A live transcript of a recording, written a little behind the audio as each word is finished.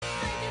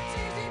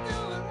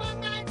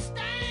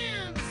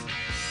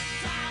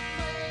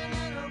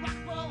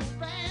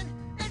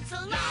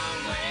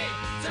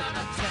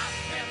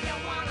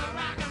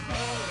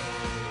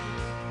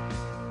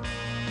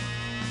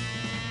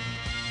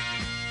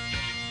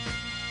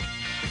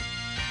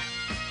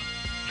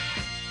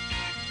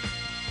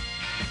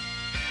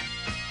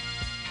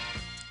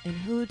And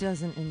who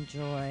doesn't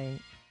enjoy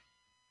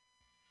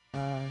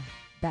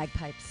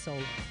bagpipe solo?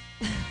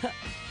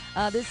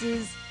 This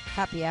is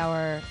Happy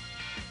Hour.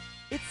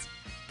 It's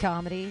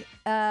comedy.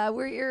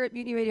 We're here at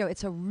Mutiny Radio.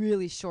 It's a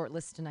really short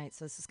list tonight,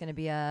 so this is going to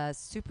be a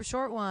super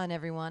short one,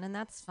 everyone, and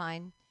that's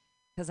fine,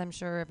 because I'm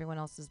sure everyone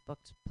else has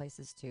booked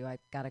places too. I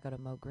got to go to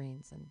Mo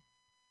Green's and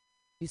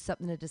do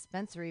something in a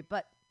dispensary,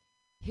 but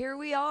here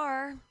we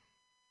are.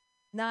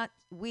 Not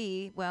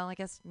we. Well, I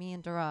guess me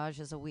and Daraj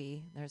is a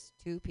we. There's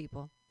two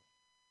people.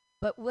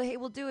 But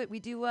we'll do it. We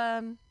do,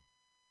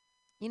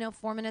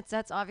 4-minute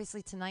sets.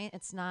 Obviously, tonight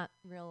it's not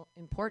real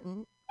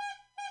important.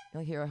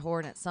 You'll hear a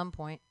horn at some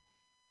point.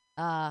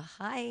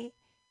 Hi.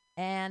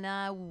 And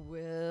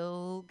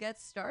we'll get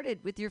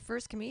started with your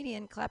first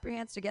comedian. Clap your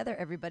hands together,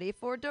 everybody,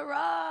 for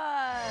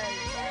Daraj.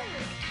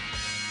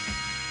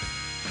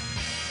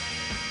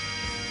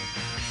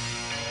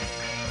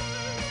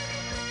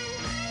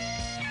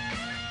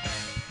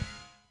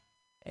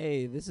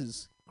 Hey, this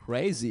is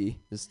crazy.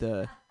 Just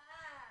a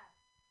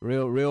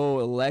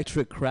real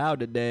electric crowd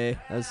today.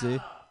 I see.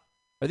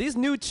 Are these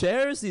new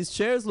chairs? These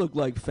chairs look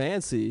like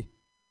fancy.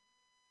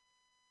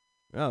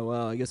 Oh,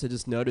 well, I guess I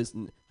just noticed.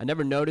 I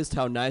never noticed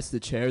how nice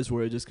the chairs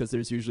were just because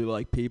there's usually,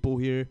 like, people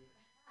here.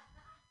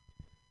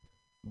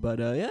 But,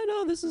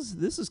 this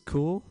is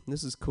cool.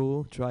 This is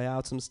cool. Try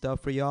out some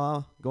stuff for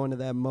y'all. Going to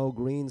that Mo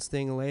Green's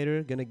thing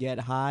later. Gonna get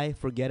high.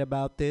 Forget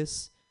about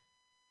this.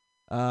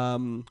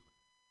 Oh,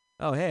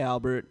 hey,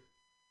 Albert.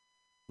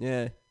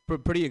 Yeah,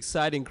 pretty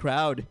exciting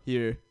crowd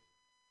here.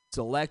 It's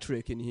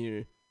electric in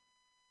here.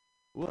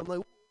 Well, I'm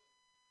like,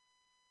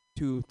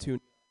 two.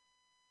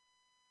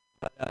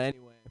 But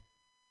anyway,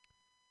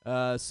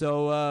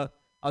 so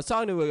I was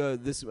talking to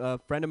this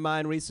friend of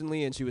mine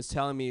recently, and she was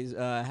telling me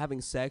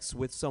having sex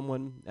with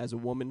someone as a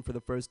woman for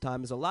the first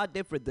time is a lot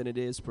different than it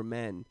is for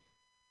men.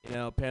 You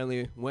know,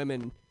 apparently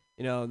women,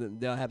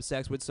 they'll have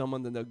sex with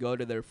someone, then they'll go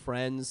to their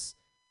friends,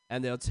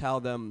 and they'll tell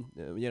them,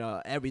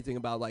 everything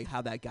about, like,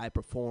 how that guy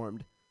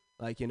performed.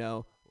 Like,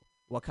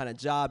 what kind of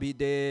job he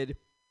did,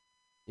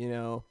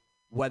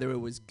 whether it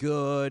was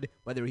good,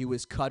 whether he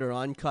was cut or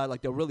uncut.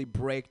 Like, they'll really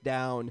break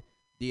down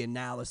the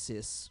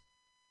analysis.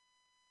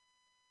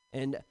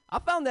 And I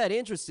found that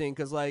interesting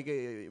because, like,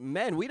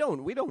 men, we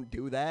don't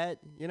do that.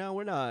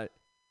 We're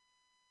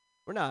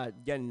not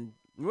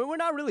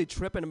really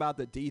tripping about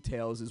the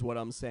details is what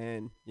I'm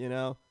saying,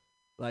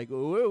 Like,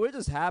 we're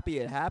just happy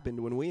it happened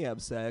when we have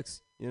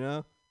sex,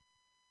 Like,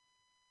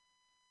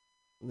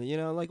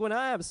 when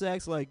I have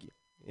sex, like,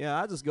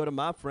 I just go to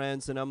my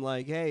friends and I'm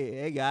like,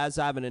 hey, guys,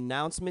 I have an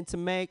announcement to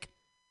make.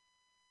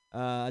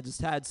 I just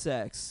had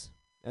sex.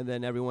 And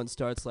then everyone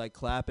starts, like,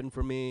 clapping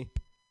for me,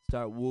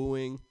 start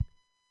wooing,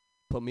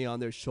 put me on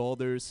their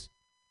shoulders.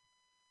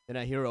 Then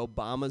I hear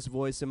Obama's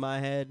voice in my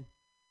head,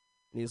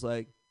 and he's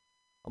like,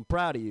 I'm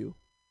proud of you.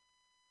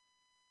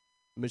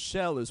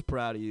 Michelle is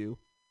proud of you.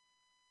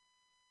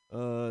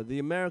 The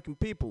American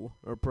people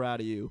are proud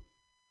of you.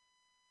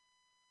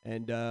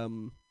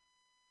 And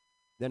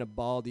then a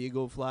bald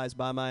eagle flies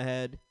by my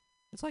head.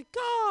 It's like,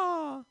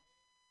 ah!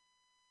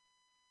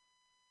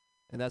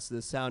 And that's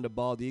the sound a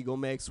bald eagle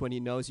makes when he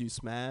knows you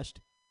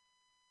smashed.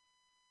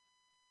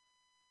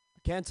 I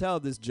can't tell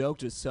if this joke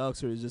just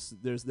sucks or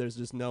there's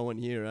just no one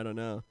here. I don't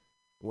know.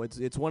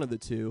 It's one of the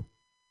two.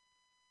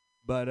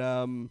 But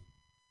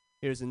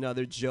here's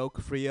another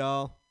joke for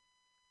y'all.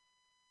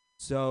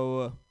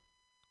 So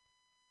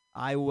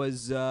I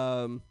was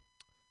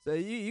so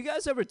you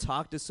guys ever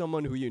talk to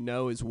someone who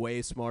is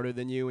way smarter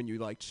than you and you,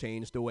 like,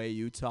 change the way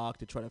you talk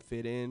to try to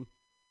fit in?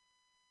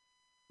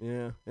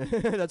 Yeah.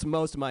 That's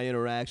most of my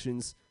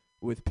interactions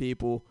with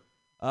people.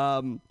 I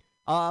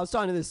was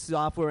talking to this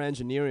software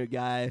engineering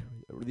guy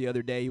the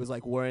other day. He was,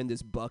 like, wearing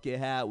this bucket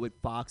hat with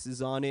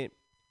foxes on it.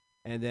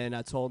 And then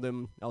I told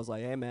him, I was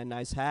like, hey, man,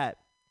 nice hat.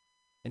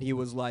 And he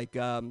was like,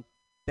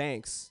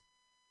 thanks.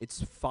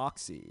 It's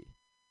foxy.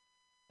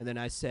 And then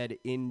I said,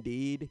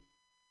 indeed.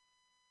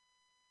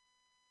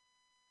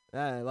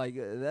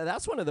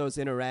 That's one of those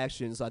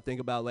interactions I think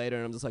about later,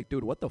 and I'm just like,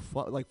 dude, what the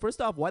fuck? Like, first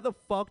off, why the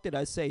fuck did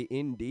I say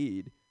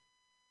indeed?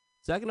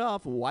 Second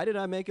off, why did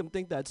I make him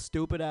think that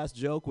stupid-ass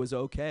joke was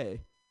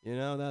okay?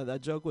 That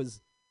joke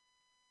was,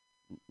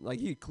 like,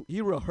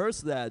 he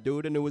rehearsed that,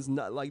 dude, and it was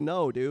not, like,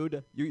 no,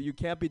 dude, you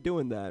can't be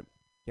doing that.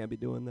 Can't be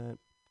doing that.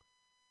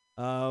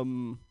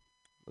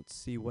 Let's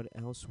see what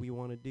else we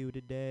want to do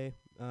today.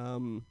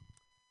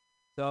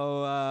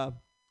 So I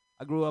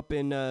grew up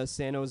in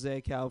San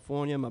Jose,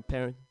 California. My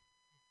parents...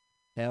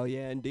 Hell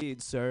yeah,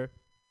 indeed, sir.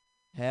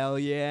 Hell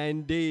yeah,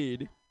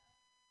 indeed.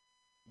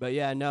 But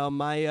yeah, no,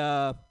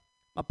 my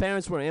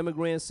parents were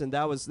immigrants, and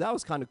that was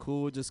kind of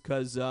cool, just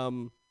because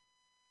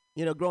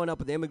growing up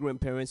with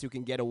immigrant parents, you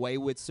can get away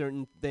with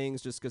certain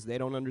things just because they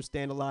don't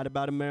understand a lot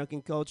about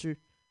American culture.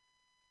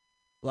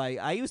 Like,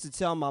 I used to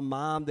tell my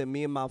mom that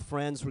me and my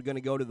friends were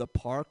gonna go to the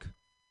park,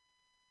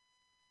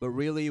 but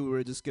really we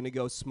were just gonna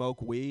go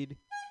smoke weed,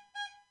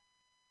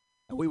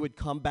 and we would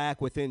come back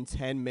within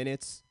 10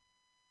 minutes.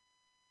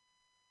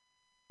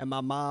 And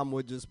my mom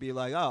would just be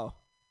like, oh,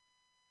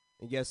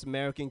 I guess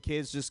American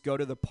kids just go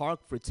to the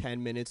park for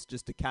 10 minutes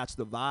just to catch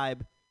the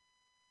vibe.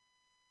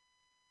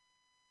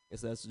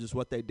 Guess that's just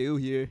what they do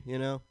here, you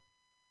know?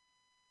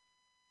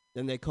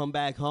 Then they come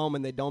back home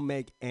and they don't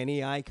make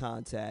any eye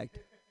contact.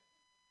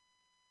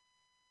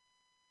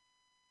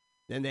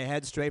 Then they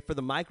head straight for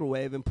the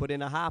microwave and put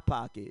in a Hot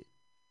Pocket.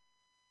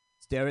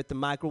 Stare at the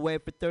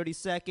microwave for 30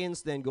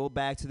 seconds, then go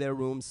back to their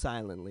room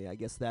silently. I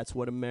guess that's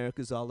what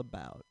America's all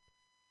about.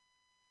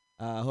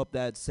 I hope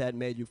that set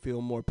made you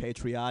feel more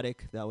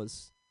patriotic. That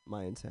was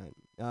my intent.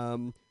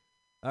 All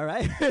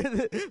right.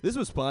 This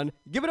was fun.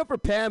 Give it up for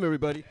Pam,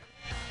 everybody.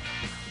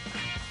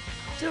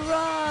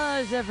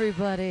 Taraj,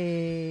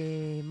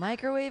 everybody.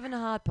 Microwave and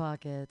Hot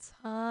Pockets.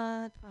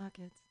 Hot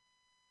Pockets.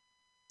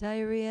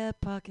 Diarrhea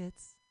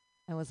Pockets.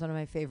 That was one of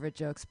my favorite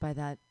jokes by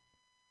that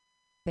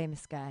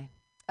famous guy.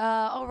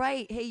 All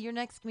right. Hey, your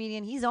next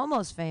comedian, he's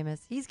almost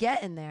famous. He's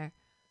getting there.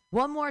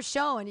 One more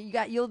show, and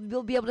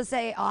you'll be able to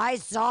say, I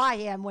saw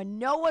him when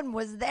no one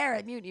was there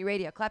at Mutiny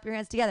Radio. Clap your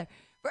hands together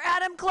for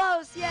Adam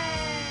Close. Yay!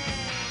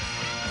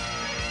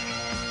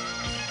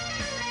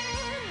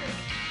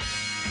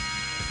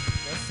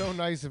 That's so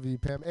nice of you,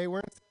 Pam. Hey,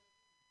 we're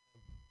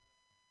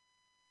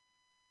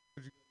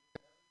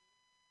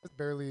It's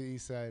barely the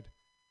East Side.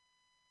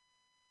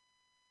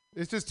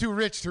 It's just too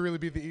rich to really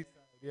be the East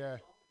Side. Yeah.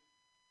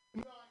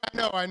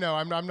 No, I know.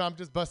 I'm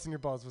just busting your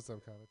balls with some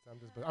comments.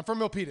 I'm from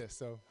Milpitas,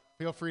 so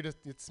feel free to.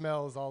 It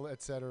smells all,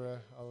 etc.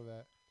 All of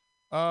that.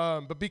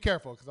 But be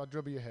careful, because I'll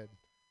dribble your head.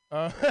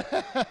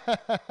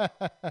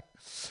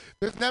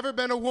 There's never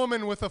been a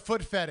woman with a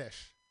foot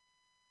fetish.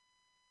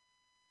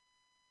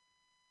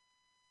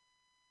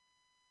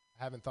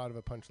 I haven't thought of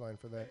a punchline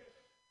for that.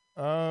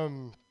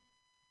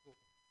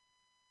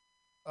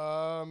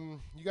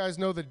 You guys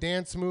know the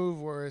dance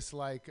move where it's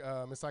like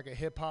a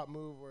hip hop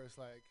move where it's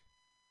like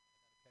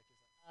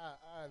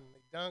and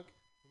they dunk.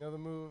 You know the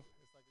move?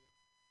 It's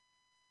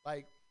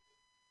like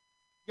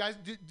you guys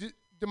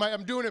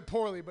I'm doing it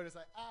poorly, but it's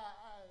like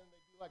and they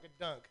do like a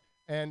dunk.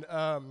 And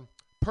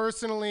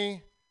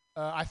personally,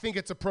 I think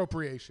it's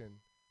appropriation.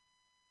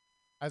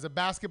 As a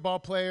basketball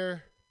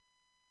player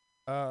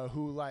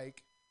who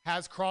like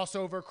has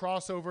crossover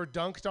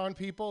dunked on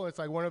people, it's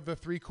like one of the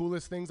 3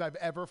 coolest things I've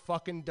ever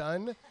fucking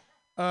done.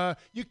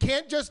 You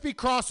can't just be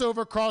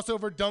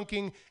crossover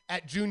dunking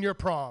at junior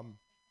prom.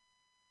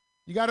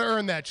 You got to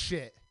earn that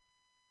shit.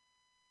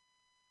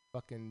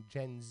 Fucking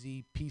Gen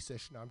Z piece of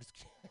shit. No,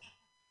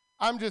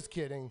 I'm just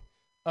kidding.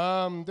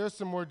 There's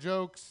some more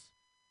jokes.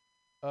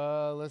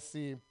 Let's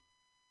see.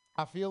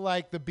 I feel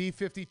like the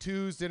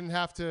B-52s didn't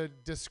have to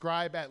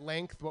describe at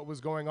length what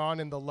was going on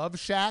in the Love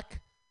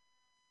Shack.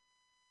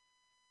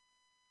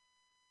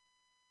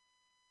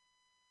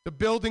 The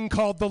building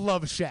called the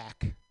Love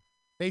Shack.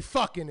 They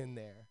fucking in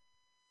there.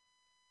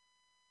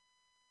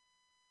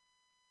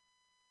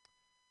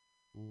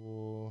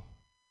 Cool.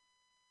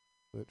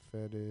 Foot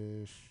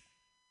fetish.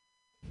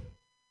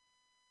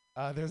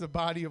 There's a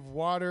body of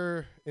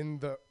water in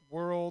the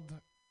world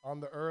on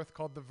the earth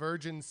called the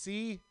Virgin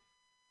Sea.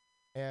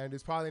 And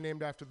it's probably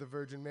named after the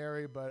Virgin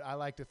Mary, but I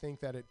like to think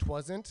that it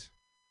wasn't.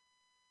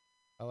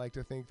 I like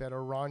to think that a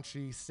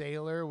raunchy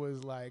sailor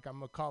was like, I'm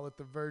going to call it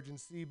the Virgin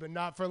Sea, but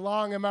not for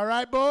long. Am I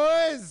right,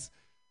 boys?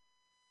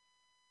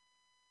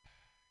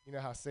 You know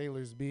how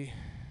sailors be.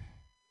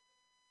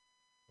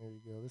 There you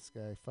go. This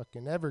guy,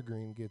 fucking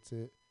Evergreen, gets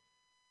it.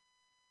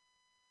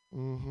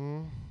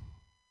 Mm-hmm.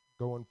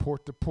 Going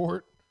port to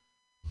port.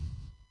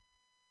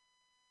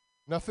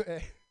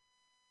 Nothing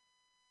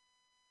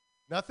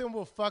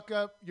will fuck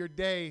up your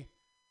day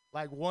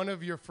like one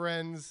of your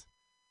friends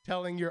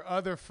telling your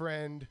other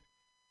friend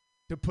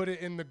to put it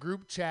in the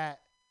group chat,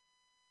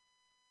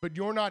 but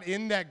you're not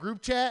in that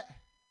group chat.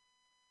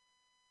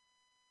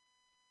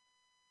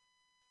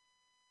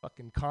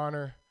 Fucking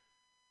Connor.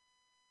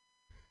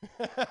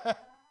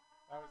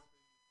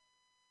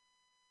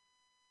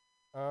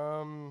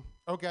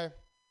 Okay.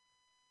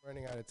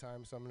 Running out of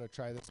time, so I'm going to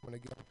try this one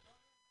again.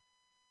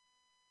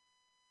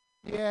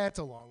 Yeah, it's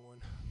a long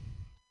one.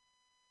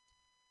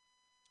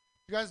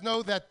 You guys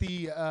know that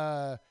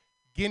the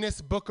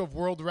Guinness Book of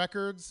World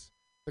Records,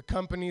 the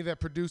company that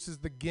produces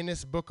the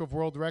Guinness Book of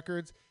World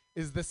Records,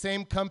 is the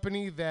same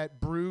company that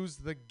brews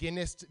the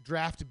Guinness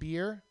draft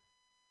beer?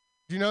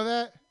 Do you know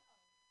that?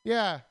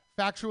 Yeah,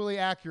 factually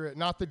accurate,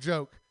 not the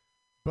joke.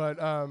 But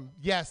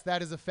yes,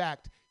 that is a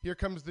fact. Here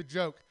comes the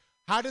joke.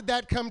 How did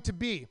that come to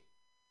be?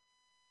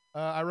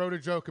 I wrote a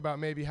joke about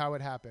maybe how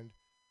it happened.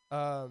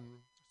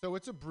 So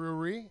it's a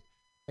brewery,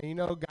 and you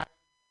know,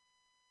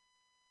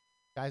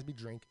 guys be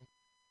drinking.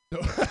 So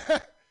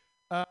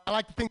I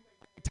like to think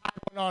they tied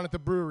one on at the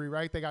brewery,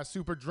 right? They got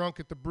super drunk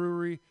at the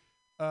brewery,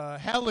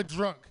 hella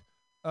drunk,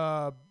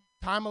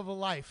 time of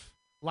a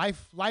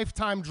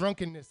lifetime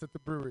drunkenness at the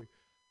brewery.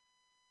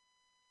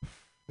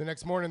 The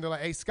next morning, they're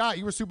like, "Hey, Scott,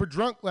 you were super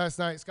drunk last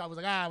night." Scott was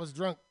like, "I was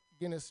drunk,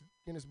 Guinness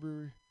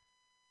Brewery."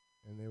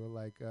 And they were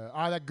like,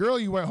 that girl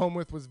you went home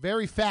with was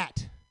very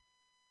fat.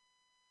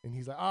 And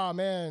he's like, "Oh,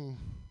 man,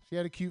 she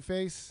had a cute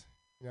face."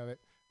 You know,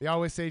 they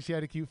always say she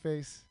had a cute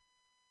face.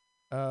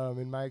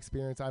 In my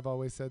experience, I've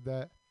always said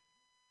that.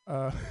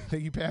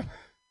 Thank you, Pam.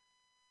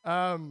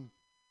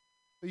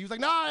 He was like,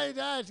 nah, she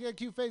got a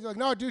cute face. Like,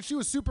 no, dude, she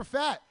was super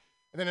fat.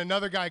 And then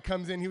another guy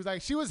comes in. He was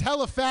like, she was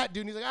hella fat,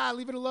 dude. And he's like,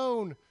 leave it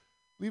alone.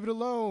 Leave it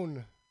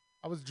alone.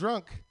 I was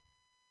drunk.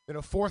 Then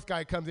a fourth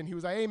guy comes in. He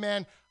was like, hey,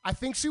 man, I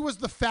think she was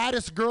the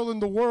fattest girl in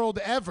the world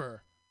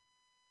ever.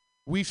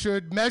 We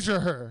should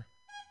measure her.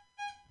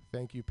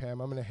 Thank you,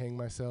 Pam. I'm going to hang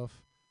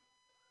myself.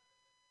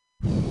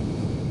 We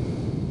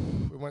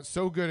went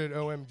so good at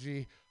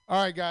OMG.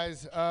 All right,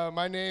 guys.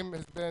 My name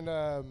has been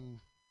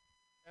M.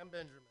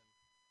 Benjamin.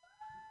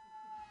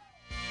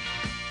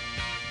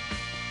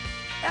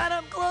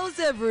 Adam, close,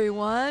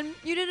 everyone.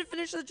 You didn't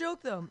finish the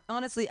joke, though.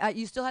 Honestly,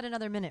 you still had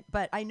another minute,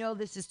 but I know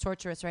this is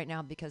torturous right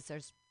now because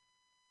there's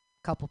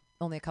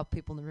only a couple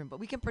people in the room. But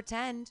we can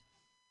pretend.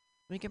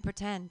 We can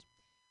pretend.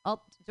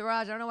 Daraj,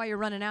 I don't know why you're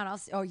running out.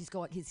 He's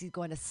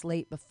going to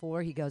Slate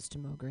before he goes to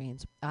Mo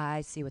Green's. I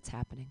see what's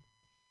happening.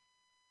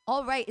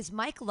 All right, is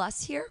Mike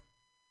Luss here?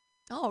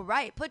 All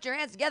right, put your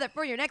hands together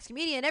for your next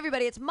comedian,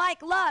 everybody. It's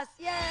Mike Luss.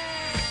 Yay!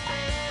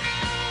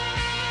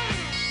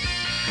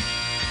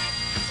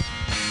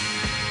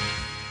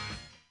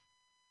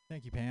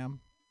 Thank you,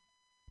 Pam.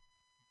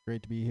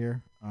 Great to be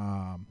here.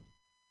 I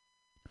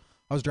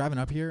was driving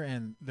up here,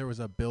 and there was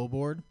a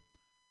billboard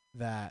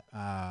that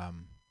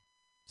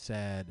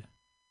said,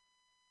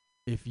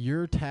 if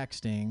you're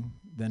texting,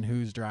 then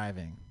who's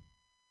driving?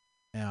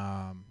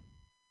 And,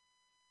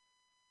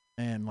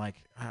 like,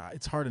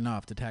 it's hard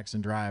enough to text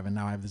and drive, and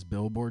now I have this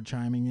billboard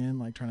chiming in,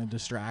 like, trying to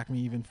distract me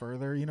even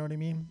further, you know what I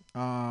mean?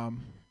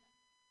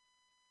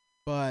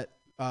 But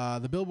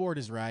the billboard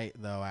is right,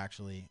 though,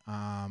 actually.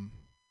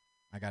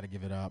 I got to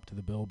give it up to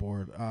the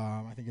billboard.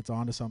 I think it's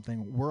onto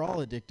something. We're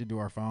all addicted to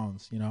our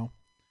phones, you know?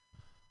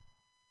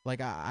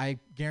 Like, I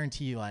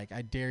guarantee, like,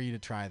 I dare you to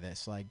try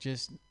this. Like,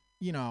 just,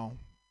 you know,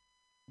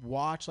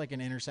 watch, like,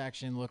 an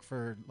intersection, look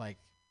for, like,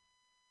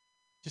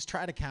 just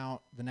try to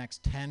count the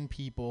next 10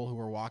 people who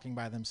are walking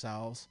by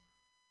themselves,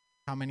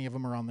 how many of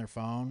them are on their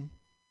phone.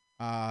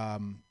 I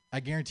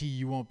guarantee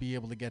you won't be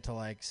able to get to,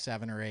 like,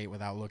 7 or 8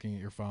 without looking at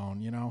your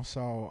phone, you know?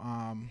 So,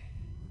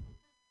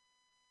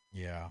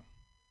 yeah.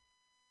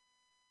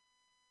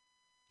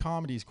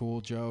 Comedy's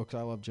cool. Jokes.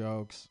 I love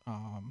jokes.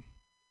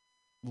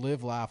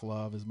 Live, laugh,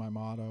 love is my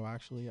motto,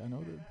 actually. I know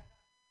that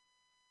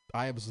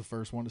I was the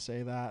first one to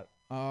say that.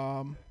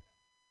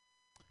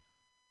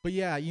 But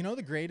yeah, you know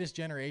the Greatest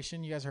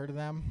Generation? You guys heard of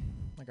them?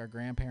 Like our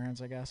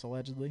grandparents, I guess,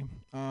 allegedly.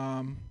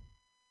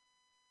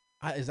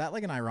 Is that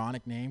like an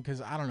ironic name?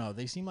 Because I don't know.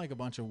 They seem like a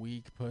bunch of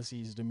weak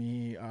pussies to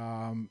me.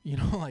 You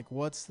know, like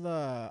what's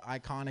the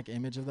iconic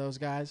image of those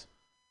guys?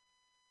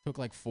 Took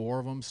like 4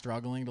 of them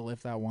struggling to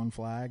lift that one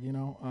flag, you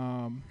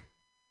know?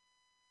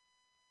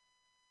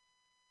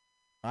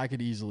 I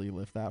could easily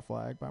lift that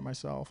flag by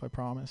myself, I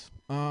promise.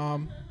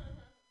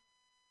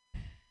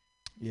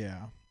 Yeah.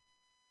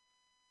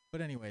 But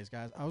anyways,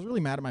 guys, I was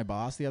really mad at my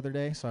boss the other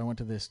day, so I went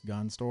to this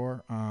gun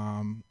store,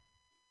 and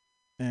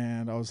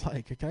I was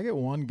like, can I get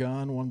 1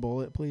 gun, 1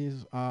 bullet,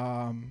 please?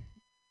 And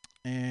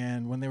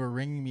when they were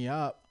ringing me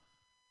up,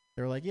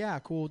 they were like, yeah,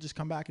 cool, just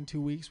come back in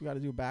 2 weeks. We got to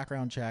do a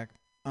background check.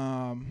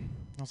 I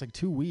was like,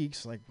 2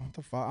 weeks? Like, what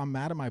the fuck? I'm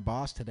mad at my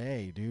boss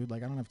today, dude.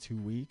 Like, I don't have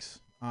 2 weeks.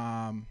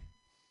 But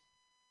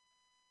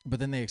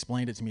then they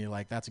explained it to me,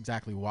 like, that's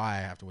exactly why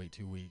I have to wait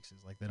 2 weeks.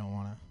 Is like, they don't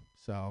want to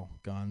sell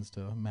guns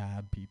to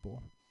mad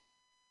people.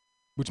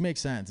 Which makes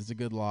sense. It's a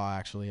good law,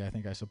 actually. I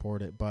think I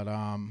support it. But,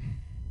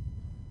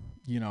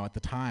 you know, at the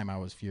time, I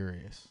was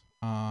furious.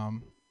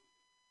 Let's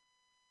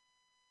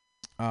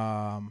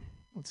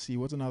see.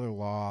 What's another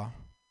law?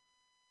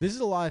 This is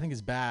a law I think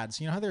is bad.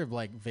 So you know how they're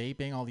like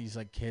vaping? All these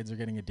like kids are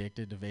getting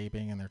addicted to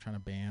vaping, and they're trying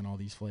to ban all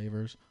these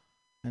flavors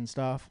and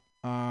stuff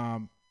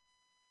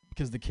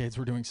because the kids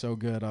were doing so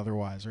good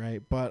otherwise,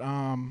 right? But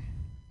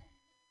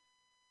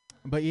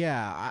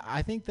yeah,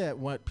 I think that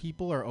what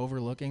people are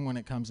overlooking when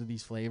it comes to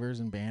these flavors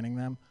and banning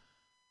them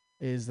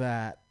is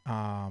that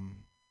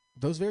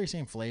those very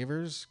same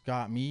flavors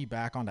got me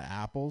back onto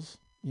apples,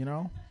 you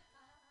know?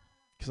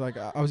 Because like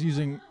I was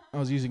using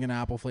an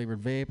apple flavored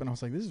vape, and I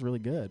was like, this is really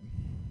good.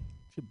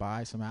 Should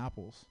buy some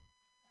apples.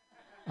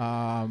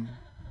 And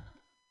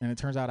it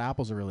turns out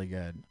apples are really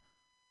good.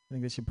 I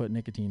think they should put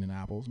nicotine in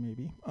apples,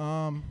 maybe.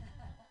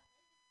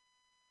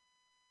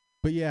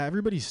 But yeah,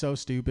 everybody's so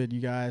stupid,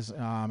 you guys,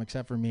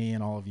 except for me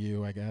and all of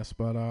you, I guess.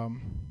 But I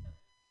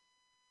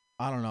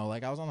don't know.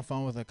 Like I was on the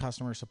phone with a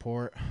customer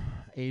support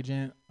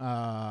agent.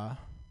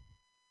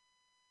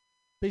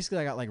 Basically,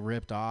 I got like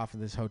ripped off of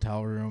this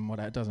hotel room.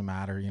 It doesn't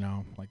matter, you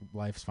know. Like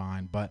life's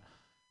fine, but.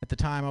 At the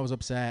time, I was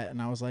upset,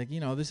 and I was like, you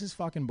know, this is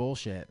fucking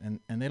bullshit, and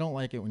they don't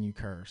like it when you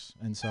curse.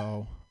 And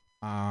so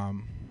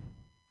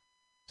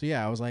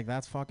yeah, I was like,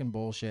 that's fucking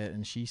bullshit.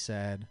 And she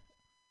said,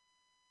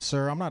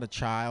 sir, I'm not a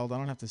child. I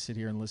don't have to sit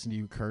here and listen to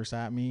you curse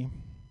at me,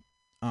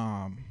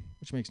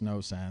 which makes no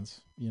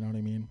sense. You know what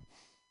I mean?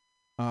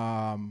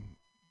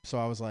 So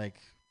I was like,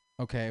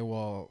 okay,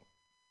 well,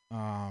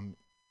 you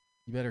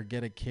better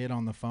get a kid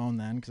on the phone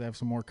then, because I have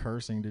some more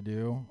cursing to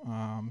do,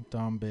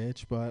 dumb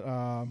bitch.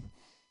 But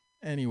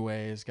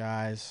Anyways,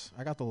 guys,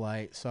 I got the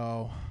light,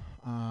 so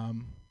I'll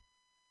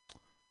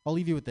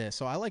leave you with this.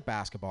 So I like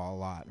basketball a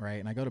lot, right?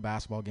 And I go to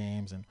basketball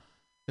games, and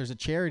there's a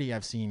charity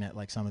I've seen at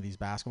like some of these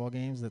basketball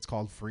games that's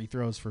called Free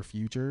Throws for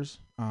Futures,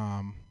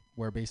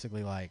 where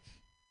basically like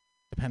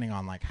depending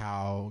on like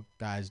how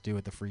guys do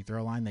at the free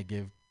throw line, they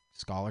give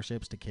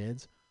scholarships to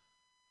kids.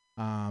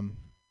 And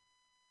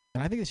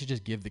I think they should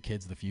just give the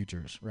kids the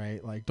futures,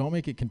 right? Like don't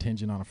make it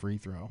contingent on a free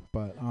throw,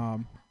 but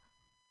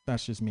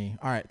that's just me.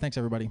 All right, thanks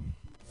everybody.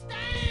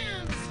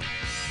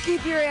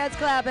 Keep your hands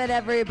clapping,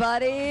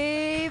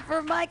 everybody,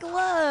 for Mike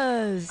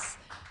Luz.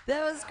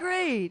 That was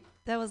great.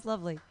 That was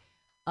lovely.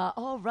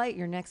 All right,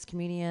 your next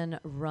comedian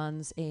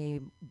runs a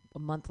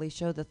monthly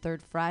show the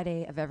third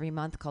Friday of every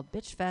month called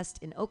Bitch Fest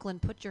in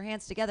Oakland. Put your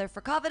hands together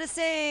for Kava to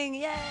sing.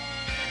 Yay!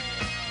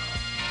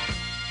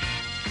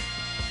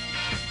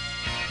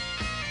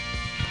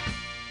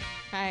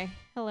 Hi.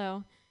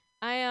 Hello.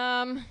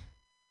 Hang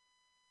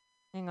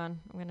on.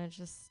 I'm gonna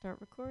just start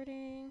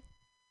recording.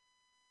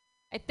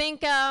 I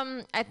think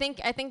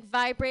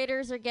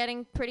vibrators are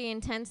getting pretty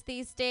intense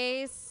these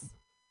days.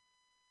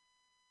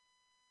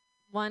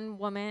 One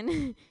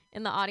woman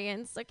in the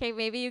audience. Okay,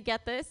 maybe you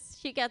get this.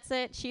 She gets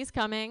it. She's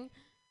coming.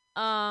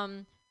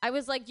 I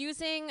was like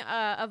using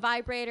a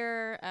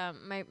vibrator,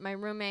 my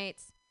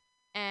roommate's,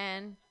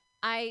 and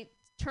I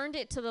turned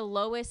it to the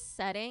lowest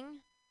setting,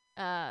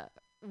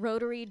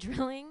 rotary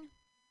drilling.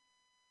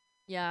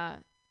 Yeah,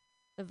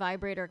 the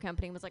vibrator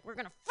company was like, we're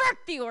gonna fuck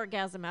the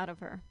orgasm out of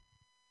her.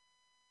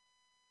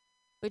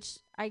 Which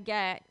I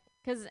get,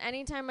 because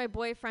anytime my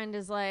boyfriend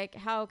is like,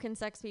 how can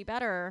sex be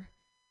better?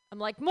 I'm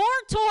like, more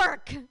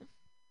torque!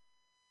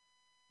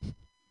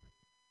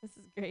 This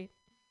is great.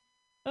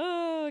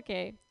 Oh,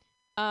 okay.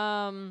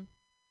 I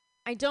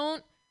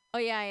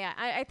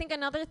think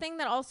another thing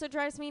that also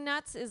drives me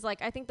nuts is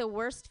like, I think the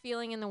worst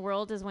feeling in the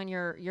world is when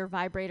your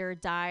vibrator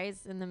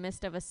dies in the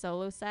midst of a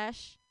solo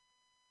sesh.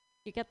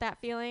 You get that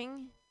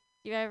feeling?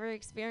 You ever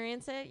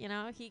experience it? You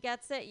know, he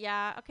gets it.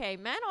 Yeah. Okay.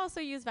 Men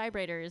also use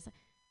vibrators.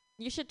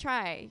 You should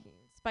try.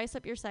 Spice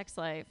up your sex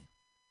life.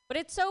 But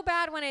it's so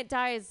bad when it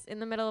dies in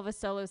the middle of a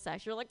solo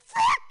sesh. You're like,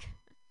 fuck!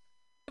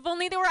 If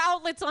only there were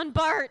outlets on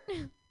BART.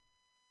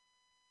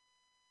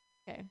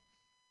 Okay.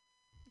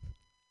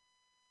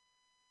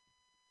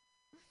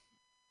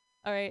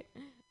 All right.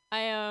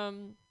 I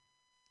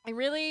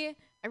really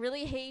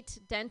hate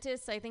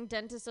dentists. I think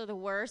dentists are the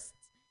worst.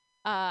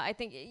 I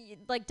think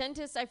like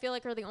dentists, I feel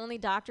like are the only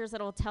doctors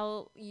that'll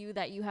tell you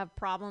that you have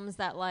problems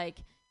that like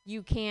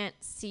you can't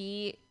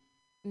see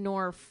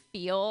nor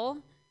feel.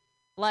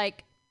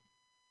 Like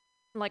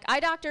eye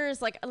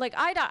doctors,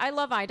 I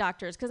love eye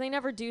doctors because they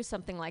never do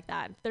something like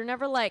that. They're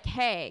never like,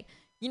 hey,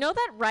 you know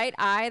that right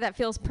eye that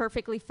feels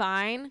perfectly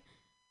fine?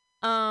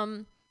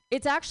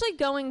 It's actually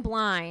going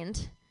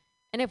blind.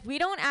 And if we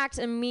don't act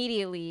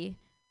immediately,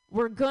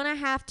 we're going to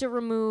have to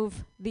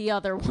remove the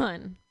other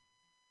one.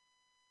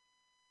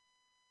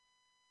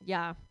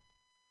 Yeah.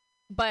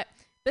 But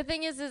the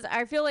thing is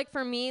I feel like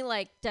for me,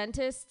 like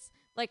dentists,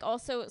 like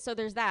also, so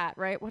there's that,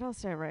 right? What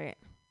else did I write?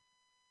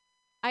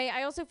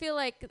 I also feel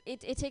like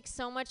it takes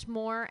so much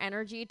more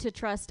energy to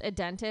trust a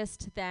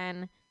dentist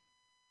than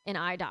an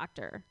eye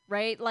doctor,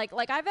 right?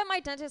 Like I vet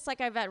my dentist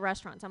like I vet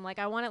restaurants. I'm like,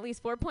 I want at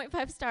least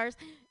 4.5 stars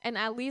and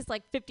at least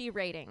like 50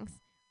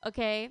 ratings,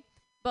 okay?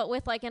 But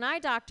with like an eye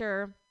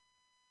doctor,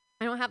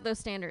 I don't have those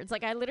standards.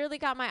 Like I literally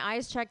got my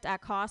eyes checked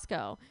at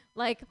Costco.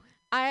 Like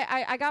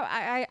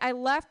I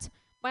left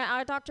my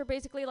eye doctor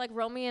basically like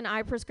wrote me an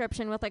eye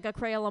prescription with like a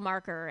Crayola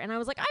marker, and I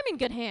was like, I'm in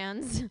good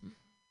hands.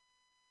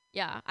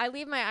 Yeah, I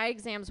leave my eye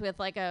exams with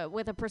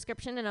a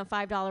prescription and a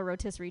 $5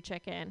 rotisserie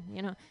chicken.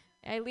 You know,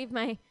 I leave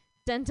my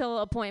dental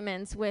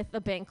appointments with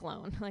a bank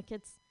loan. Like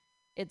it's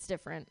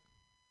different.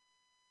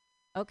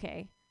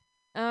 Okay.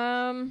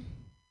 Boom,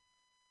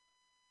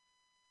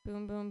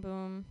 boom,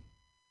 boom.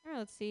 All right,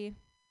 let's see.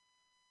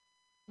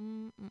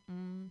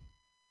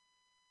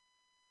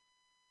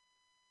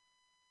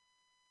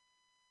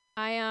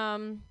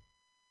 I'm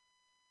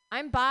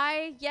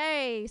bi.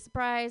 Yay!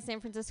 Surprise, San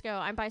Francisco.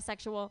 I'm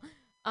bisexual.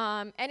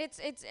 And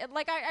it's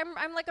like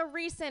I'm like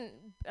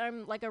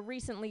a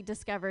recently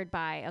discovered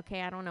bi.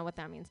 Okay, I don't know what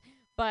that means,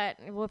 but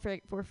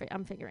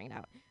I'm figuring it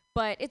out.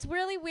 But it's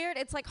really weird.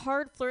 It's like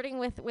hard flirting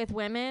with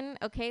women.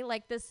 Okay,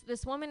 like this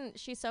woman,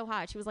 she's so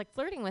hot. She was like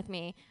flirting with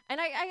me, and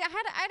I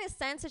had a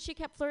sense that she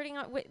kept flirting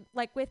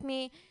with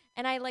me,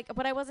 and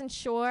but I wasn't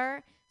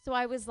sure. So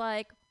I was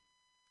like,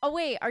 oh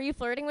wait, are you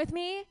flirting with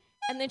me?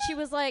 And then she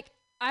was like,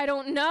 I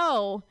don't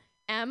know.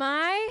 Am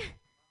I?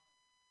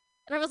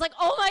 And I was like,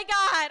 oh my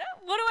God,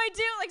 what do I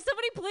do? Like,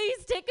 somebody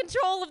please take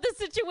control of the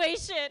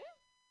situation.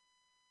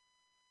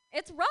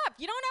 It's rough.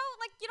 You don't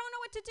know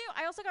what to do.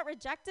 I also got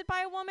rejected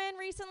by a woman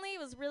recently. It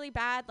was really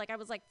bad. Like, I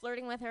was like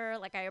flirting with her.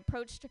 Like, I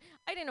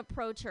didn't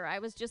approach her. I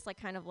was just like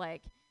kind of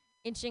like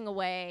inching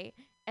away.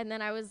 And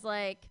then I was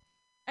like,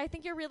 I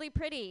think you're really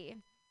pretty.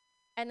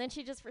 And then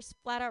she just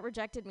flat out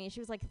rejected me. She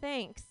was like,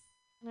 thanks.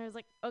 And I was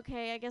like,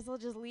 okay, I guess I'll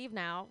just leave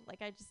now.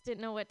 Like, I just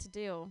didn't know what to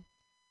do.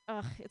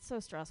 Ugh, it's so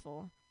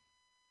stressful.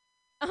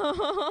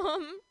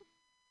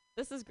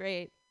 This is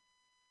great.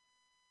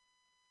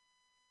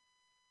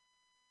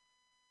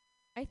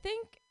 I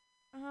think,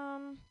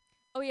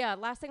 oh yeah,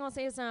 last thing I'll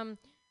say is,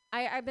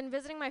 I've been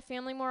visiting my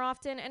family more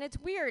often, and it's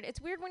weird.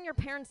 It's weird when your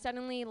parents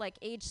suddenly, like,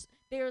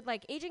 they're,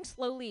 like, aging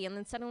slowly, and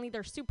then suddenly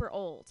they're super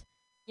old.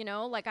 You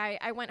know, like,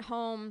 I went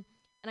home,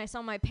 and I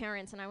saw my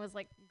parents, and I was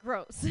like,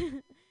 gross.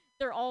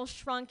 They're all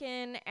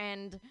shrunken,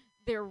 and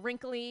they're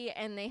wrinkly,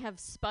 and they have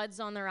spuds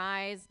on their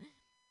eyes.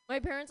 My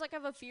parents, like,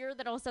 have a fear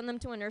that I'll send them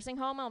to a nursing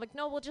home. I'm like,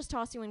 no, we'll just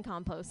toss you in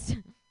compost.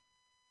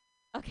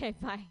 Okay,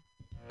 bye.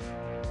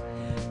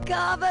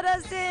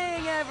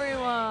 Confidence-ing,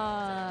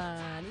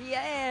 everyone.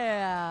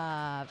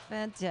 Yeah,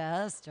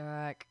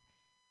 fantastic.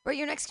 Right,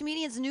 your next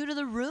comedian's new to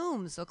the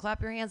room, so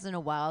clap your hands in a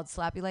wild,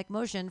 slappy-like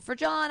motion for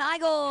John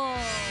Eigel.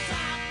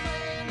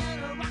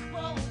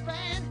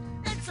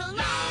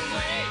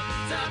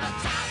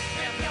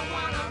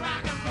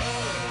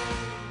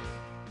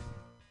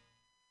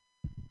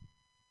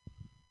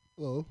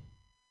 Hello.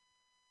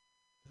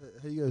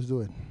 How you guys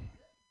doing?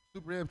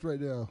 Super amped right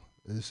now.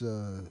 It's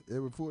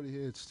every 40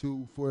 hits,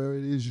 4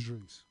 energy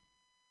drinks.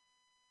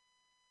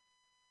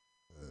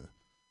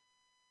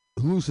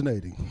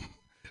 Hallucinating.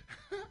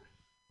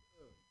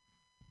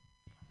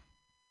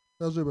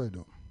 How's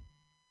everybody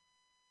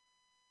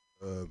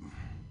doing?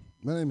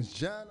 My name is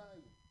John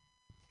Eigel.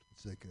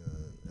 It's like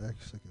an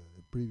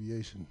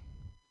abbreviation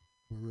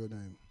for a real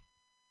name.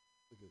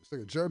 It's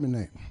like a German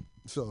name.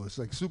 So it's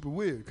like super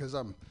weird because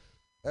I'm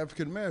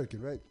African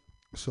American, right?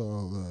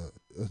 So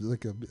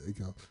like a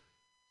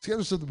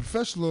schedule something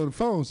professional on the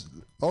phones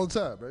all the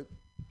time, right?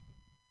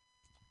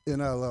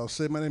 And I'll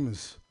say my name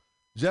is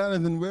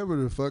Jonathan, whatever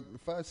the fuck,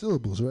 5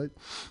 syllables, right?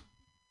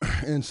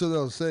 And so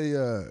they'll say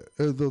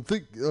they'll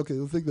think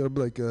that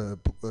I'm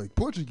like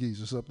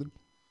Portuguese or something.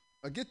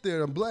 I get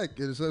there, I'm black,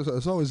 and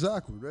it's always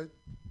awkward, right?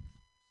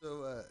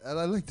 So and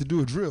I like to do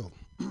a drill,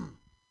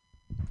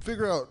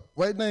 figure out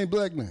white name,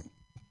 black name.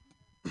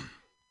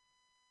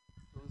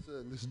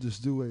 Let's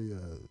just do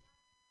an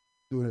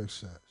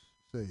exercise.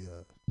 Say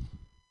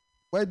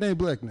white name,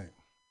 black name.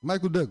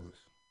 Michael Douglas.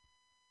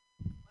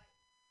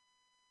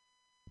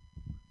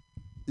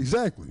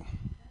 Exactly.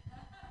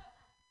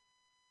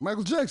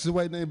 Michael Jackson,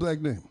 white name, black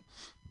name.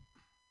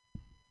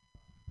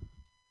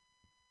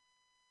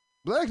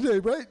 Black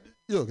name, right?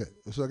 Yeah, okay.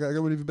 So I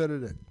got one even better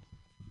than that.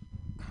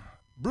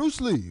 Bruce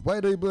Lee,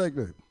 white name, black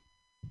name.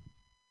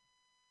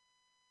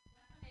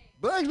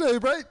 Black name,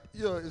 right?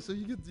 Yeah. So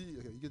you get the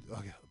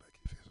okay.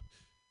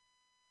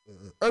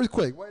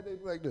 Earthquake, white name,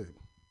 black name.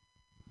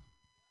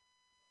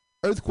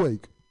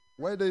 Earthquake,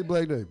 white name,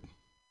 black name.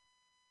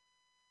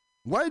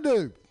 White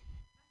name.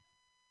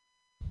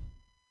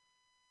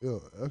 Yo,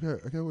 okay,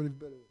 I got one even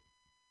better.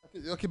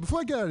 Okay,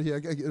 before I get out of here, I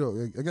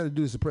got to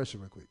do this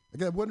impression real quick. I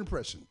got one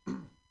impression.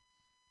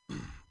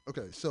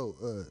 Okay, so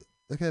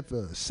I have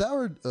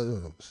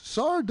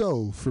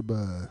sourdough from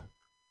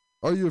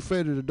Are You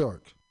Afraid of the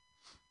Dark?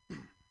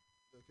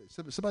 Okay,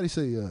 somebody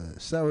say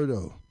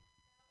sourdough.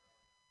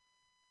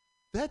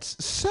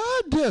 That's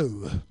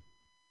sourdough.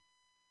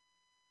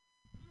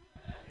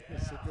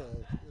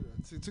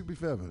 It took me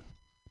forever.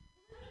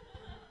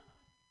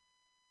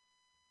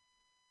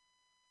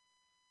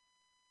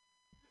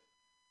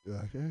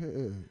 Yeah,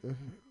 okay.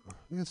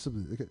 I got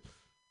something. Okay.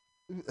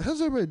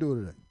 How's everybody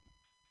doing today?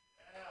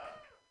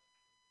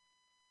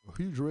 A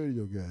huge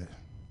radio guy.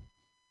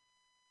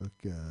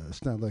 Like,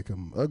 it's not like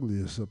I'm ugly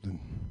or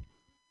something.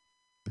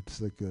 It's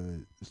like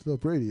it's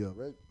love radio,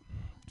 right?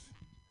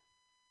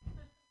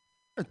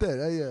 At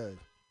that,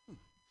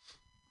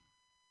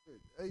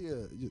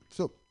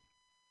 so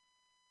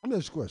let me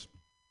ask you a question.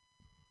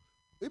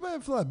 Anybody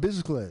ever fly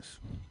business class?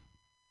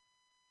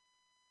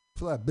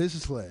 Fly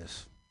business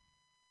class?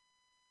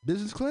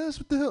 Business class?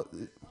 What the hell?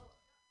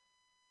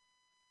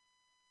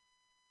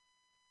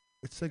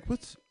 It's like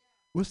what's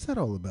that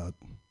all about?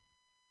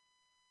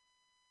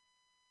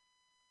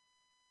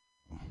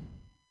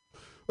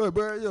 All right,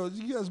 bro,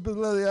 you guys been a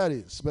lot of the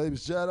audience. My name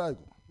is John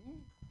Eigel.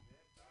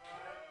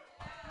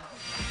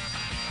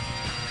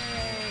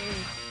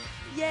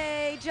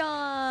 Yay,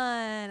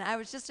 John. I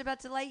was just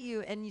about to light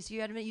you, and you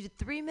had a minute. You did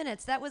 3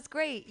 minutes. That was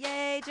great.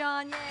 Yay,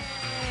 John.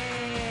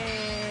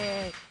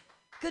 Yay.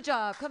 Good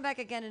job. Come back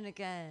again and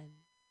again.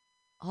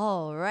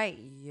 All right,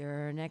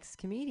 your next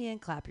comedian.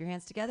 Clap your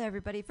hands together,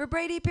 everybody, for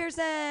Brady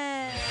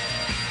Pearson.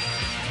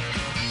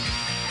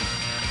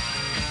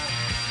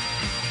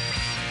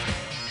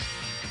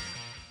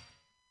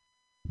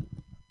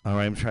 All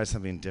right, I'm trying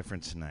something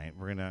different tonight.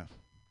 We're gonna,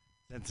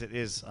 since it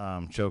is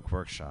joke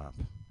workshop.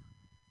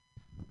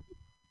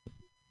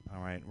 All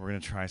right, we're gonna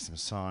try some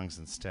songs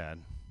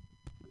instead.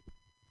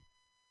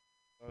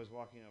 I was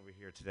walking over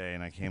here today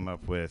and I came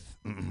up with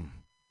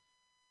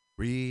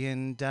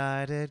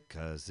re-indicted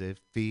 'cause it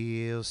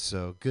feels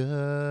so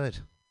good.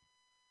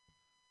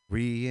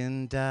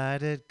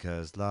 Re-indicted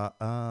 'cause law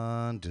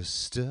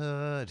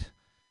understood.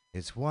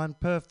 It's one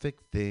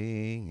perfect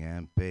thing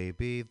and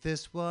baby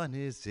this one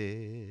is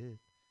it.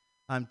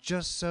 I'm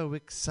just so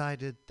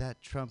excited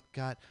that Trump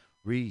got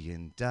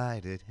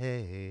re-indicted.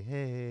 Hey,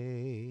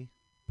 hey.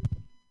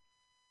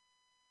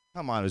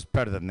 Come on, it was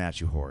better than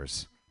that, you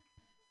whores.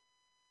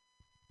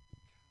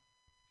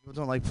 People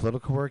don't like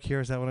political work here?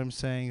 Is that what I'm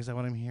saying? Is that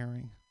what I'm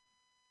hearing?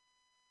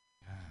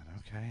 God,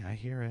 okay, I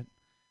hear it.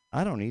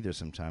 I don't either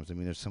sometimes. I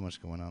mean, there's so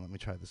much going on. Let me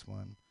try this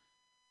one.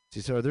 See,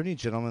 so are there any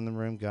gentlemen in the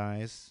room,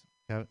 guys?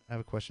 I have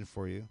a question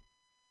for you.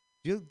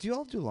 Do you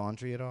all do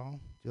laundry at all?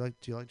 Do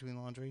you like doing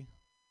laundry?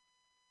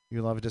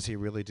 You love it? Does he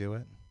really do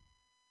it?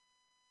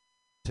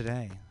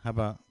 Today. How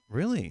about,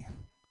 really?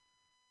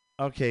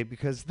 Okay,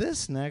 because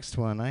this next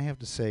one, I have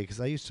to say, because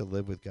I used to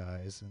live with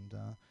guys, and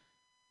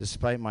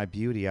despite my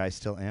beauty, I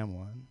still am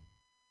one.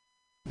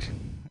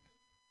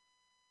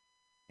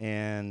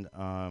 And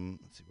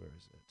let's see, where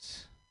is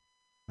it?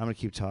 I'm going to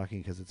keep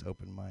talking because it's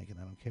open mic, and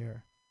I don't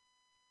care.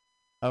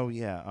 Oh,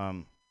 yeah.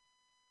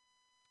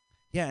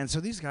 Yeah, and so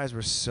these guys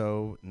were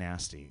so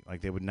nasty.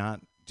 Like, they would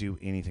not do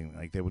anything.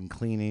 Like, they wouldn't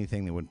clean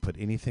anything. They wouldn't put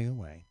anything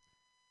away.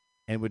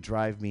 And it would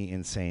drive me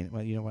insane.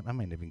 Well, you know what? I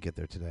might even get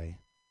there today.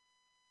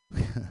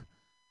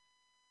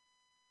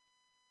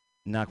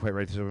 Not quite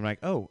right. So I'm like,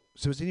 oh,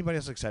 so is anybody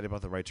else excited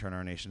about the right turn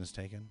our nation has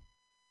taken?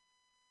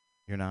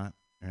 You're not?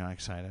 You're not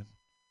excited?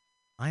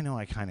 I know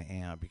I kind of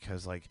am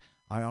because, like,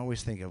 I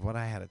always think of what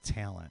I had a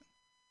talent.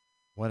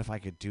 What if I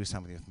could do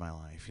something with my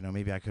life? You know,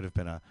 maybe I could have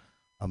been a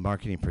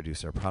marketing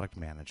producer, a product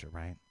manager,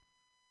 right?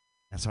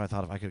 And so I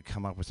thought if I could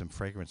come up with some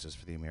fragrances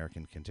for the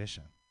American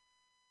condition,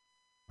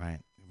 right?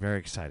 Very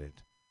excited.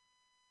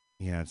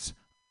 You know, it's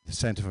the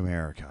scent of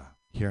America,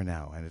 here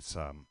now, and it's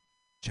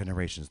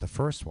generations. The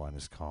first one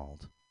is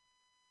called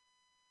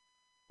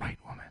White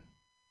Woman.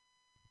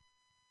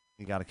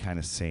 You got to kind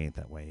of say it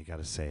that way. You got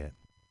to say it.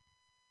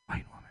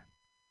 White Woman.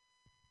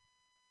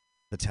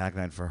 The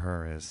tagline for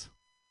her is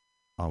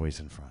always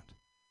in front.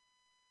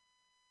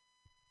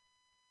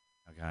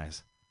 Now,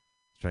 guys,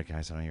 straight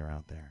guys, I know you're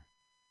out there.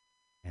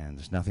 And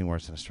there's nothing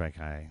worse than a straight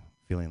guy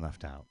feeling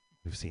left out.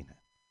 We've seen it.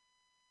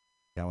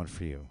 Got one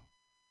for you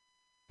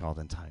called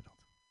Entitled.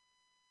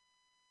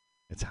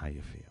 It's how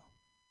you feel.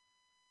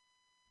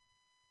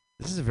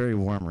 This is a very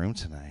warm room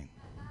tonight.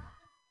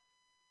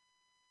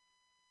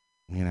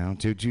 You know,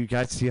 do you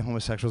guys see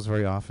homosexuals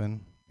very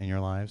often in your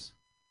lives?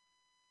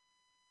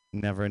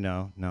 Never,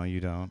 no,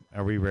 you don't.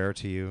 Are we rare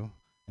to you?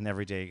 An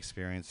everyday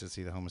experience to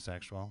see the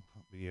homosexual?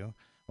 You?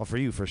 Well, for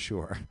you, for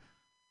sure.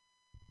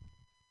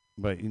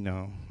 But, you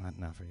know,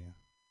 not for you.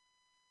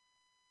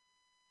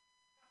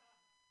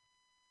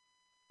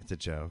 It's a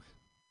joke.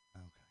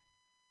 Okay.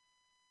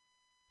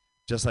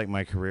 Just like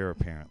my career,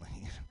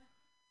 apparently.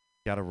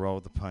 Got to roll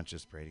with the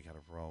punches, Brady. Got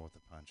to roll with the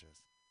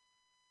punches.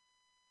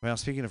 Well,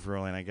 speaking of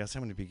rolling, I guess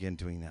I'm going to begin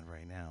doing that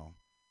right now.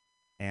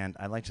 And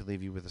I'd like to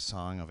leave you with a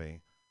song of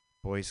a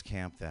boys'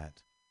 camp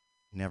that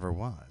never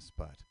was,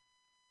 but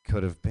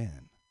could have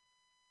been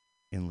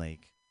in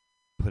Lake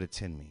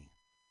Put-It-In-Me,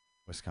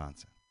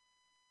 Wisconsin.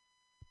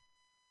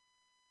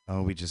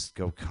 Oh, we just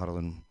go cuddle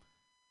and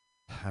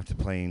after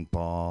playing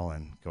ball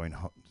and going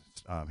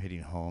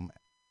hitting home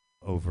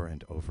over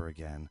and over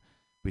again.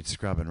 We'd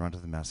scrub and run to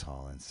the mess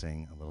hall and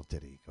sing a little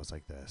ditty. It goes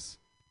like this.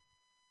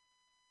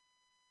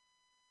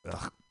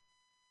 Ugh.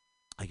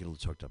 I get a little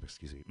choked up,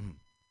 excuse me.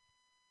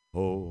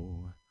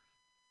 Oh,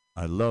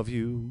 I love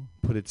you,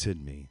 put it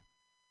in me.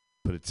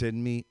 Put it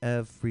in me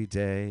every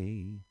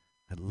day.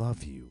 I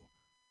love you,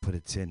 put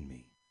it in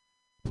me.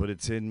 Put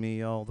it in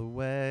me all the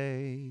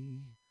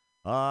way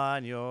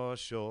on your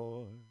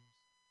shores.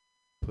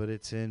 Put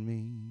it in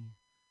me,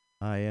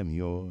 I am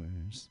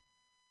yours.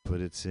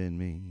 Put it in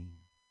me.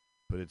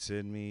 Put it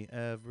in me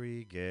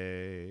every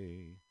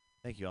day.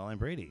 Thank you all. I'm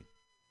Brady.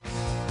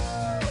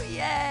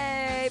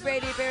 Yay!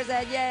 Brady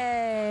Bearshead,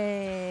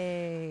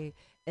 yay!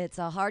 It's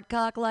a hard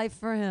cock life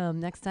for him.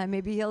 Next time,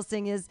 maybe he'll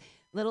sing his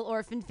Little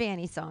Orphan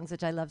Fanny songs,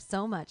 which I love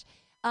so much.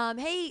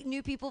 Hey,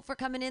 new people for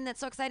coming in. That's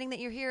so exciting that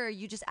you're here. Are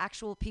you just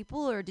actual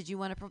people, or did you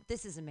want to?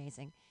 This is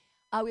amazing.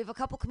 We have a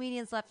couple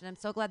comedians left, and I'm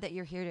so glad that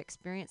you're here to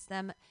experience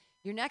them.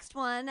 Your next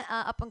one,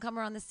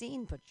 up-and-comer on the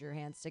scene. Put your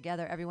hands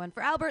together, everyone,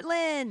 for Albert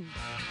Lynn.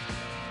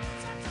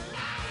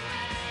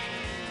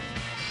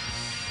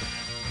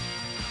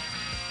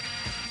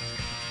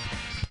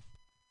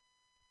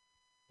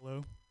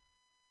 Hello.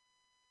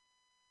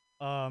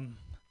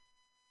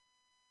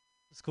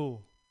 It's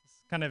cool. It's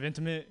kind of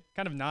intimate,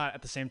 kind of not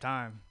at the same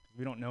time.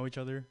 We don't know each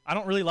other. I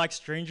don't really like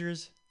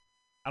strangers.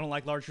 I don't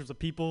like large groups of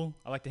people.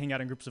 I like to hang out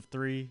in groups of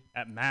 3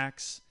 at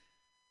max,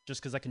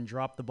 just because I can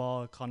drop the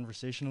ball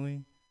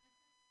conversationally.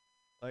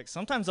 Like,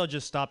 sometimes I'll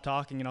just stop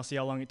talking and I'll see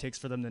how long it takes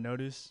for them to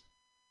notice.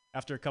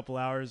 After a couple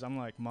hours, I'm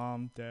like,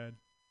 Mom, Dad,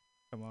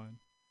 come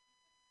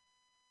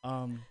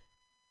on.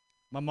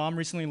 My mom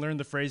recently learned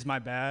the phrase, my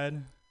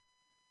bad.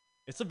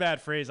 It's a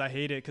bad phrase. I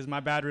hate it because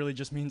my bad really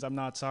just means I'm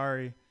not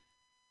sorry.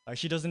 Like,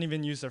 she doesn't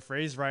even use the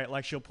phrase right.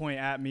 Like, she'll point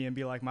at me and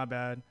be like, my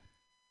bad.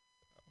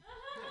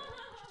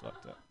 She's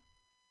fucked up.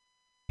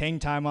 Hang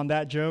time on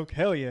that joke?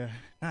 Hell yeah.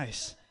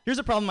 Nice. Here's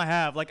a problem I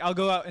have. Like, I'll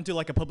go out into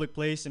like a public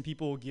place and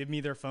people will give me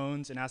their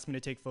phones and ask me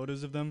to take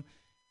photos of them.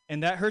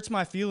 And that hurts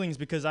my feelings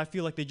because I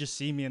feel like they just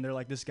see me and they're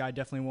like, this guy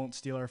definitely won't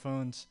steal our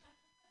phones.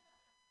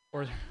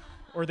 Or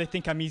they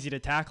think I'm easy to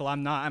tackle.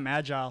 I'm not. I'm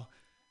agile.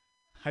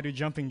 I do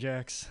jumping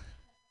jacks.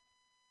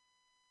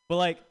 But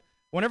like,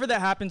 whenever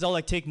that happens, I'll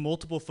like take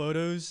multiple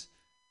photos.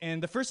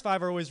 And the first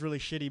 5 are always really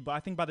shitty, but I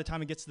think by the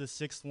time it gets to the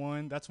 6th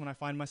one, that's when I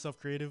find myself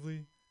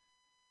creatively.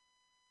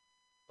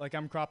 Like,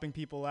 I'm cropping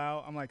people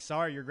out. I'm like,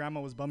 sorry, your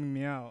grandma was bumming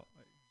me out.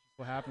 Like,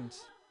 what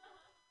happens?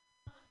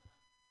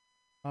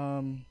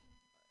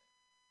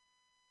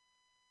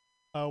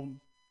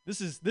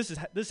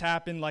 This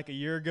happened like a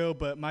year ago,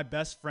 but my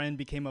best friend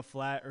became a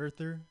flat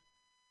earther.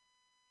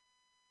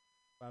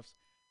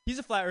 He's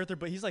a flat earther,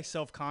 but he's like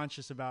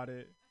self-conscious about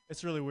it.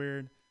 It's really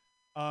weird.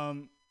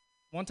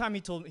 One time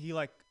I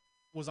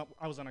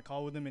was on a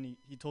call with him, and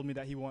he told me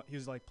that he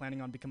was like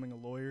planning on becoming a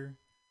lawyer,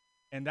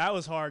 and that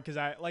was hard because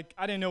I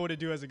didn't know what to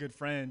do as a good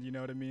friend. You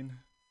know what I mean?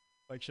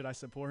 Like, should I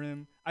support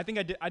him? I think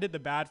I did the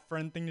bad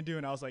friend thing to do,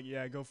 and I was like,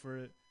 yeah, go for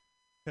it,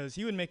 because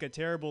he would make a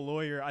terrible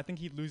lawyer. I think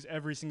he'd lose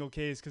every single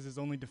case because his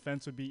only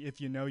defense would be if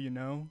you know, you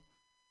know.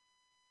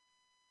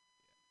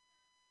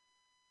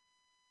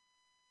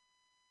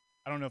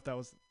 I don't know if that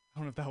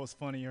was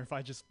funny or if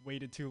I just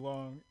waited too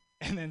long.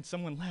 And then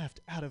someone left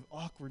out of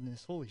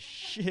awkwardness. Holy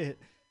shit.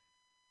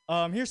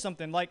 Here's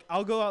something. Like,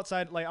 I'll go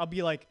outside, like, I'll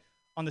be, like,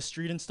 on the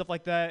street and stuff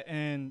like that,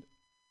 and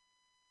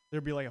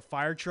there'll be, like, a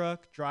fire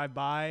truck drive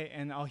by,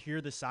 and I'll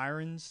hear the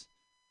sirens.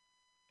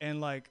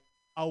 And, like,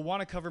 I'll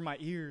want to cover my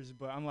ears,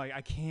 but I'm like,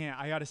 I can't.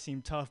 I got to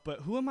seem tough. But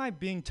who am I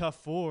being tough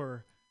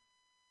for?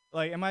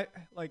 Like, am I,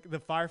 like, the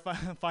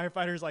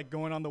firefighter's, like,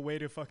 going on the way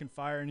to fucking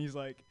fire, and he's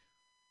like,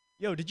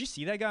 yo, did you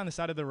see that guy on the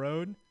side of the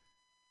road?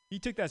 He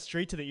took that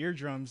straight to the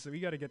eardrums, so we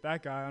got to get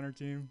that guy on our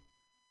team.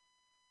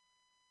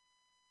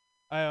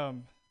 I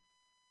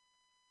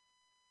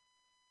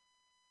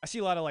see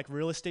a lot of like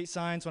real estate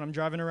signs when I'm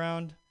driving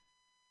around,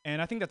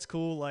 and I think that's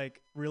cool.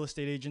 Like, real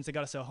estate agents, they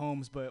got to sell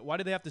homes, but why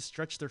do they have to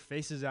stretch their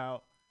faces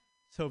out?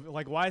 So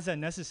like, why is that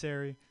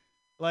necessary?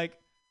 Like,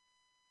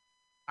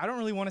 I don't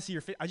really want to see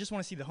your face. I just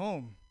want to see the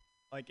home.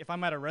 Like, if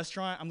I'm at a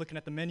restaurant, I'm looking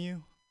at the menu.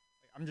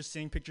 Like, I'm just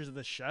seeing pictures of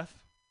the chef.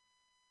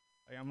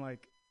 Like, I'm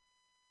like,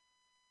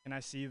 can I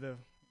see the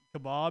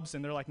kebabs?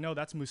 And they're like, no,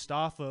 that's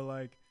Mustafa.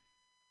 Like,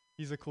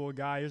 he's a cool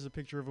guy. Here's a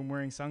picture of him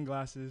wearing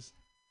sunglasses.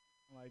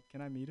 I'm like,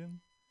 can I meet him?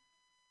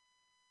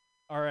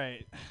 All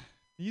right.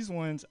 These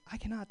ones, I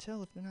cannot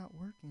tell if they're not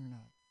working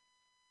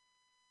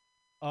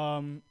or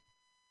not.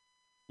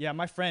 Yeah,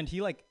 my friend,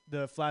 he like,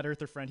 the flat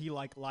earther friend, he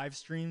like live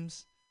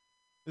streams.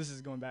 This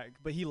is going back,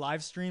 but he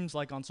live streams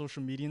like on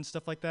social media and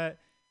stuff like that.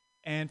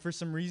 And for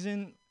some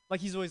reason, like,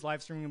 he's always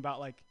live streaming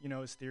about like, you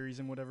know, his theories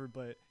and whatever,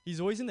 but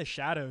he's always in the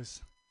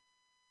shadows.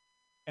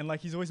 And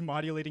like, he's always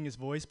modulating his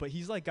voice, but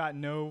he's like got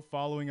no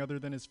following other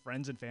than his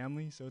friends and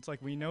family. So it's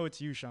like, we know it's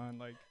you, Sean.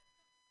 Like,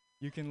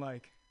 you can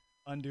like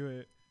undo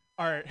it.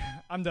 All right,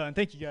 I'm done.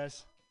 Thank you,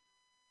 guys.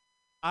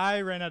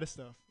 I ran out of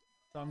stuff,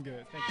 so I'm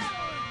good. Thank you.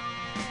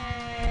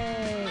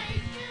 Yay.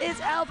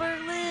 It's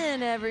Albert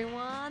Lynn,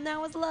 everyone.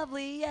 That was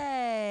lovely.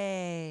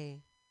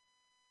 Yay.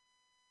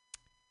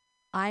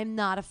 I'm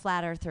not a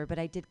flat earther, but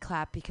I did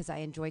clap because I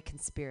enjoy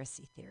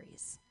conspiracy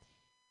theories.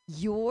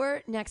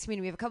 Your next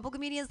comedian, we have a couple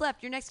comedians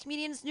left. Your next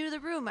comedian is new to the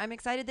room. I'm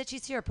excited that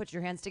she's here. Put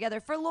your hands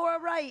together for Laura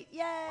Wright.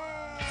 Yay!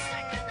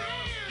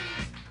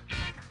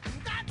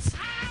 That's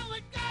how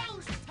it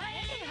goes.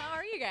 Hey, how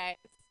are you guys?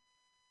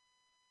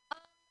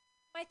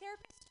 My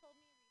therapist told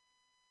me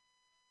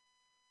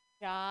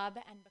to job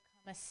and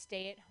become a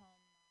stay-at-home mom.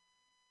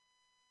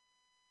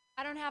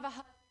 I don't have a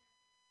husband.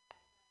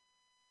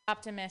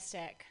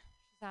 Optimistic.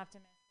 She's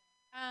optimistic.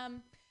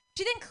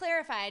 She then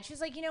clarified. She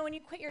was like, you know, when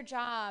you quit your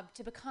job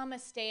to become a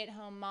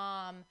stay-at-home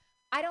mom,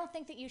 I don't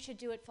think that you should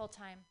do it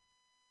full-time.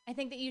 I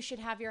think that you should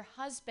have your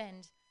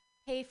husband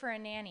pay for a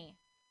nanny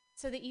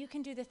so that you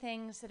can do the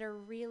things that are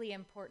really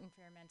important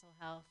for your mental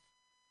health,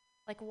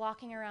 like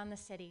walking around the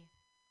city,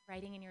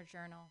 writing in your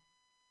journal,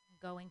 and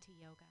going to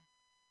yoga.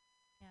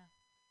 Yeah.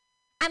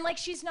 And, like,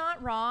 she's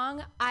not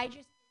wrong. I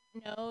just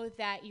know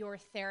that your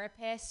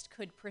therapist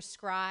could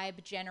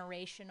prescribe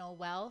generational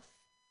wealth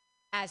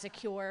as a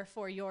cure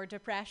for your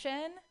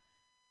depression.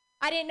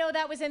 I didn't know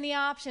that was in the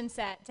option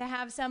set, to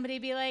have somebody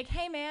be like,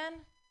 hey man,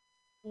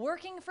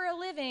 working for a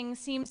living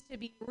seems to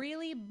be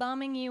really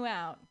bumming you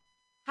out.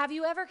 Have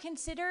you ever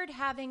considered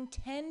having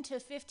 10 to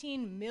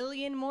 15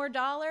 million more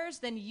dollars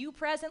than you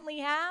presently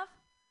have?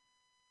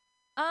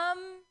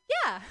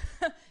 Yeah.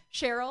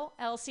 Cheryl,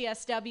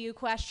 LCSW ?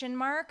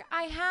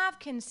 I have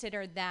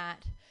considered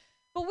that.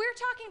 But we're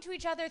talking to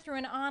each other through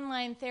an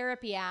online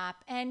therapy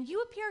app, and you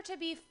appear to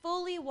be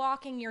fully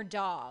walking your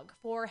dog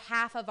for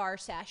half of our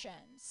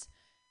sessions.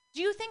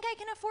 Do you think I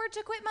can afford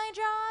to quit my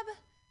job?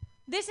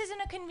 This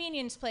isn't a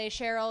convenience play,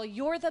 Cheryl.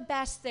 You're the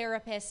best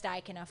therapist I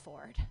can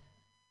afford.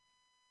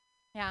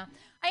 Yeah,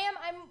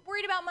 I'm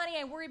worried about money.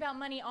 I worry about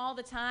money all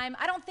the time.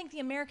 I don't think the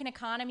American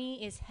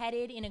economy is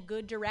headed in a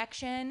good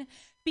direction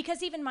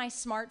because even my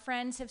smart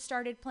friends have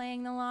started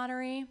playing the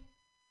lottery.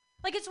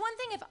 Like, it's one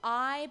thing if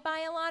I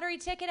buy a lottery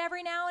ticket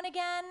every now and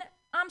again,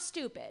 I'm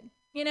stupid,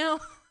 you know?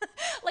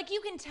 Like,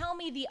 you can tell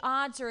me the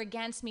odds are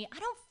against me. I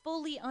don't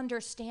fully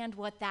understand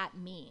what that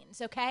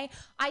means, okay?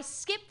 I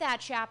skipped that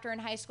chapter in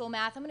high school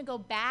math. I'm gonna go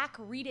back,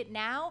 read it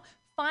now,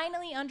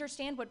 finally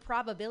understand what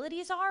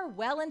probabilities are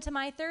well into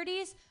my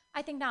 30s?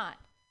 I think not.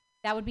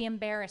 That would be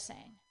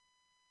embarrassing.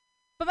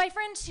 But my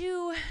friends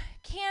who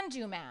can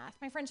do math,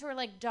 my friends who are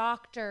like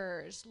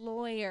doctors,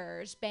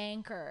 lawyers,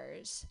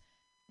 bankers,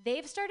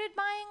 they've started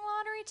buying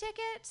lottery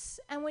tickets.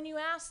 And when you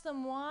ask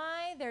them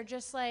why, they're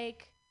just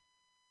like,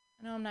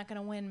 I know I'm not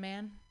going to win,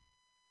 man.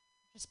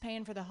 Just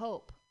paying for the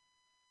hope.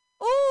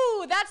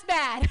 Ooh, that's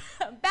bad.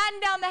 Batten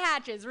down the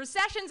hatches.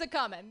 Recession's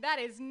a-coming. That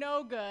is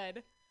no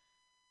good.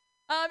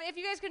 If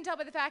you guys couldn't tell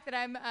by the fact that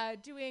I'm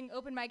doing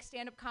open mic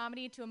stand-up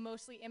comedy to a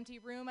mostly empty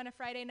room on a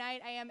Friday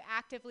night, I am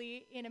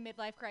actively in a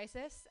midlife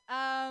crisis.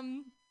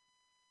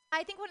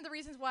 I think one of the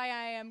reasons why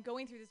I am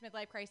going through this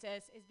midlife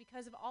crisis is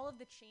because of all of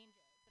the changes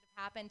that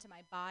have happened to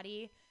my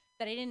body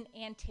that I didn't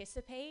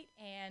anticipate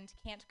and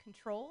can't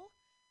control.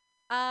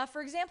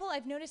 For example,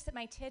 I've noticed that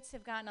my tits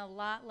have gotten a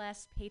lot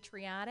less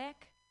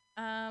patriotic.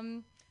 Let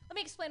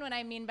me explain what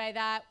I mean by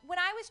that. When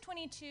I was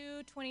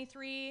 22,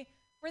 23,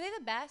 were they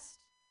the best?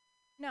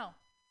 No,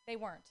 they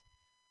weren't.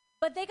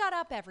 But they got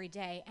up every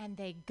day and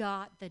they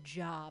got the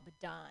job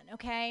done,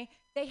 okay?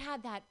 They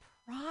had that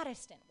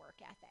Protestant work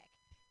ethic.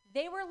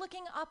 They were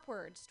looking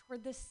upwards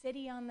toward the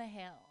city on the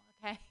hill,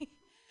 okay?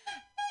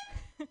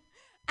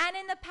 And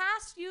in the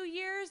past few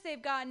years,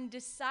 they've gotten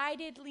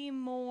decidedly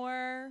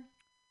more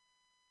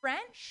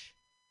French.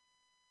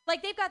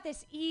 Like they've got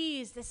this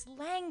ease, this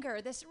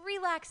languor, this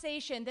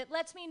relaxation that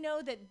lets me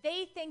know that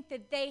they think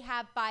that they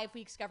have 5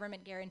 weeks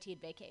government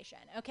guaranteed vacation,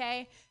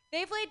 okay?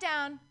 They've laid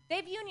down,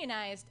 they've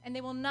unionized, and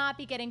they will not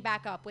be getting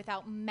back up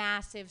without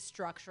massive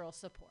structural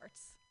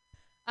supports.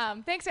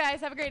 Thanks,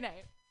 guys. Have a great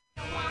night.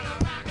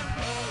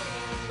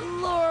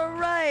 All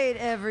right,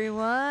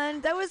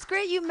 everyone. That was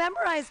great. You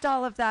memorized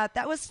all of that.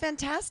 That was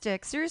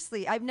fantastic.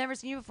 Seriously, I've never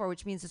seen you before,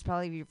 which means it's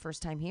probably your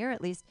first time here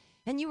at least.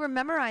 And you were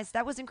memorized.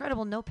 That was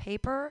incredible. No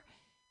paper.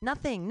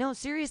 Nothing. No,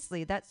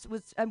 seriously. That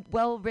was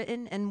well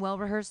written and well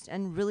rehearsed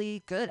and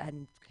really good.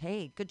 And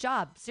hey, good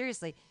job.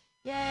 Seriously.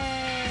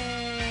 Yay.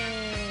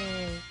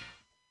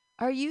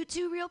 Are you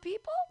two real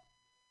people?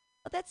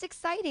 Oh, that's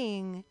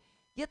exciting.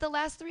 Yet the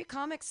last 3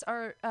 comics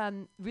are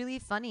really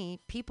funny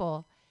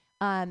people.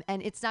 And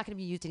it's not going to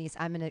be you, Denise.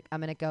 I'm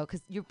gonna go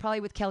because you're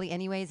probably with Kelly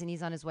anyways, and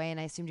he's on his way. And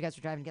I assumed you guys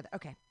were driving together.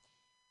 Okay.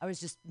 I was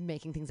just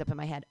making things up in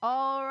my head.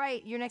 All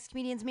right, your next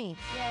comedian's me.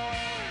 Yay.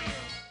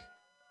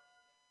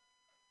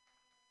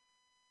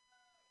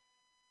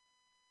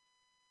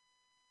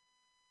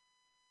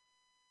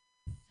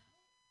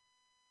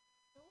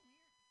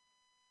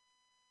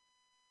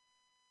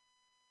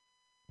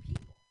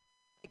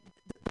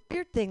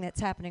 Weird thing that's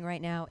happening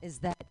right now is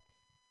that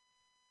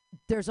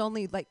there's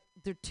only there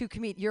are 2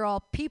 comedians. You're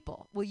all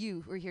people. Well,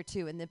 you were here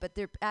too, but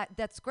they're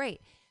that's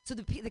great. So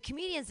the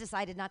comedians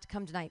decided not to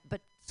come tonight,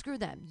 but screw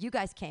them. You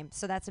guys came,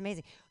 so that's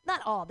amazing.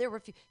 Not all. There were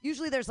few.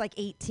 Usually there's like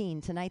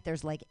 18. Tonight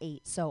there's like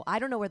 8. So I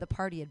don't know where the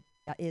party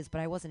is, but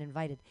I wasn't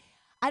invited.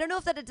 I don't know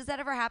if does that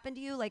ever happen to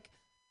you? Like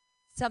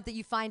something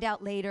you find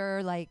out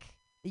later, like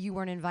that you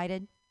weren't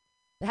invited.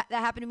 That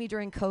happened to me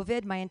during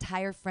COVID. My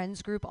entire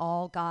friends group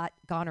all got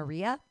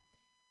gonorrhea.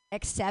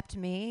 Except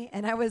me.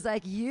 And I was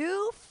like,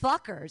 you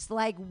fuckers.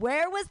 Like,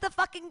 where was the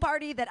fucking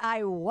party that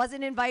I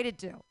wasn't invited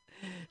to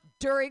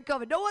during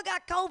COVID? No one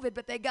got COVID,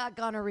 but they got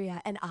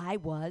gonorrhea. And I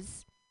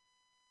was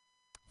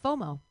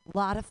FOMO. A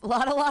lot of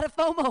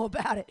FOMO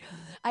about it.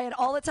 I had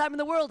all the time in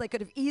the world. I could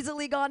have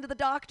easily gone to the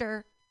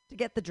doctor to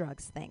get the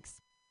drugs.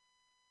 Thanks.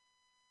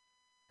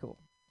 Cool.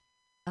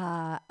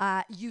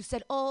 You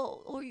said,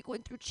 oh, are you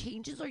going through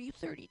changes? Are you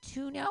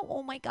 32 now?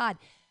 Oh my God.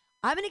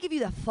 I'm going to give you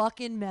the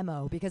fucking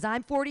memo because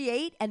I'm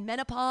 48 and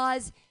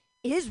menopause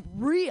is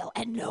real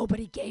and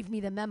nobody gave me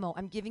the memo.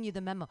 I'm giving you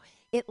the memo.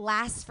 It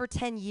lasts for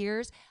 10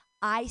 years.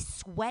 I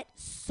sweat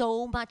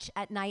so much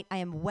at night. I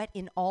am wet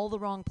in all the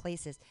wrong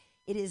places.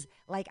 It is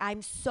like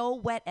I'm so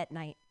wet at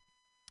night.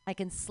 I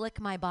can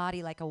slick my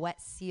body like a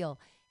wet seal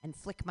and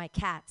flick my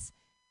cats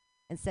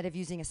instead of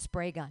using a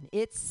spray gun.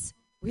 It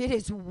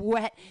is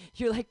wet.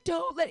 You're like,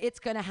 don't let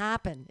it's going to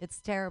happen. It's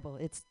terrible.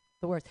 It's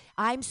the worst.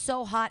 I'm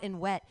so hot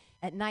and wet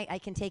at night. I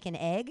can take an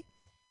egg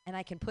and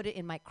I can put it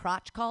in my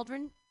crotch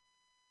cauldron.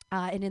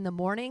 And in the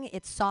morning,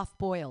 it's soft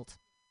boiled.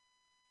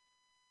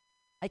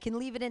 I can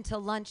leave it until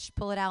lunch,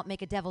 pull it out,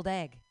 make a deviled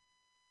egg.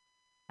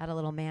 Add a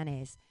little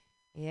mayonnaise.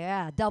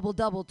 Yeah, double,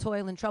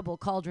 toil and trouble,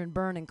 cauldron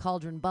burn and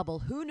cauldron bubble.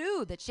 Who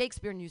knew that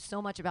Shakespeare knew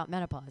so much about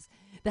menopause?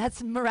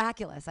 That's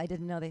miraculous. I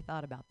didn't know they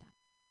thought about that.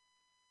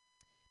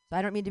 So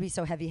I don't mean to be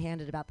so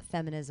heavy-handed about the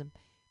feminism.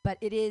 But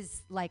it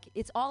is like,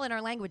 it's all in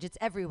our language. It's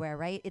everywhere,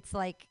 right? It's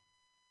like,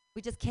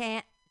 we just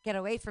can't get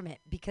away from it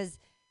because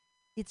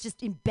it's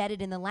just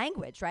embedded in the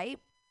language, right?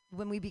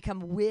 When we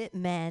become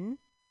men,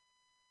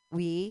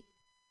 we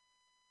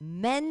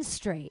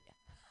menstruate.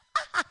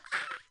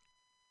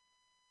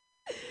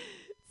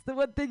 It's the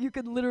one thing you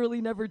can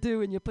literally never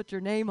do and you put your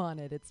name on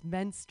it. It's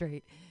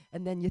menstruate.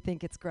 And then you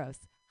think it's gross.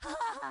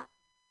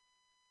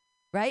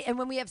 Right? And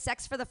when we have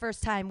sex for the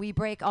first time, we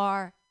break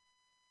our...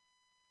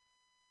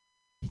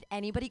 Did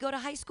anybody go to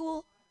high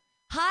school?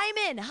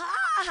 Hymen.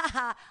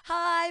 Ha!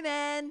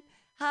 Hymen.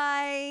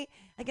 Hi.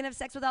 I can have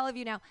sex with all of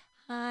you now.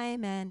 Hi,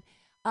 men.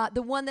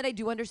 The one that I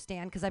do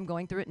understand, because I'm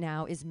going through it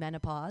now, is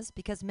menopause,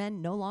 because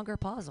men no longer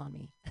pause on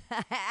me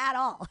at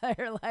all.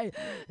 They're like,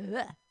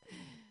 ugh.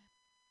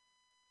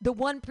 The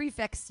one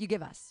prefix you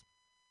give us,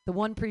 the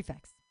one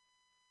prefix,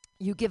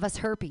 you give us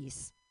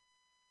herpes.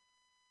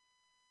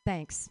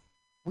 Thanks.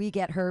 We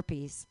get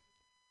herpes.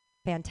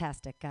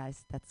 Fantastic,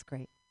 guys. That's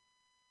great.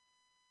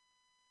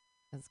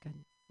 That's good.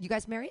 You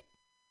guys married?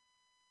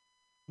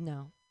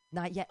 No,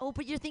 not yet. Oh,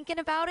 but you're thinking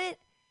about it?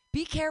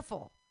 Be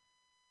careful.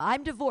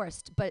 I'm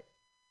divorced, but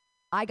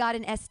I got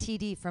an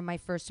STD from my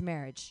first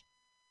marriage,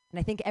 and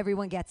I think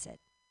everyone gets it.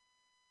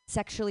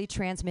 Sexually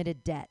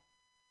transmitted debt.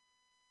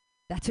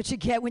 That's what you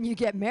get when you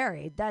get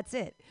married. That's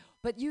it.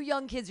 But you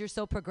young kids, you're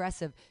so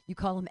progressive. You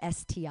call them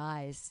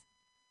STIs.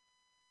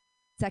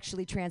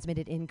 Sexually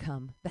transmitted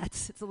income.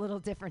 It's a little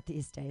different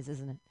these days,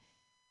 isn't it?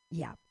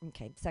 Yeah.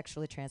 Okay.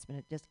 Sexually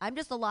transmitted. I'm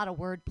just a lot of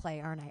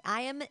wordplay, aren't I?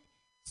 I am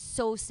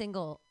so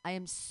single. I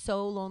am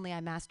so lonely. I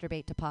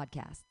masturbate to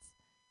podcasts.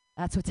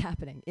 That's what's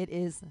happening. It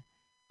is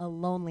a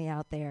lonely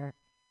out there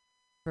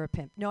for a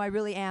pimp. No, I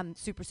really am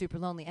super, super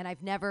lonely. And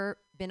I've never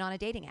been on a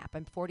dating app.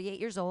 I'm 48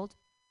 years old.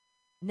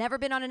 Never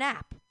been on an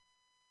app.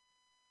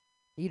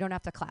 You don't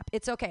have to clap.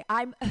 It's okay.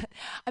 I'm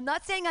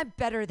not saying I'm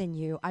better than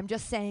you. I'm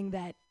just saying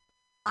that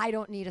I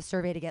don't need a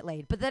survey to get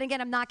laid. But then again,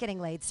 I'm not getting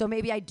laid, so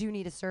maybe I do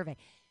need a survey.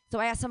 So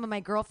I asked some of my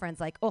girlfriends,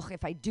 like, oh,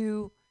 if I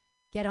do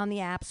get on the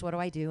apps, what do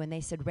I do? And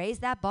they said, raise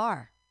that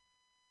bar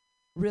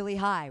really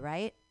high,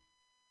 right?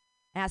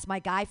 I asked my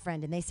guy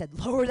friend, and they said,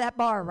 lower that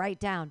bar right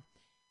down.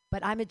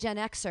 But I'm a Gen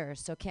Xer,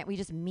 so can't we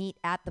just meet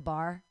at the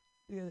bar?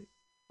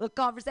 Little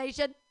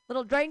conversation,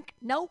 little drink?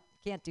 Nope,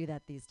 can't do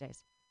that these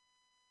days.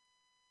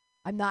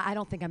 I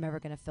don't think I'm ever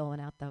going to fill one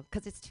out, though,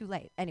 because it's too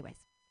late. Anyways,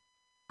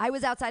 I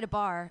was outside a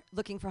bar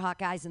looking for hot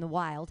guys in the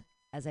wild,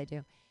 as I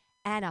do,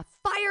 and a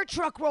fire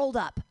truck rolled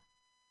up.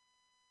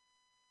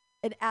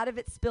 And out of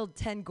it spilled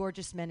 10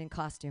 gorgeous men in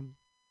costume.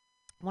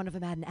 One of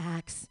them had an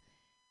axe.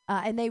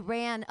 And they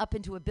ran up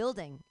into a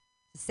building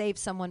to save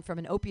someone from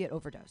an opiate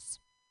overdose.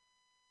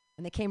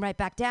 And they came right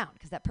back down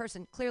because that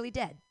person clearly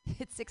dead.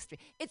 It's 6th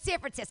Street. It's San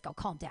Francisco.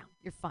 Calm down.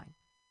 You're fine.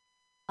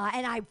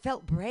 And I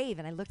felt brave,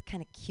 and I looked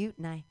kind of cute,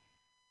 and I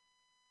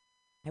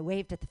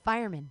waved at the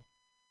fireman.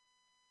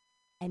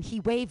 And he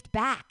waved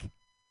back.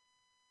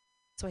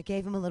 So I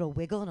gave him a little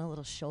wiggle and a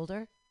little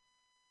shoulder.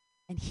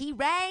 And he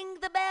rang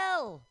the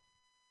bell.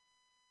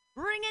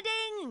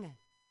 Ring-a-ding.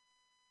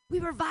 We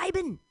were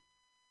vibing.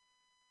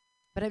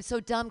 But I'm so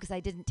dumb because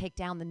I didn't take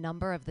down the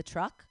number of the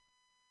truck.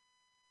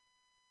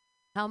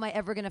 How am I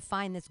ever going to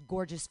find this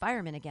gorgeous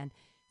fireman again?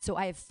 So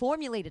I have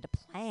formulated a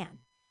plan.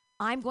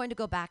 I'm going to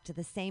go back to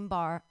the same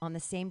bar on the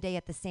same day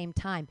at the same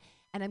time,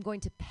 and I'm going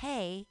to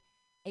pay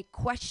a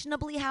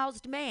questionably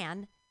housed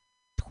man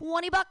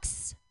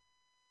 $20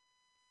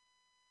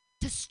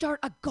 to start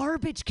a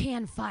garbage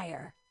can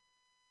fire.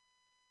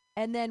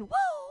 And then, woo, woo,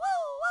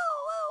 woo,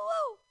 woo,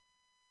 woo.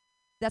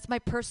 That's my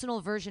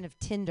personal version of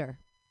Tinder.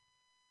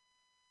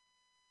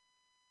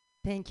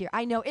 Thank you.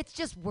 I know it's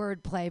just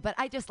wordplay, but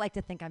I just like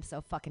to think I'm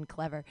so fucking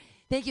clever.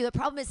 Thank you. The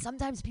problem is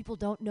sometimes people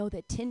don't know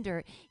that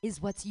Tinder is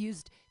what's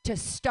used to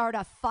start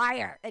a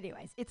fire.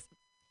 Anyways, it's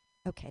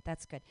okay.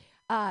 That's good.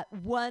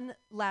 One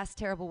last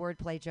terrible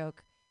wordplay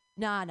joke.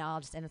 No,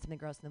 I'll just end with something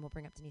gross and then we'll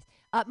bring up Denise.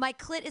 My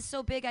clit is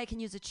so big I can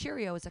use a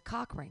Cheerio as a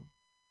cock ring.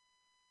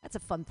 That's a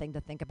fun thing to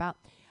think about.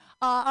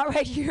 All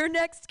right, your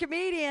next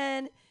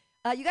comedian.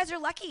 You guys are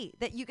lucky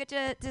that you get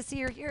to see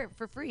her here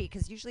for free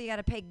because usually you got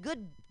to pay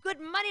good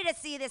money to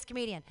see this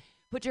comedian.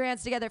 Put your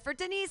hands together for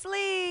Denise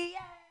Lee. Yay!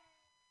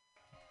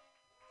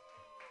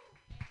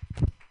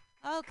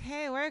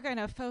 Okay, we're going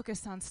to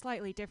focus on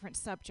slightly different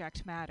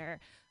subject matter.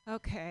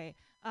 Okay.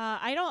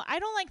 I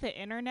don't like the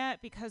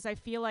internet because I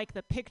feel like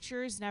the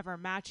pictures never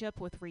match up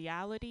with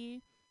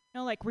reality. You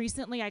know, like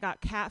recently I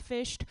got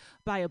catfished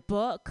by a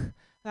book.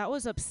 That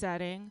was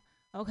upsetting.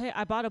 Okay,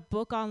 I bought a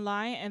book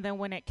online, and then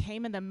when it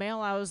came in the mail,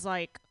 I was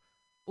like,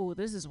 "Oh,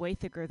 this is way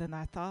thicker than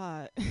I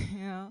thought." You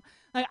know,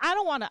 like I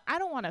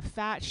don't want to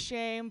fat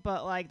shame,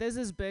 but like this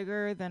is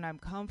bigger than I'm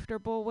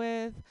comfortable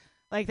with.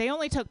 Like they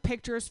only took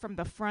pictures from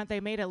the front; they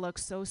made it look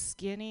so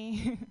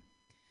skinny.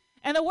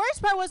 And the worst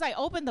part was I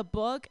opened the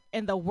book,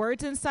 and the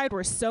words inside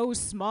were so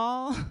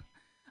small.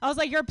 I was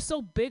like, "You're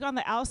so big on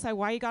the outside.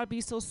 Why you gotta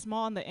be so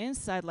small on the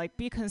inside? Like,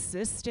 be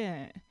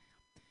consistent."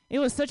 It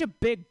was such a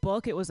big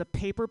book. It was a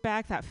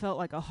paperback that felt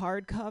like a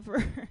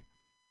hardcover.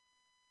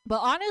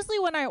 But honestly,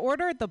 when I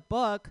ordered the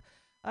book,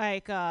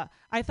 like I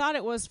thought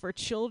it was for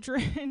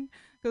children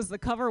because the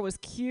cover was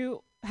cute,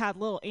 had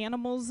little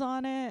animals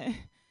on it.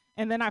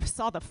 And then I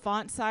saw the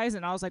font size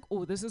and I was like,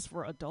 oh, this is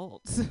for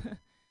adults.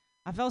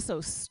 I felt so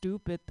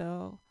stupid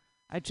though.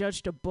 I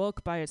judged a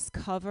book by its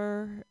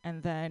cover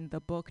and then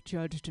the book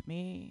judged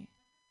me.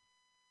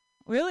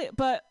 Really?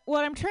 But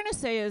what I'm trying to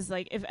say is,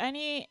 like, if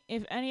any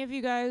of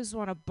you guys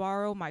want to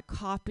borrow my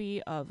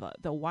copy of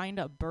The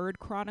Wind-Up Bird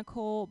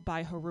Chronicle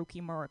by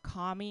Haruki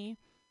Murakami,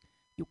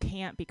 you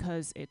can't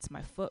because it's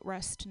my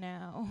footrest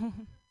now.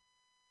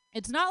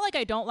 it's not like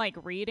I don't like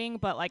reading,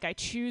 but like I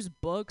choose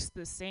books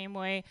the same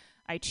way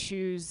I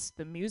choose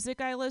the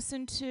music I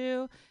listen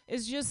to.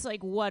 It's just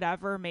like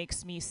whatever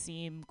makes me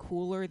seem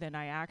cooler than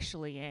I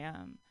actually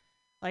am.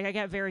 Like I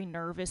get very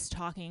nervous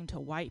talking to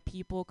white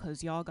people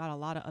because y'all got a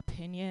lot of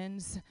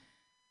opinions.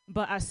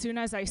 But as soon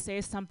as I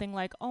say something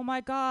like, oh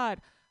my God,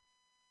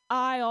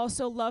 I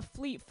also love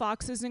Fleet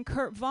Foxes and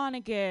Kurt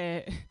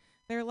Vonnegut,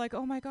 they're like,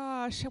 oh my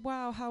gosh,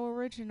 wow, how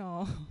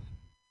original.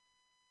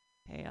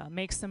 Hey,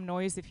 make some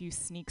noise if you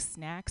sneak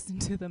snacks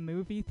into the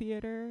movie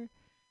theater.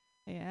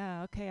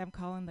 Yeah, okay, I'm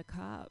calling the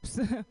cops.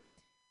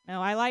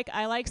 No, I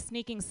like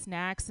sneaking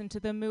snacks into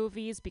the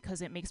movies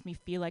because it makes me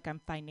feel like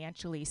I'm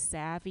financially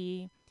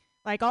savvy.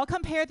 Like, I'll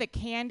compare the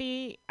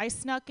candy I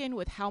snuck in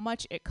with how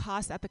much it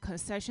costs at the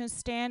concession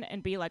stand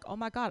and be like, oh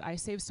my God, I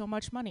saved so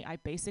much money. I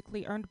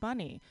basically earned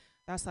money.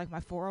 That's like my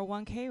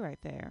 401k right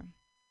there.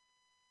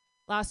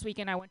 Last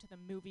weekend, I went to the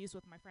movies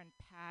with my friend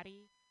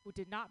Patty, who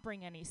did not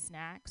bring any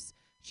snacks.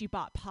 She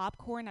bought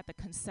popcorn at the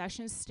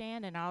concession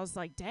stand, and I was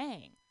like,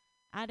 dang,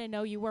 I didn't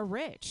know you were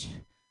rich.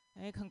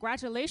 Hey,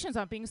 congratulations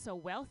on being so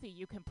wealthy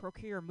you can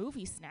procure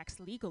movie snacks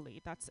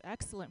legally. That's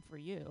excellent for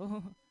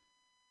you.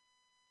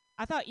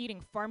 I thought eating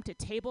farm to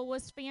table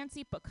was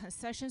fancy, but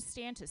concession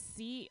stand to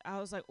seat, I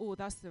was like, oh,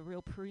 that's the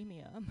real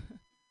premium.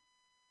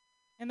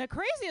 And the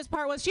craziest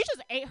part was she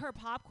just ate her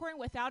popcorn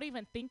without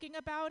even thinking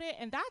about it,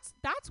 and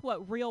that's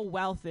what real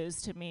wealth is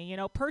to me, you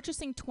know,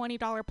 purchasing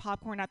 $20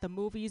 popcorn at the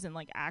movies and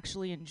like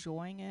actually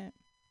enjoying it.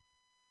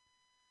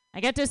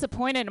 I get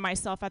disappointed in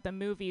myself at the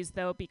movies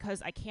though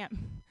because I can't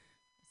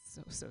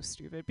so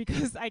stupid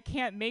because I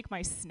can't make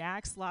my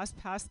snacks last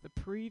past the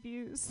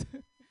previews.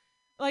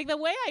 Like the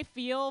way I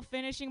feel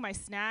finishing my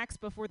snacks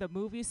before the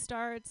movie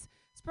starts,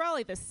 it's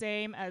probably the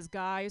same as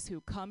guys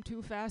who come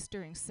too fast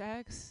during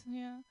sex.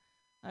 Yeah.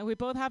 We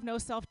both have no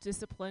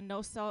self-discipline,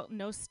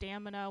 no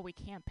stamina. We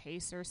can't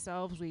pace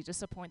ourselves. We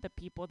disappoint the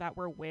people that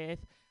we're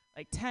with.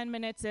 Like 10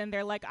 minutes in,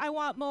 they're like, I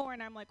want more.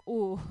 And I'm like,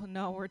 ooh,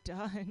 no, we're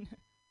done.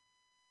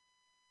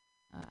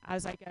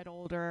 As I get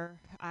older,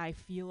 I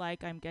feel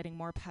like I'm getting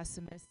more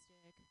pessimistic.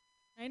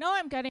 I know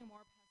I'm getting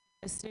more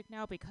pessimistic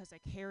now because I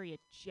carry a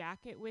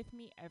jacket with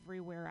me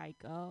everywhere I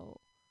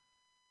go.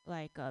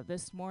 Like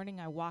this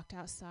morning, I walked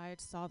outside,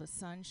 saw the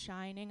sun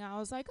shining. I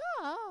was like,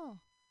 oh,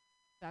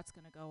 that's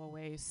going to go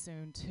away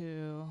soon,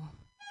 too.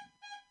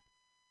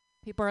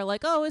 People are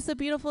like, oh, it's a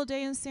beautiful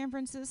day in San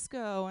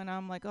Francisco. And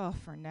I'm like, oh,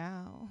 for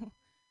now.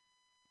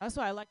 That's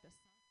why I like the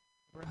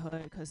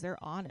neighborhood, because they're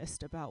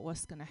honest about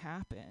what's going to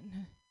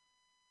happen.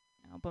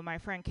 You know, but my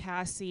friend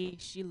Cassie,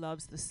 she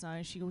loves the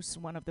sun. She was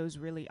one of those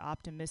really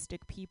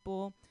optimistic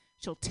people.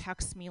 She'll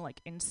text me,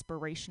 like,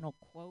 inspirational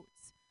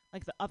quotes.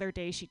 Like, the other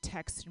day, she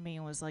texted me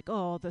and was like,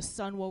 oh, the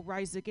sun will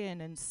rise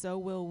again, and so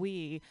will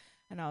we.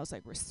 And I was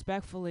like,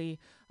 respectfully,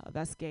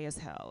 that's gay as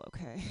hell,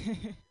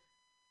 okay?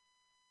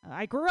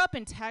 I grew up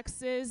in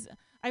Texas.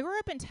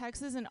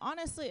 And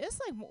honestly, it's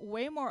like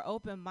way more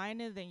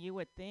open-minded than you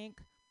would think.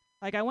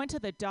 Like, I went to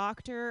the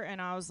doctor,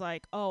 and I was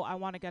like, oh, I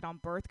want to get on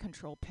birth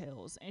control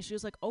pills. And she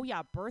was like, oh,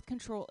 yeah, birth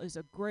control is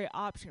a great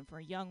option for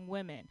young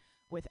women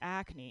with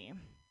acne.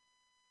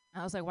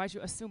 I was like, why'd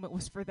you assume it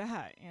was for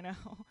that, you know?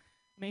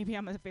 Maybe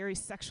I'm a very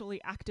sexually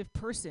active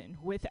person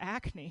with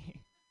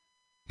acne.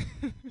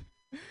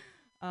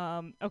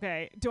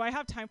 Okay, do I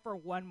have time for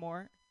one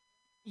more?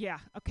 Yeah,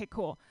 okay,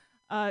 cool.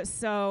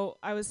 So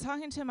I was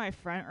talking to my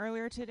friend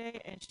earlier today,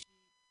 and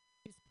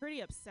she's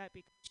pretty upset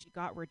because she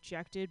got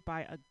rejected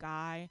by a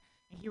guy.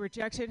 And he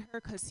rejected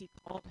her because he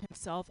called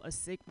himself a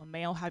Sigma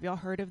male. Have y'all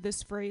heard of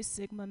this phrase,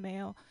 Sigma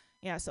male?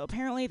 Yeah, so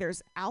apparently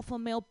there's alpha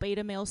male,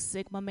 beta male,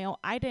 Sigma male.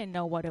 I didn't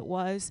know what it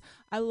was.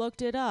 I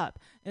looked it up,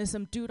 and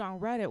some dude on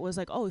Reddit was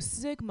like, oh,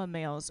 Sigma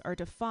males are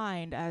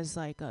defined as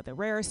like the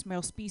rarest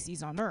male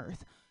species on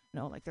Earth. You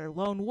know, like they're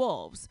lone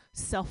wolves,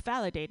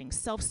 self-validating,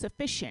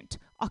 self-sufficient,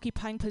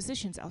 occupying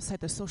positions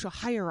outside the social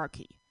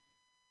hierarchy.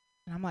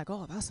 And I'm like,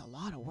 oh, that's a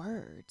lot of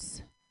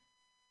words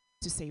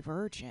to say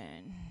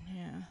virgin.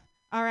 Yeah.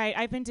 All right,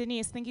 I've been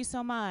Denise. Thank you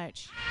so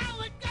much. How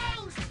it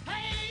goes,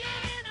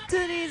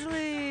 Denise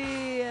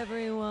Lee,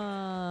 everyone.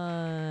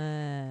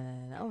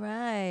 All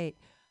right.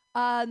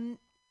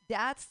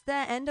 That's the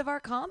end of our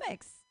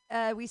comics.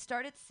 We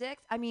start at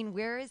 6. I mean,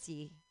 where is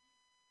he?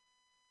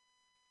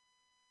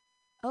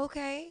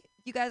 Okay.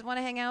 You guys want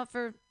to hang out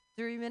for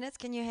 3 minutes?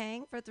 Can you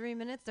hang for 3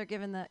 minutes? They're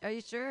giving the. Are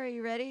you sure? Are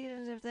you ready?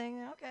 And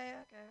everything? Okay.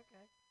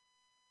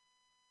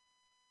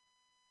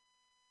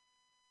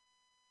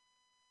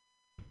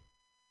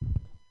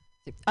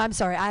 I'm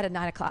sorry. I had a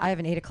 9 o'clock. I have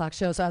an 8 o'clock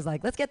show, so I was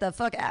like, let's get the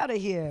fuck out of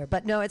here.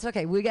 But no, it's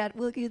okay. We'll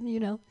you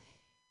know,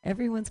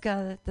 everyone's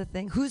got the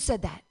thing. Who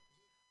said that?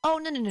 Oh,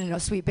 no,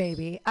 sweet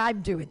baby.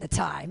 I'm doing the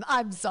time.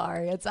 I'm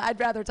sorry. I'd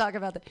rather talk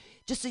about that.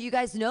 Just so you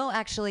guys know,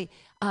 actually,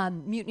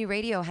 Mutiny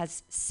Radio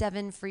has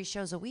 7 free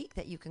shows a week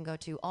that you can go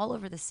to all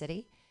over the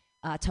city.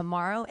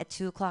 Tomorrow at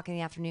 2 o'clock in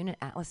the afternoon at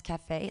Atlas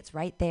Cafe. It's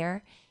right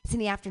there. It's in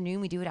the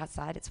afternoon. We do it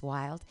outside. It's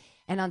wild.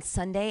 And on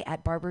Sunday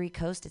at Barbary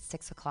Coast at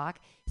 6 o'clock,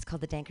 it's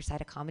called the Danker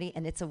Side of Comedy,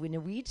 and it's a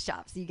weed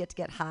shop, so you get to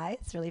get high.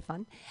 It's really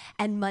fun.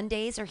 And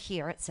Mondays are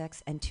here at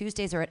 6, and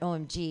Tuesdays are at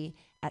OMG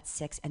at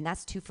 6, and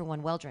that's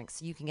 2-for-1 well drinks,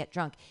 so you can get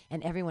drunk,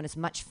 and everyone is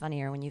much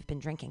funnier when you've been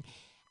drinking.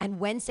 And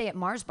Wednesday at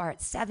Mars Bar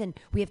at 7,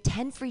 we have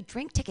 10 free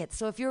drink tickets,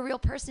 so if you're a real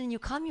person and you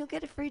come, you'll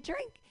get a free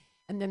drink.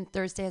 And then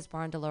Thursday is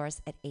Bar and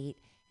Dolores at 8,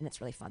 and it's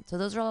really fun. So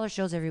those are all our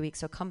shows every week,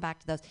 so come back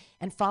to those.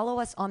 And follow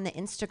us on the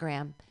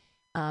Instagram.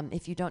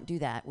 If you don't do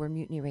that, we're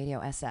Mutiny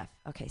Radio SF.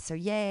 Okay, so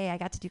yay, I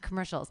got to do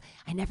commercials.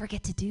 I never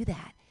get to do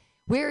that.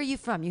 Where are you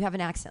from? You have an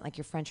accent, like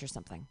you're French or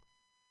something.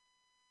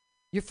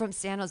 You're from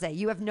San Jose.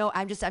 You have no,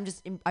 I'm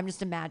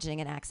just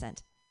imagining an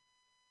accent.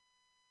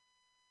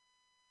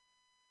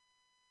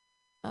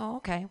 Oh,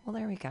 okay, well,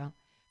 there we go.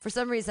 For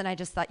some reason, I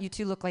just thought you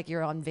two look like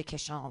you're on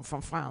vacation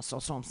from France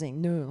or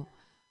something.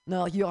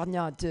 No, you are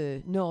not.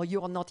 No,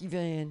 you are not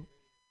even.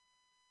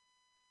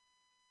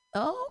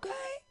 Oh, okay.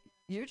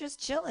 You're just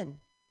chilling.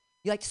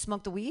 You like to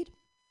smoke the weed?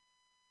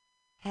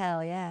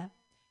 Hell yeah.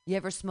 You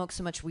ever smoke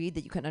so much weed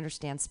that you couldn't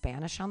understand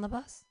Spanish on the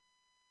bus?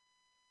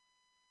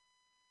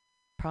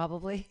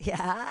 Probably.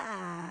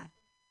 Yeah.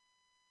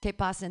 ¿Qué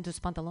pasa en tus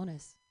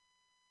pantalones?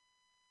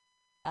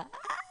 Ah,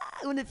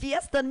 una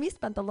fiesta en mis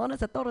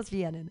pantalones a todos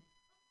vienen.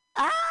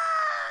 Ah!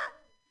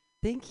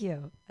 Thank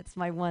you. That's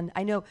my one.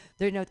 I know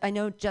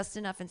just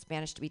enough in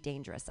Spanish to be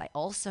dangerous. I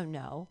also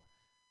know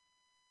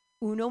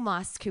uno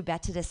más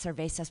cubeta de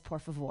cervezas, por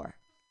favor.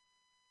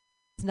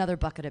 It's another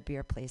bucket of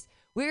beer, please.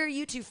 Where are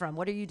you two from?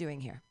 What are you doing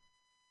here?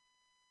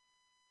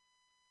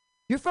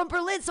 You're from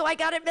Berlin, so I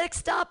got it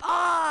mixed up.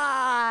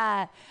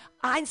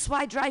 1,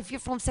 2, 3, 4,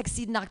 5, 6,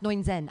 7, 8,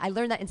 9, 10. I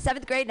learned that in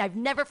 7th grade, and I've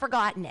never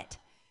forgotten it.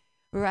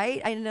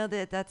 Right? I know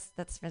that's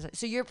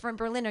so you're from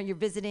Berlin. Are you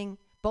visiting,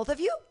 both of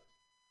you?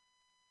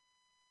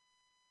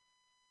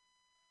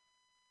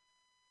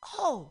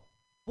 Oh,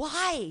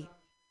 why?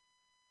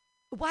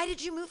 Why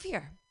did you move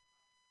here?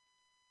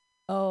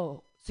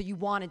 Oh, so you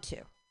wanted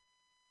to.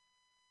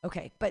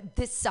 Okay, but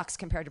this sucks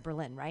compared to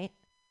Berlin, right?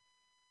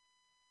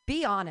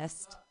 Be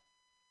honest.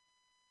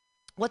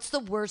 What's the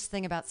worst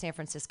thing about San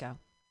Francisco?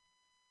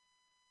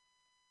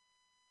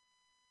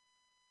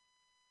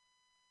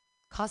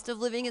 Cost of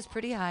living is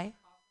pretty high.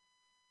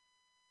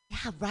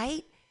 Yeah,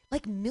 right?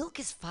 Like milk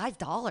is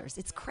 $5.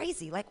 It's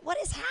crazy. Like, what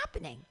is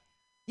happening?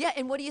 Yeah,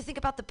 and what do you think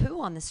about the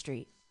poo on the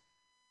street?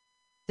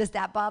 Does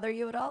that bother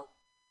you at all?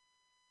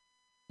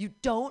 You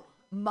don't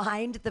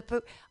mind the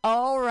poo?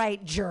 All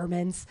right,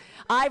 Germans.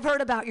 I've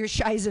heard about your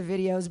Scheisse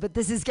videos, but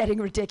this is getting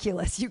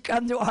ridiculous. You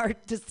come to our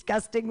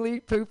disgustingly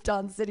pooped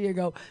on city and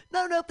go,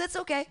 no, that's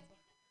okay.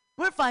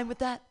 We're fine with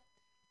that.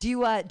 Do you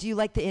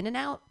like the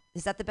In-N-Out?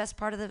 Is that the best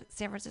part of the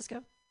San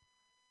Francisco?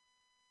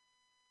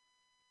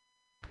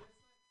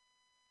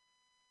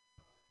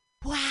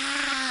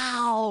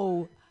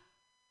 Wow.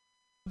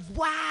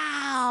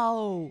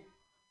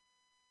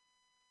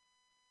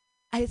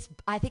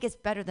 I think it's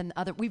better than the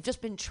other. We've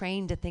just been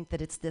trained to think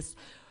that it's this.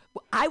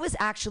 I was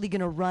actually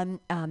going to run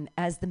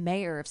as the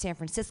mayor of San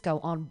Francisco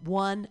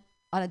on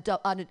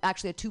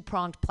actually a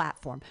two-pronged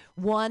platform.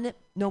 1,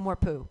 no more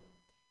poo.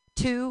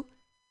 2,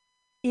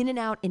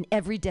 In-N-Out in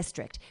every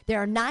district. There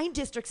are 9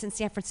 districts in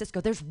San Francisco.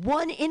 There's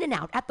 1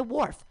 In-N-Out at the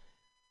wharf.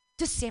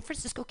 Does San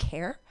Francisco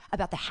care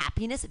about the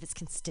happiness of its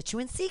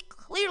constituency?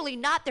 Clearly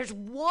not. There's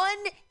 1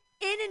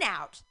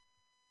 In-N-Out.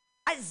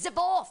 The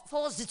wharf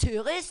for the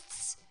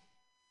tourists.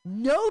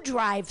 No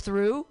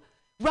drive-through,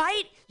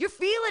 right? You're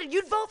feeling it.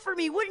 You'd vote for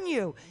me, wouldn't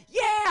you?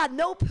 Yeah,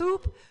 no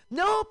poop.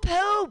 No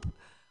poop.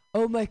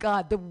 Oh, my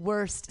God, the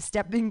worst.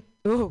 Stepping.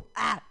 Oh,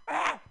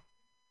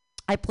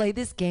 I play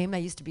this game. I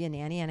used to be a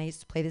nanny, and I used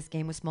to play this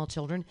game with small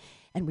children,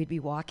 and we'd be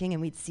walking,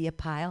 and we'd see a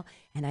pile,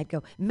 and I'd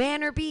go,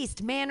 man or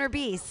beast, man or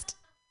beast.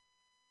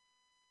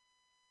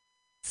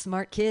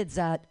 Smart kids.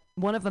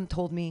 One of them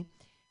told me,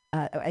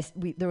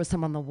 there was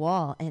some on the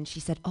wall, and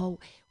she said, oh,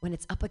 when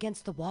it's up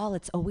against the wall,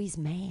 it's always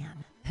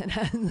man. And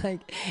I'm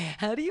like,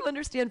 how do you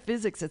understand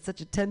physics at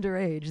such a tender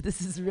age?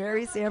 This is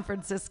very San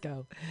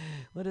Francisco.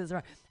 What is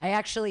wrong? I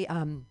actually,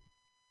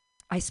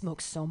 I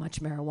smoke so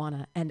much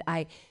marijuana, and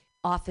I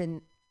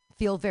often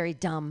feel very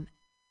dumb,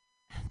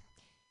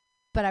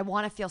 but I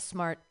want to feel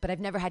smart, but I've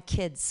never had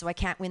kids, so I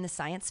can't win the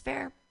science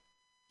fair.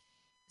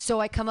 So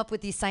I come up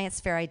with these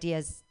science fair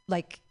ideas,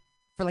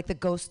 for the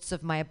ghosts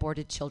of my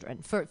aborted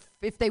children. For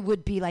if they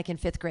would be like in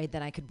 5th grade,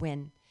 then I could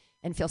win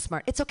and feel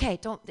smart. It's okay.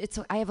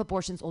 I have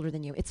abortions older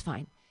than you. It's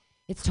fine.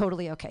 It's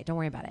totally okay. Don't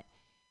worry about it.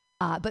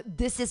 But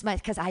this is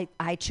because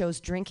I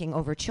chose drinking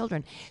over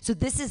children. So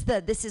this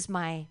is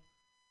my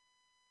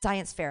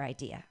science fair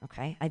idea.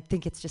 Okay. I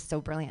think it's just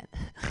so brilliant.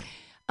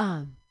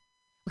 Okay.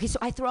 So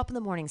I throw up in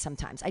the morning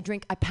sometimes. I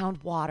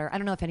pound water. I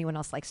don't know if anyone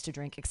else likes to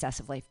drink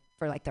excessively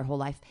for their whole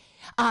life.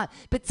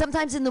 But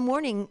sometimes in the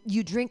morning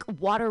you drink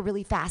water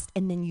really fast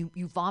and then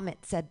you vomit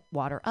said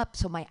water up.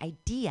 So my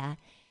idea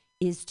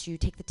is to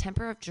take the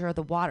temperature of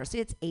the water. So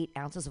it's 8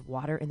 ounces of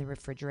water in the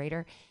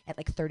refrigerator at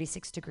like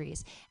 36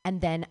 degrees.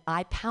 And then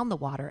I pound the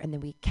water, and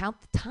then we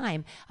count the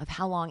time of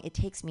how long it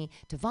takes me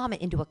to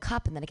vomit into a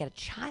cup. And then I get a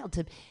child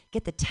to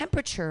get the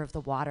temperature of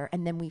the water.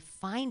 And then we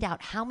find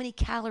out how many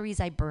calories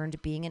I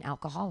burned being an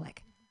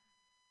alcoholic.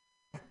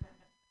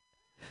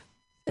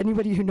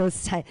 Anybody who knows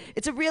science,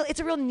 it's a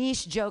real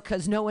niche joke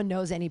because no one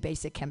knows any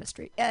basic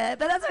chemistry. But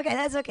that's okay.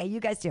 That's okay. You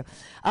guys do.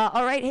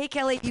 All right. Hey,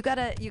 Kelly, you got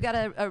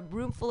a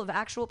room full of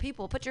actual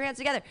people. Put your hands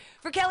together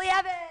for Kelly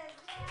Evans.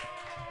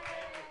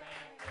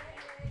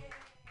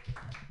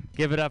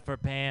 Give it up for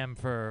Pam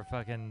for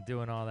fucking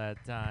doing all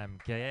that time.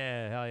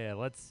 Yeah, hell yeah.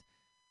 Let's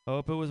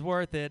hope it was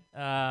worth it.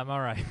 All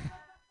right.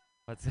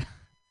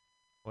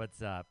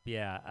 What's up?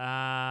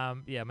 Yeah.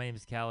 Yeah. My name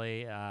is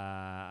Kelly.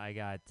 I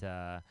got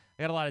a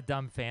lot of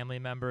dumb family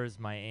members.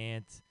 My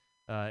aunt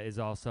is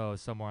also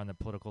somewhere on the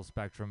political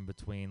spectrum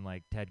between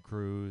like Ted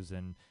Cruz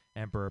and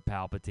Emperor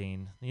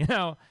Palpatine. You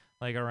know,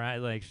 like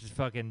around like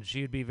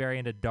she'd be very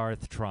into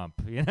Darth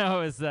Trump. You know,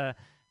 is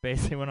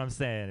basically what I'm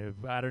saying.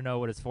 I don't know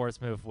what his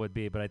force move would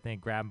be, but I think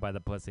grab him by the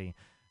pussy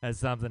has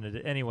something to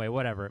do. Anyway,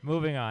 whatever.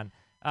 Moving on.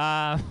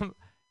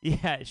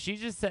 Yeah, she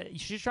just said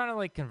she's trying to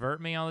like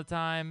convert me all the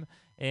time.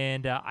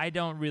 And I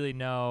don't really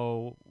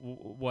know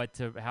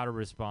how to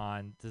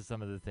respond to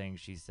some of the things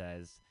she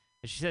says.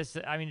 She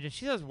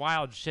says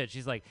wild shit.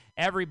 She's like,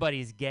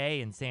 everybody's gay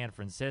in San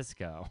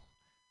Francisco.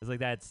 It's like,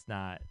 that's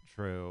not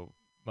true.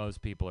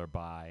 Most people are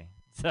bi.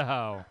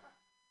 So,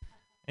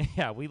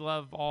 yeah, we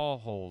love all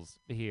holes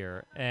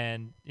here.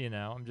 And, you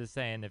know, I'm just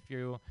saying, if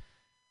you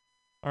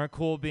aren't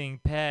cool being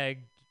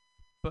pegged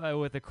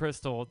with a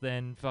crystal,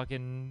 then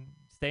fucking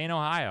stay in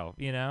Ohio,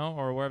 you know,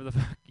 or wherever the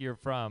fuck you're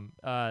from,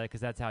 because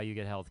that's how you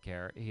get health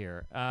care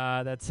here.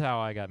 That's how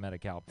I got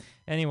Medi-Cal.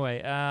 Anyway,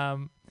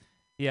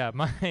 yeah,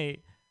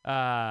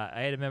 I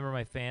had a member of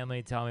my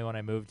family tell me when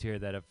I moved here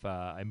that if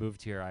I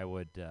moved here, I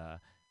would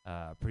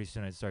pretty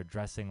soon I'd start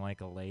dressing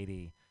like a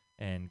lady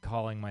and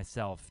calling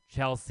myself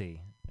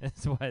Chelsea.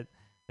 That's what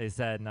they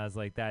said, and I was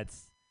like,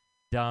 that's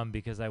dumb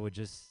because I would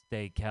just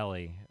stay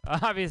Kelly.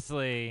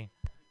 Obviously,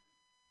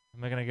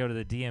 I'm not gonna go to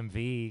the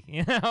DMV,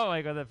 you know,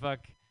 like what the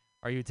fuck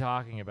are you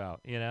talking about?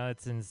 You know,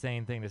 it's an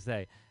insane thing to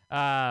say.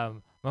 My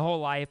whole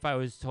life I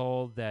was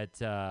told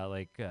that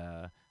like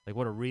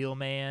what a real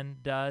man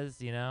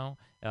does, you know.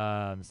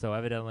 So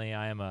evidently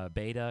I am a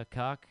beta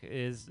cuck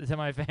is to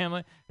my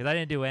family because I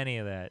didn't do any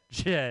of that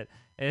shit.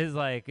 It's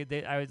like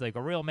I was like,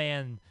 a real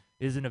man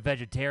isn't a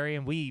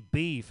vegetarian. We eat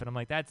beef, and I'm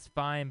like, that's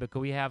fine, but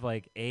could we have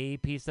like a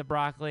piece of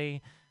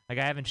broccoli? Like,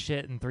 I haven't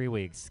shit in 3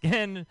 weeks.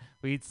 Can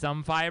we eat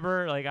some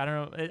fiber? Like, I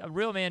don't know. A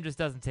real man just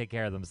doesn't take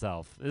care of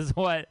themselves. This is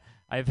what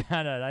I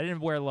found out. I didn't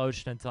wear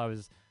lotion until I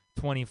was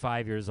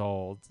 25 years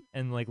old.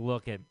 And, like,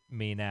 look at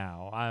me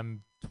now.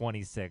 I'm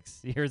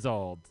 26 years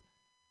old.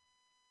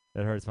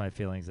 It hurts my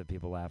feelings that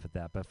people laugh at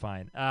that, but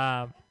fine.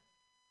 Hell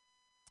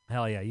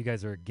yeah, you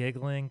guys are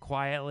giggling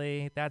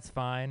quietly. That's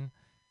fine.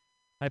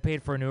 I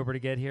paid for an Uber to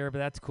get here, but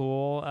that's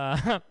cool.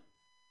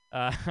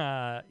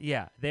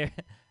 Yeah,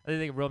 I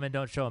think real men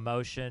don't show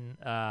emotion.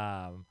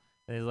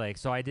 It's like,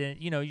 so I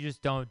didn't, you know, you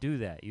just don't do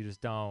that. You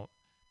just don't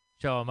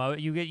show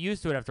emotion. You get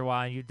used to it after a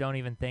while, and you don't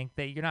even think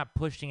that you're not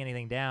pushing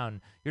anything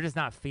down. You're just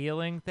not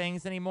feeling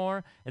things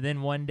anymore. And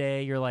then one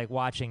day you're like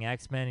watching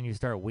X-Men and you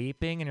start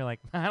weeping, and you're like,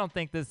 I don't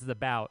think this is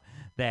about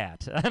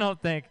that.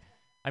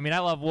 I mean, I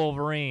love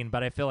Wolverine,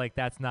 but I feel like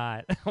that's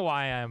not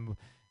why I'm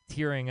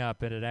tearing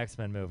up at an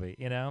X-Men movie,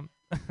 you know?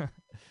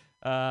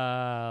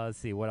 Let's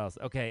see, what else?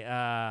 Okay,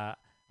 I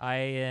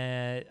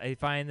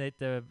find that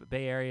the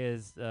Bay Area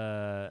is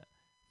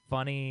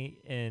funny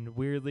and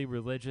weirdly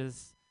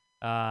religious.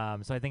 So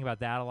I think about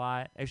that a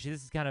lot. Actually,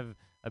 this is kind of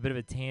a bit of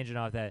a tangent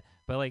off that,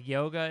 but like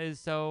yoga is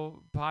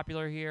so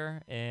popular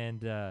here,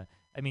 and I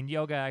mean,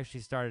 yoga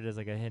actually started as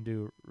like a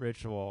Hindu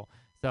ritual.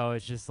 So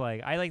it's just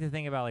like, I like to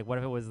think about like, what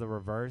if it was the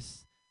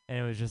reverse, and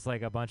it was just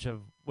like a bunch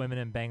of women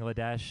in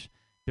Bangladesh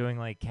doing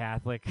like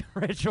Catholic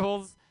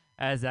rituals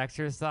as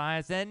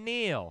exercise, and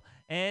kneel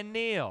and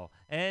kneel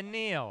and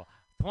kneel.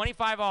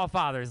 25 All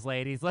Fathers,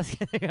 ladies. Let's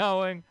get it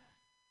going.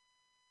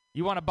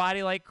 You want a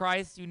body like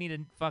Christ? You need to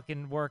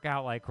fucking work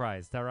out like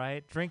Christ, all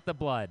right? Drink the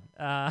blood.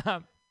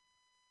 I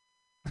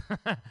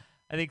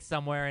think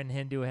somewhere in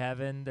Hindu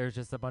heaven, there's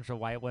just a bunch of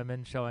white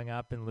women showing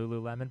up in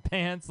Lululemon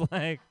pants.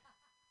 Like,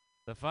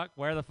 the fuck?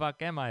 Where the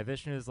fuck am I?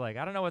 Vishnu's like,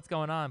 I don't know what's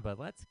going on, but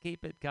let's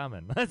keep it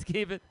coming. Let's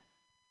keep it.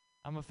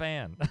 I'm a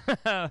fan.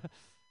 All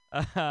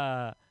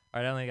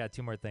right, I only got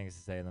 2 more things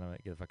to say, and then I'm going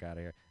to get the fuck out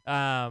of here.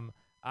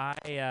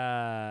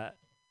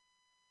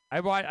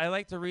 I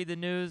like to read the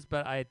news,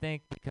 but I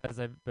think because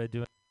I've been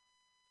doing,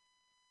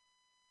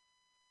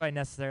 I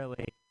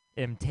necessarily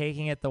am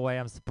taking it the way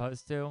I'm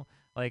supposed to.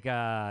 Like,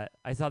 I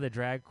saw the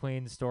drag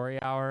queen story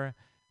hour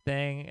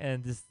thing,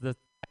 and I just thought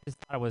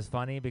it was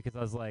funny because I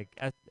was like,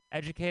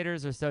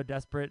 educators are so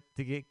desperate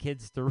to get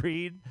kids to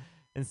read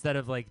instead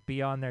of like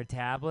be on their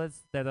tablets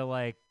that they're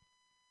like,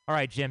 all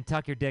right, Jim,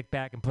 tuck your dick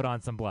back and put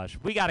on some blush.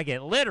 We got to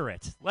get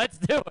literate. Let's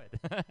do it.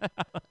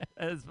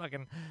 It's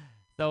fucking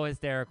so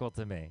hysterical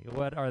to me.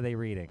 What are they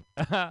reading?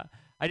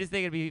 I just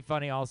think it'd be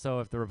funny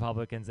also if the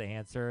Republicans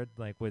answered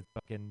like with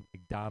fucking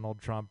Donald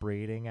Trump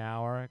reading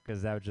hour,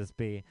 because that would just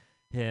be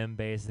him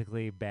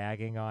basically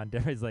bagging on.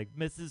 He's like,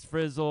 Mrs.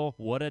 Frizzle,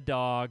 what a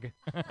dog.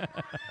 All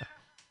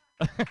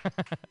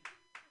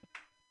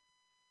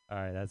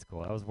right, that's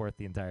cool. That was worth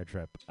the entire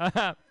trip.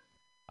 I'll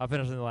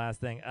finish with the last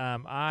thing.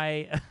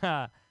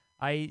 I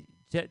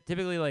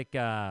typically like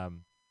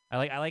I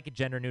like a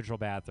gender neutral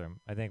bathroom.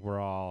 I think we're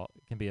all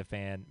can be a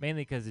fan,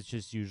 mainly because it's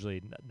just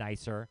usually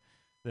nicer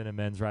than a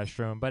men's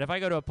restroom. But if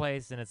I go to a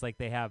place and it's like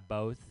they have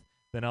both,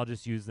 then I'll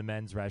just use the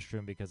men's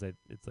restroom because I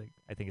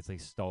think it's like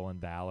stolen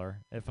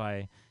valor. If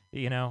I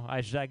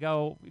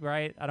go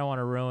right. I don't want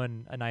to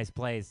ruin a nice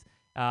place.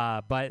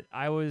 But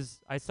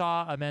I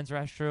saw a men's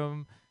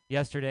restroom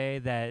yesterday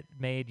that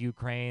made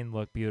Ukraine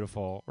look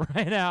beautiful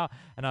right now,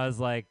 and I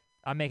was like,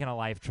 I'm making a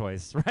life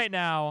choice right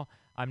now.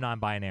 I'm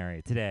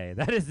non-binary today.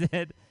 That is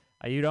it.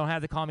 You don't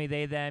have to call me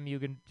they, them. You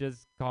can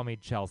just call me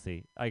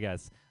Chelsea, I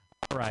guess.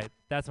 All right.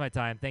 That's my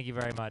time. Thank you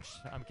very much.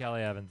 I'm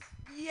Kelly Evans.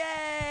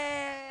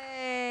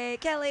 Yay!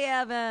 Kelly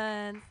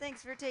Evans.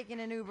 Thanks for taking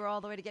an Uber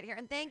all the way to get here.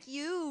 And thank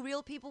you,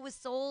 Real People with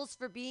Souls,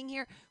 for being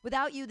here.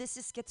 Without you, this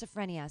is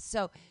schizophrenia.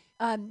 So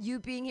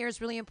you being here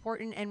is really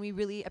important, and we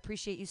really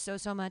appreciate you so,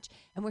 so much.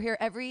 And we're here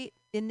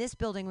in this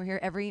building, we're here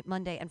every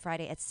Monday and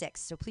Friday at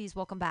 6. So please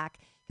welcome back,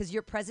 because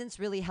your presence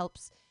really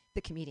helps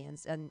the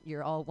comedians, and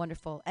you're all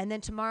wonderful. And then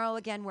tomorrow,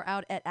 again, we're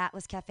out at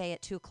Atlas Cafe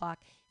at 2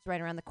 o'clock. It's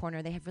right around the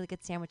corner. They have really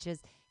good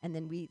sandwiches, and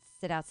then we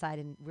sit outside,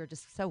 and we're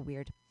just so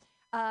weird.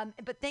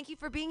 But thank you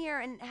for being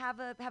here, and have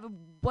a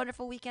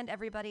wonderful weekend,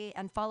 everybody.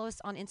 And follow us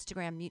on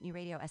Instagram, Mutiny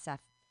Radio SF.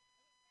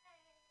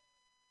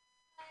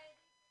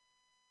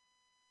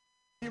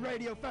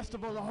 Radio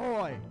Festival,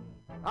 ahoy!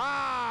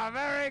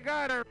 Very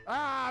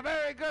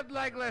good,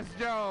 Legless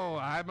Joe.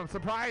 I'm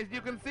surprised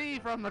you can see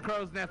from the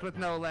crow's nest with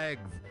no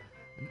legs.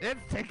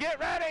 It's to get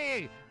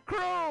ready!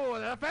 Crew,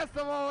 the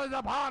festival is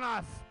upon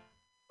us!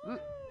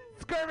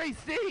 Scurvy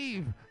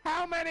Steve,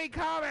 how many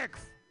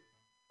comics?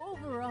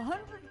 Over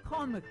 100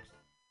 comics.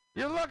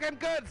 You're looking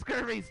good,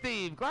 Scurvy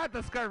Steve. Glad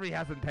the scurvy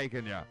hasn't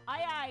taken you.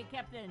 Aye, aye,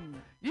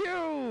 Captain.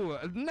 You,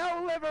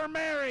 No Liver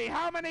Mary,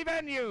 how many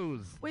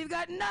venues? We've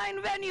got 9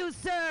 venues,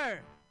 sir.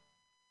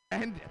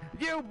 And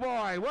you,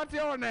 boy, what's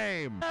your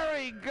name?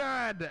 Very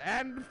good.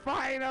 And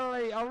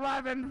finally,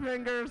 11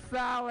 Fingers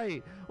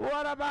Sally.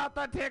 What about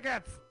the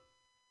tickets?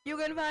 You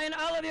can find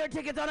all of your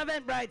tickets on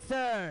Eventbrite,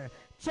 sir.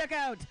 Check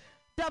out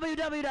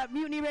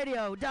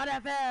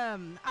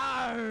www.mutinyradio.fm.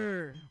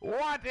 Arr!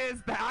 What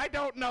is that? I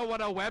don't know what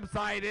a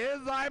website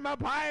is. I'm a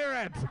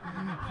pirate.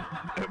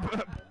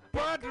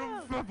 But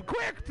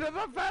quick to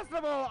the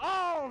festival.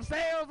 All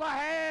sails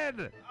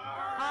ahead.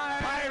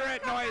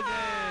 Pirate noises.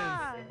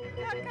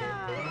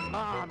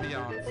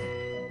 Ambiance.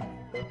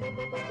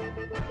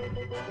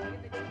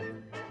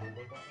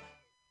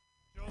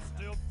 You're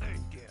still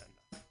thinking.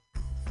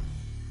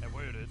 And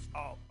when it's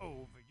all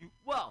over,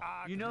 Well,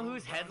 you know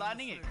who's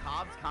headlining at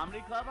Cobb's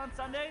Comedy Club on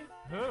Sunday?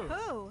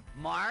 Who?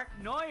 Mark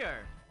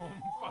Neuer.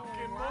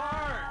 Fucking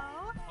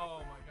Mark. Oh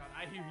my God,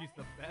 I hear he's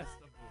the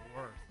best of the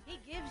worst. He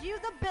gives you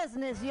the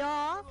business,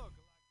 y'all.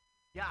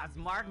 Yeah, it's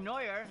Mark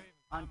Neuer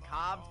on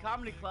Cobb's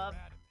Comedy Club,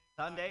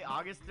 Sunday,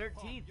 August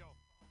 13th.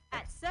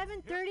 At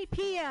 7:30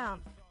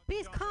 p.m.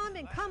 Please come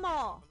and come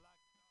all.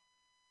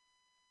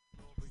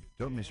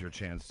 Don't miss your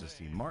chance to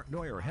see Mark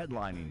Neuer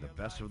headlining the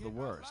Best of the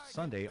Worst,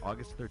 Sunday,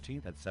 August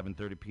 13th at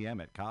 7:30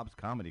 p.m. at Cobb's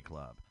Comedy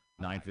Club,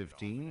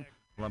 915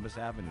 Columbus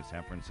Avenue,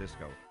 San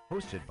Francisco.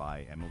 Hosted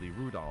by Emily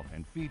Rudolph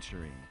and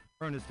featuring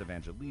Ernest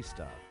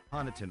Evangelista,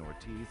 Honiton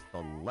Ortiz,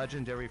 the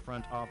legendary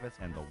front office,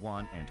 and the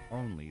one and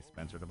only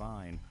Spencer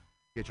Devine.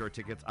 Get your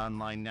tickets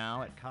online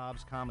now at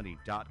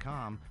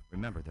cobbscomedy.com.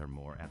 Remember, there are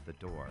more at the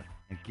door.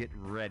 And get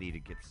ready to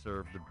get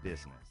served the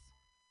business.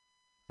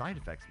 Side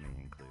effects may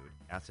include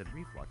acid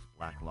reflux,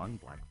 black lung,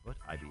 blackfoot,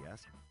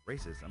 IBS,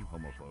 racism,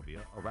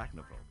 homophobia,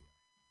 arachnophobia,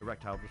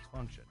 erectile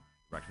dysfunction,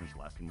 erections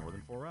lasting more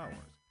than 4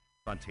 hours,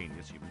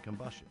 spontaneous human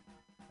combustion,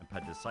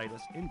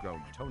 appendicitis,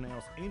 ingrown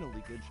toenails, anal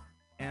leakage,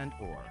 and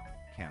or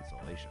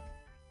cancellation.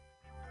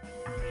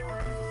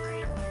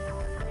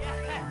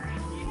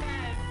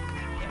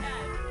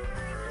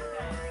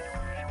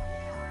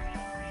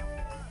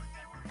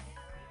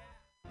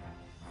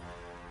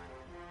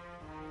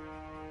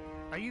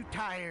 Are you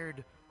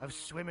tired of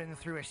swimming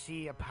through a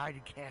sea of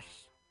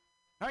podcasts?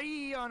 Are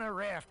ye on a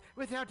raft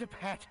without a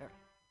paddle?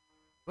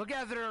 Well,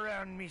 gather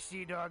around me,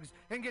 sea dogs,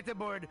 and get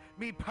aboard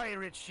me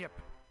pirate ship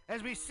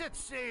as we set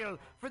sail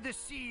for the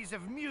seas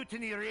of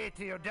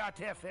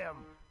MutinyRadio.fm.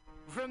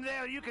 From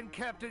there, you can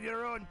captain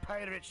your own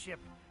pirate ship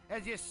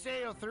as you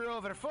sail through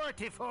over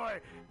 44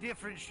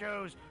 different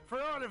shows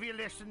for all of your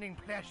listening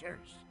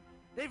pleasures.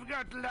 They've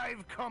got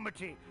live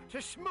comedy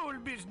to small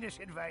business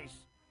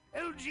advice,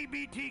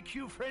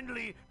 LGBTQ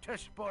friendly to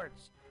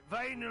sports,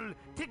 vinyl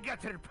to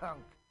gutter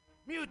punk.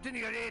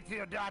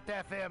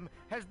 MutinyRadio.fm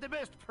has the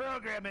best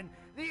programming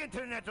the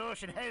internet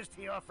ocean has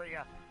to offer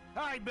you.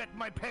 I bet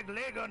my peg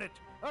leg on it,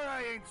 or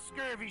I ain't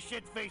scurvy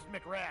shit-faced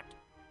McRat.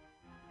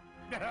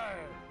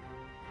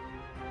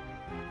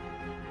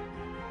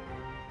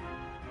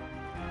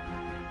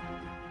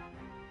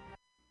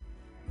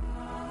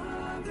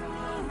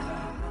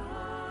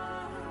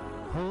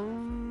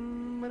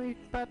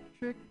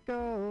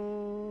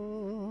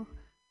 Chico.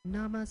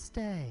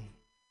 Namaste.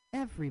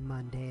 Every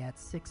Monday at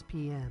 6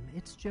 p.m.,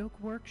 it's Joke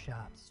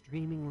Workshop,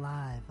 streaming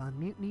live on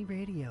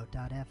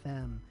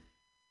MutinyRadio.fm.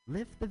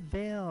 Lift the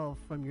veil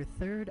from your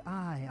third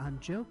eye on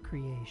joke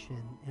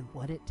creation and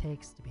what it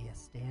takes to be a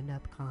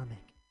stand-up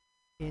comic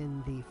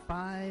in the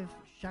 5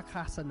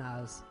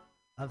 shakasanas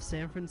of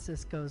San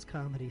Francisco's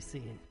comedy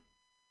scene.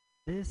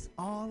 This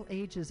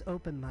all-ages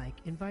open mic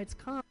invites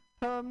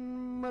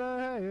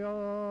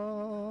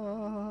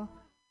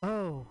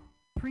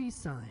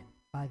pre-sign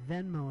by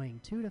Venmoing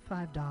 $2 to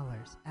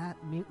 $5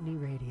 at Mutiny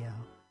Radio.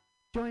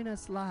 Join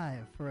us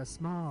live for a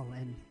small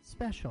and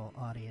special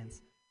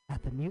audience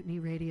at the Mutiny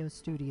Radio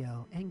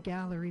Studio and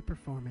Gallery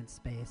Performance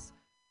Space,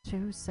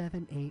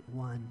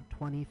 2781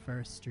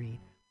 21st Street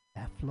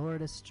at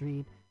Florida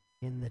Street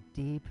in the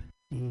deep,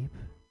 deep,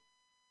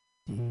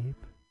 deep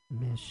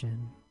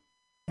Mission.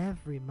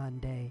 Every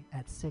Monday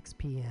at 6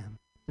 p.m.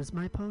 Does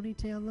my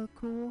ponytail look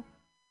cool?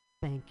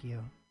 Thank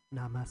you.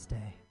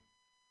 Namaste.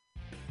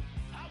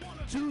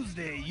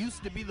 Tuesday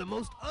used to be the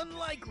most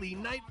unlikely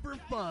night for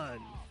fun.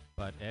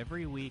 But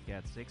every week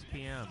at 6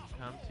 p.m.,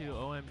 come to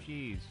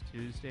OMG's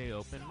Tuesday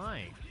Open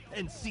Mic.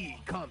 And see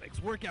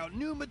comics work out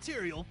new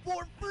material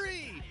for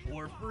free!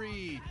 For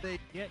free! They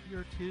get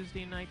your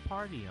Tuesday night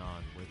party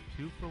on with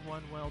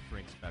 2-for-1 well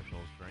drink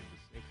specials during the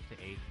 6 to 8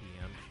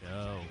 p.m.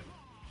 show.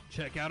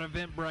 Check out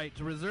Eventbrite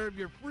to reserve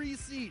your free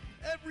seat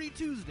every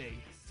Tuesday,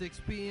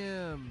 6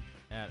 p.m.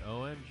 At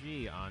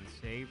OMG on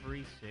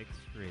Savory 6th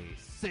Street.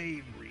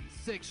 Savory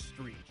 6th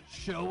Street.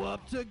 Show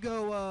up to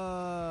go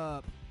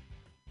up!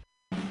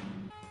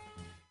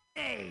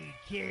 Hey,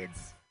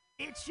 kids,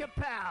 it's your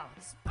pal,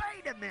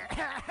 Spider-Man.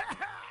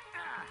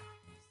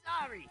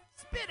 Sorry,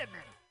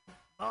 Spiderman.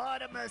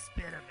 Mortimer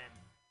Spiderman.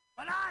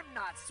 But I'm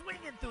not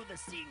swinging through the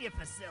senior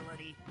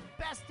facility,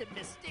 besting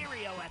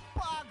Mysterio at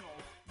Boggle,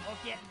 or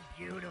getting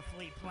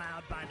beautifully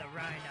plowed by the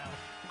Rhino.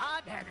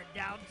 I'm headed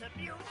down to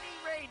Mutiny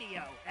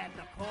Radio at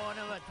the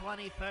corner of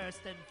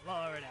 21st and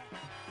Florida.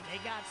 They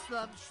got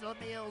some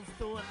schlemiels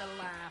doing the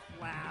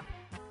laugh.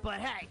 But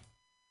hey,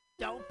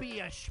 don't be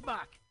a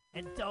schmuck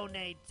and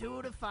donate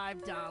 $2 to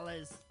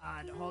 $5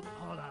 on, hold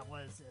on,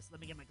 what is this? Let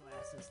me get my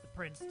glasses. The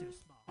print's too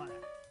small. Hold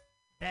on.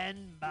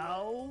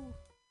 Venmo?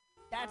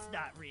 That's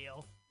not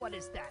real. What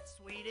is that,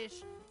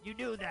 Swedish? You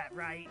knew that,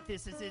 right?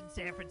 This is in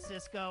San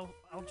Francisco.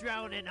 I'll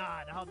drone it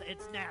on.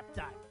 It's nap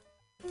time.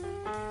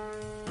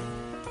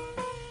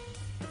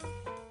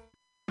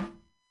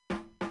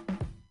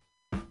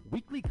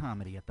 Weekly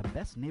comedy at the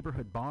best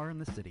neighborhood bar in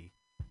the city.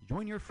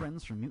 Join your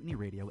friends from Mutiny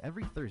Radio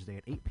every Thursday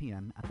at 8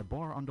 p.m. at the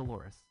bar on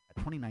Dolores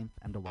at 29th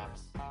and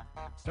Dolores.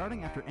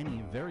 Starting after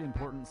any very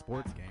important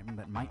sports game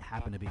that might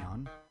happen to be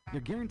on,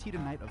 you're guaranteed a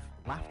night of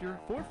laughter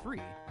for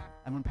free.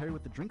 And when paired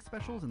with the drink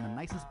specials and the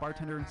nicest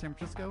bartender in San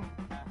Francisco,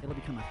 it'll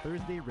become a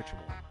Thursday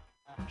ritual.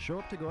 Show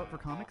up to go out for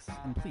comics,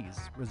 and please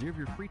reserve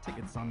your free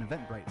tickets on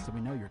Eventbrite so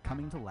we know you're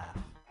coming to laugh.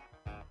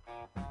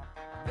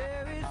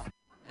 There is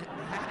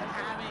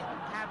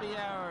happy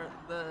hour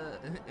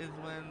is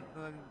when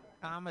the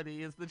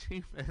comedy is the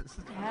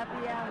cheapest.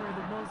 Happy Hour,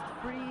 the most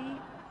free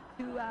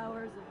 2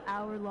 hours of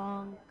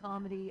hour-long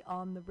comedy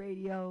on the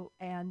radio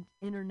and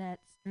internet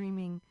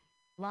streaming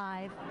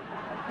live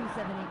at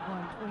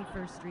 2781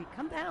 21st Street.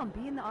 Come down,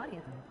 be in the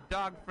audience.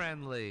 Dog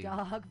friendly.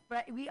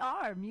 We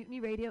are. Mutiny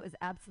Radio is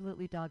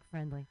absolutely dog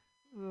friendly.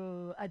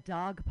 Ooh, a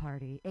dog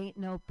party. Ain't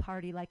no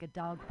party like a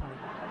dog party.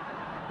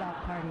 Dog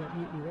party at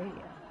Mutiny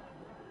Radio.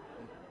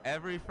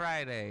 Every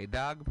Friday,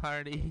 dog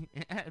party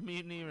at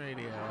Mutiny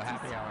Radio.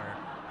 Happy hour.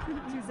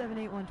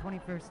 2781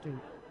 21st Street.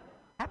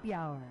 Happy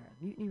Hour,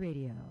 Mutiny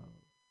Radio.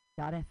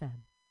 .fm.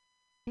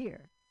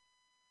 Here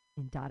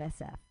in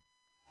 .sf.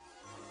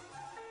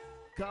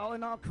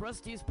 Calling all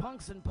crusties,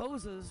 punks, and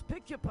posers.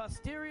 Pick your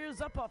posteriors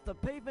up off the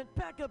pavement,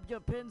 pack up your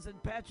pins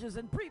and patches,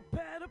 and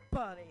prepare to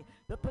party.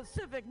 The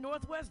Pacific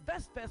Northwest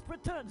Vest Fest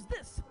returns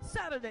this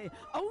Saturday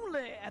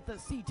only at the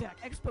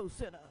SeaTac Expo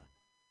Center.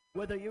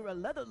 Whether you're a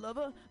leather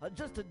lover or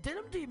just a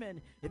denim demon,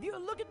 if you're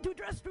looking to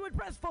dress to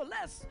impress for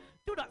less,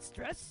 do not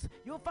stress.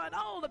 You'll find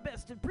all the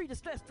best in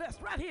pre-distressed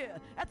vests right here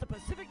at the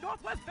Pacific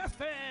Northwest Vest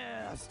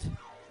Fest.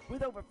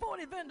 With over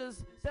 40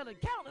 vendors selling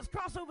countless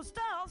crossover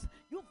styles,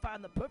 you'll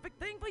find the perfect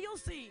thing for your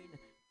scene.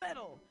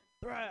 Metal,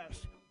 thrash,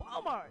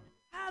 Walmart,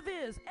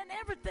 high-vis, and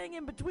everything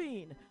in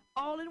between.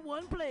 All in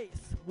one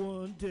place.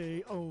 One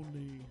day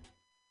only.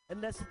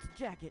 Unless it's a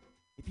jacket.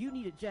 If you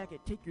need a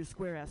jacket, take your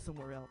square ass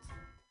somewhere else.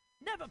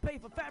 Never pay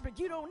for fabric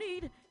you don't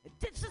need and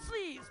ditch the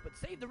sleeves, but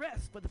save the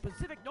rest for the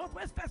Pacific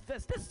Northwest Fest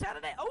Fest this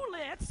Saturday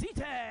only at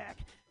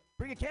SeaTac.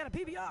 Bring a can of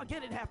PBR,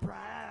 get it half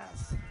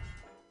price.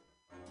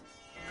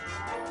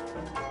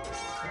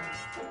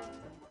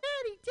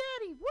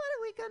 Daddy, what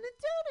are we gonna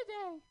do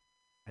today?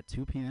 At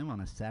 2 p.m.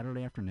 on a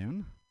Saturday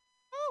afternoon?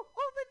 Oh,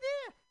 over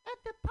there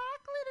at the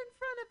parklet in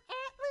front of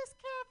Atlas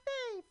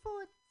Cafe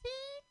for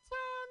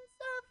Titans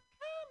of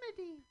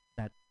Comedy.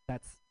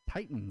 That's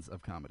Titans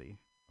of Comedy.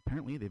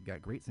 Apparently, they've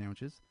got great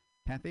sandwiches,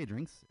 cafe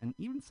drinks, and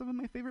even some of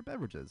my favorite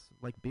beverages,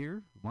 like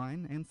beer,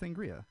 wine, and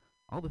sangria.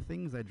 All the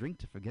things I drink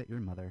to forget your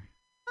mother.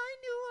 I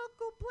knew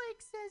Uncle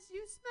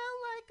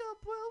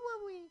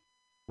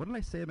What did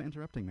I say about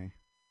interrupting me?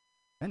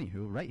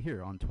 Anywho, right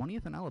here on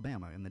 20th and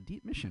Alabama in the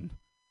Deep Mission,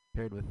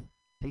 paired with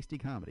tasty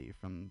comedy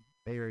from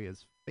Bay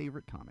Area's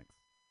favorite comics.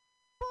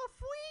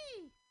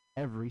 Buffy!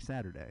 Every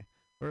Saturday,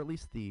 or at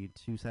least the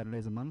 2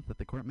 Saturdays a month that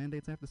the court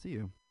mandates I have to see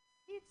you.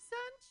 It's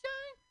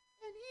sunshine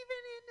and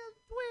even in a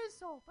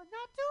drizzle, but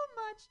not too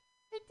much.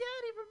 Hey,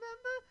 Daddy,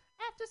 remember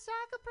after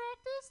soccer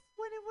practice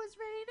when it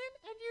was raining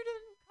and you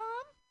didn't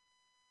come?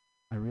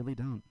 I really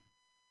don't.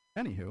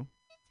 Anywho,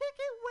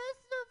 Ticket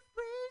west of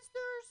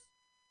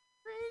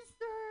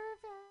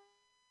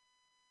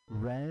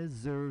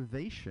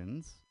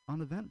reservations on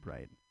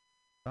Eventbrite.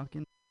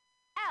 Fucking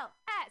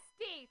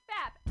LSD,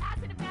 FAP,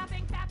 acid and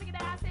fapping, fapping and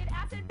acid,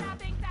 acid,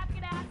 fapping, fapping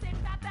and acid,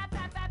 fap, fap,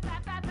 fap, fap,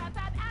 fap, fap, fap,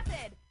 fap,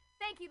 acid.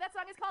 Thank you. That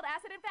song is called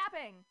Acid and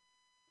Fapping.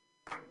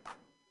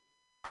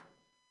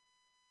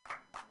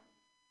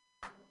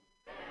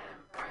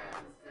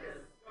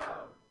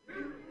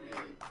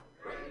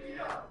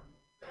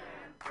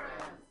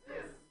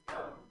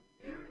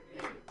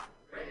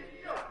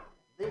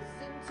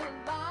 Listen to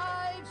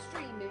live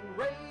streaming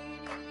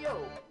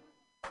radio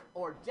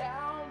or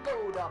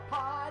download a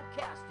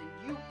podcast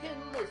and you can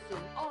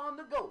listen on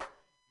the go.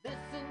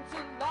 Listen to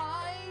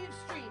live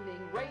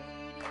streaming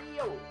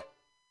radio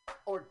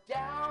or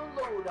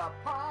download a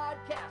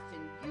podcast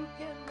and you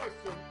can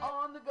listen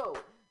on the go.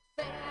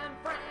 San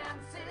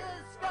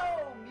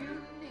Francisco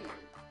Mutiny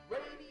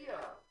Radio.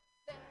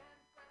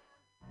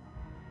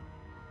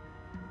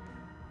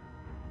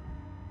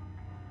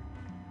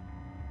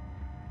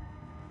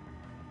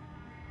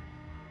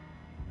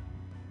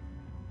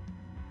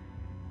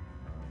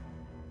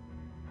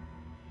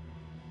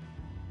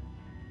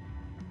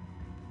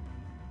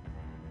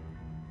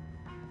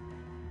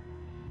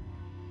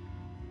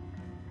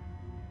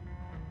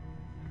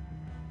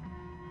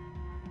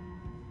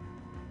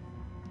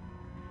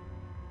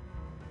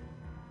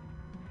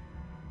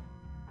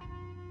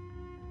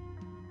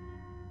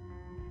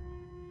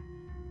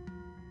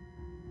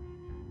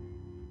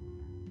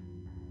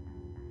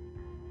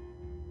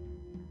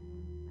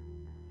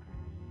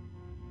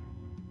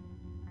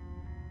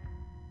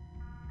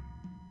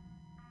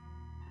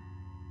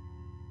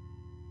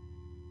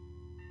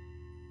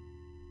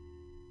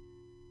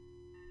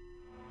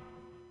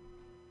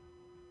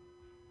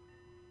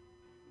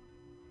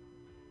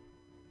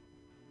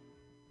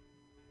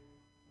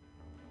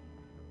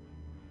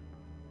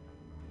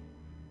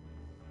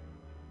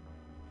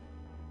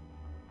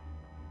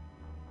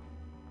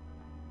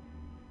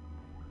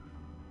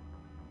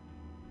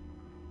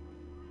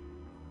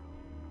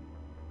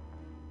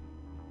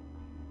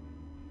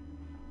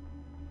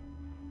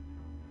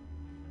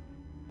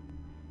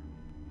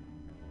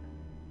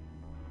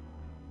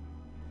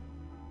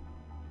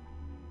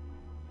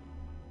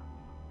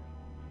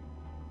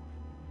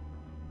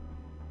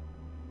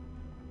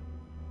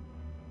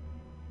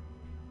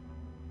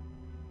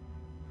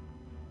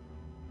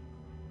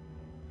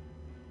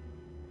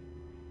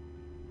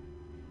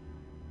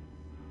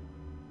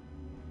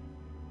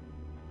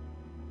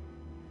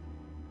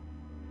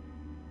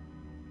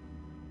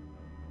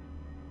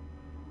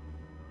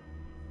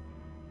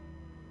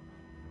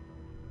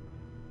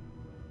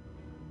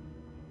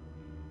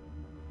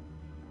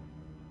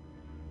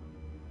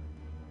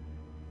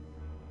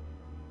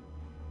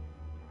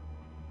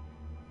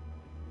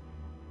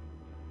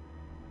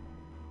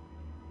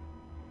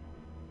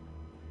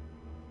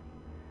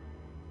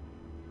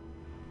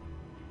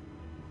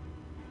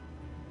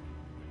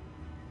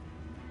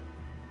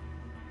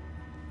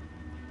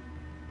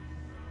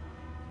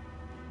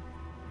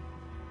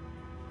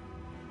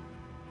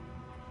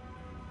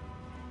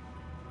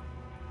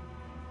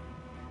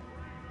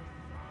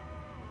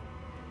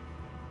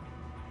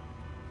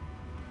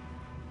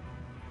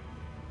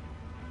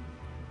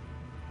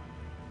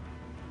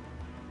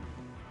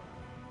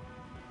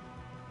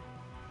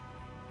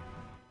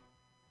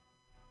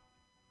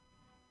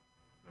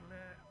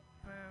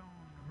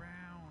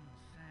 Round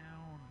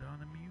sound on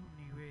the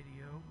Mutiny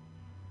Radio.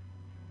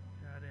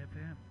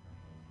 .fm.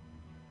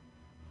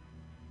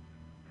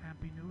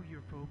 Happy New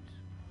Year, folks.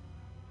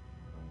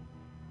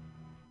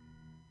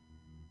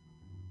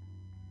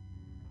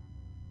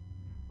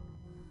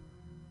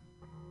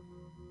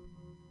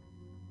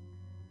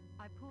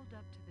 I pulled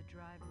up to the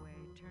driveway,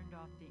 turned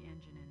off the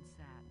engine and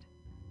sat,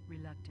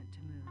 reluctant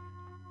to move.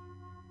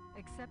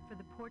 Except for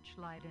the porch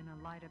light and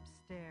a light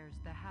upstairs,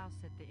 the house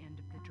at the end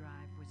of the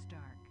drive was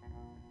dark.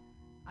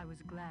 I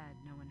was glad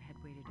no one had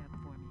waited up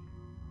for me.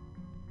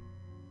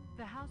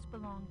 The house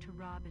belonged to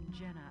Rob and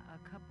Jenna,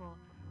 a couple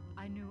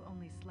I knew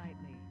only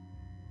slightly.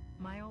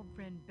 My old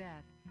friend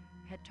Beth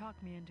had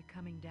talked me into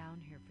coming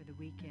down here for the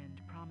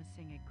weekend,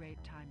 promising a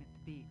great time at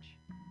the beach.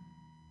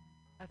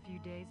 A few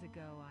days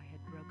ago, I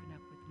had broken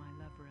up with my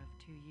lover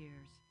of 2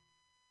 years,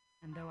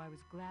 and though I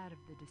was glad of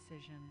the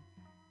decision,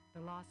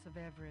 the loss of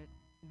Everett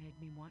made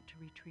me want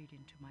to retreat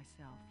into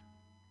myself.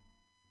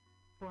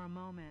 For a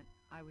moment,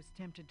 I was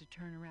tempted to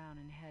turn around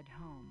and head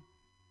home.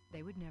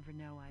 They would never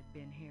know I'd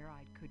been here.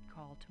 I could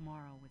call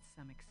tomorrow with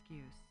some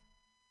excuse.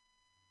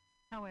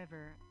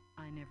 However,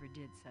 I never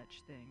did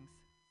such things,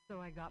 So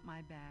I got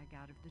my bag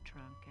out of the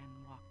trunk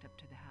and walked up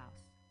to the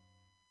house.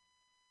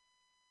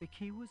 The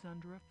key was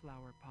under a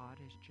flower pot,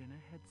 as Jenna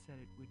had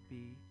said it would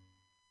be,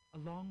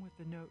 along with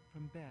a note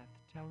from Beth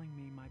telling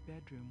me my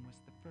bedroom was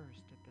the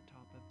first at the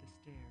top of the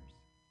stairs.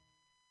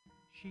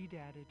 She'd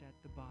added at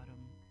the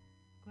bottom,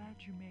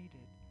 "Glad you made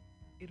it.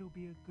 It'll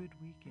be a good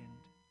weekend."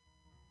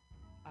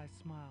 I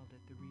smiled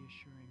at the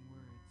reassuring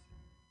words.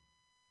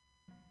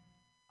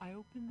 I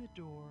opened the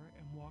door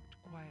and walked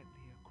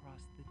quietly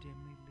across the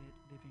dimly lit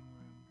living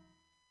room,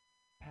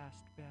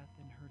 past Beth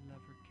and her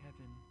lover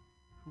Kevin,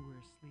 who were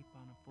asleep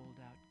on a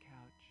fold-out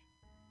couch.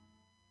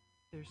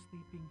 Their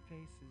sleeping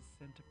faces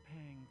sent a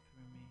pang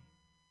through me.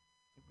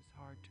 It was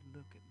hard to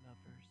look at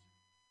lovers.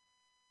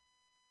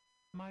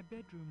 My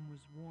bedroom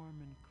was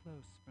warm and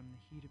close from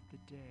the heat of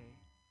the day.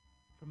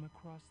 From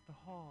across the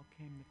hall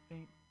came the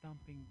faint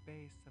thumping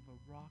bass of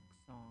a rock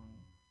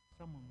song.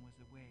 Someone was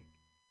awake,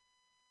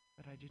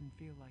 but I didn't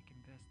feel like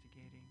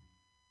investigating.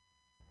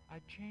 I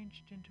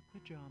changed into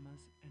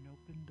pajamas and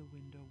opened the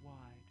window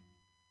wide.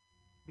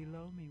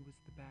 Below me was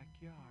the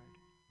backyard.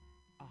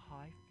 A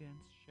high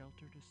fence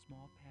sheltered a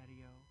small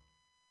patio,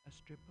 a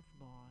strip of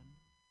lawn,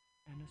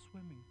 and a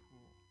swimming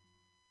pool.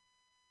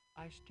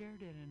 I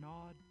stared at an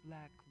odd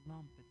black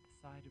lump at the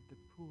side of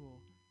the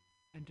pool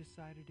and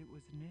decided it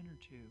was an inner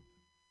tube.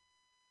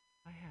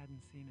 I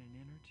hadn't seen an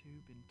inner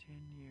tube in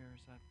 10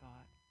 years, I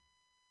thought.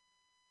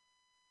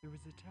 There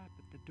was a tap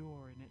at the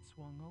door and it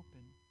swung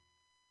open.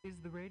 "Is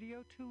the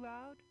radio too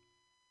loud?"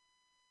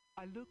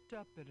 I looked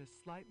up at a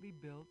slightly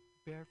built,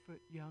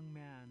 barefoot young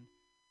man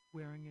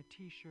wearing a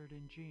t-shirt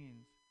and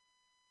jeans.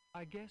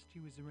 I guessed he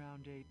was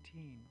around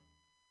 18.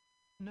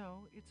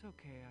 "No, it's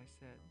okay," I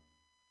said.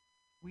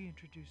 We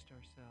introduced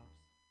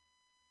ourselves.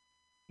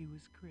 He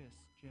was Chris,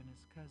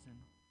 Jenna's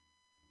cousin.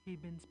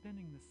 He'd been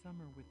spending the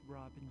summer with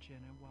Rob and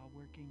Jenna while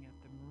working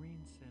at the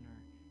Marine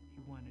Center.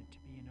 He wanted to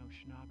be an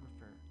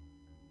oceanographer.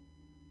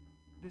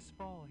 This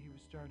fall, he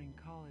was starting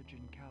college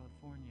in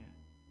California.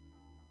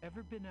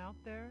 "Ever been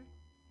out there?"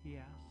 he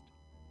asked.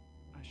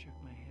 I shook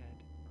my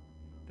head.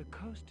 "The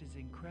coast is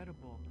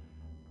incredible.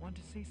 Want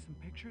to see some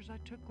pictures I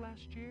took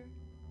last year?"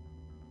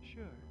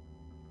 "Sure."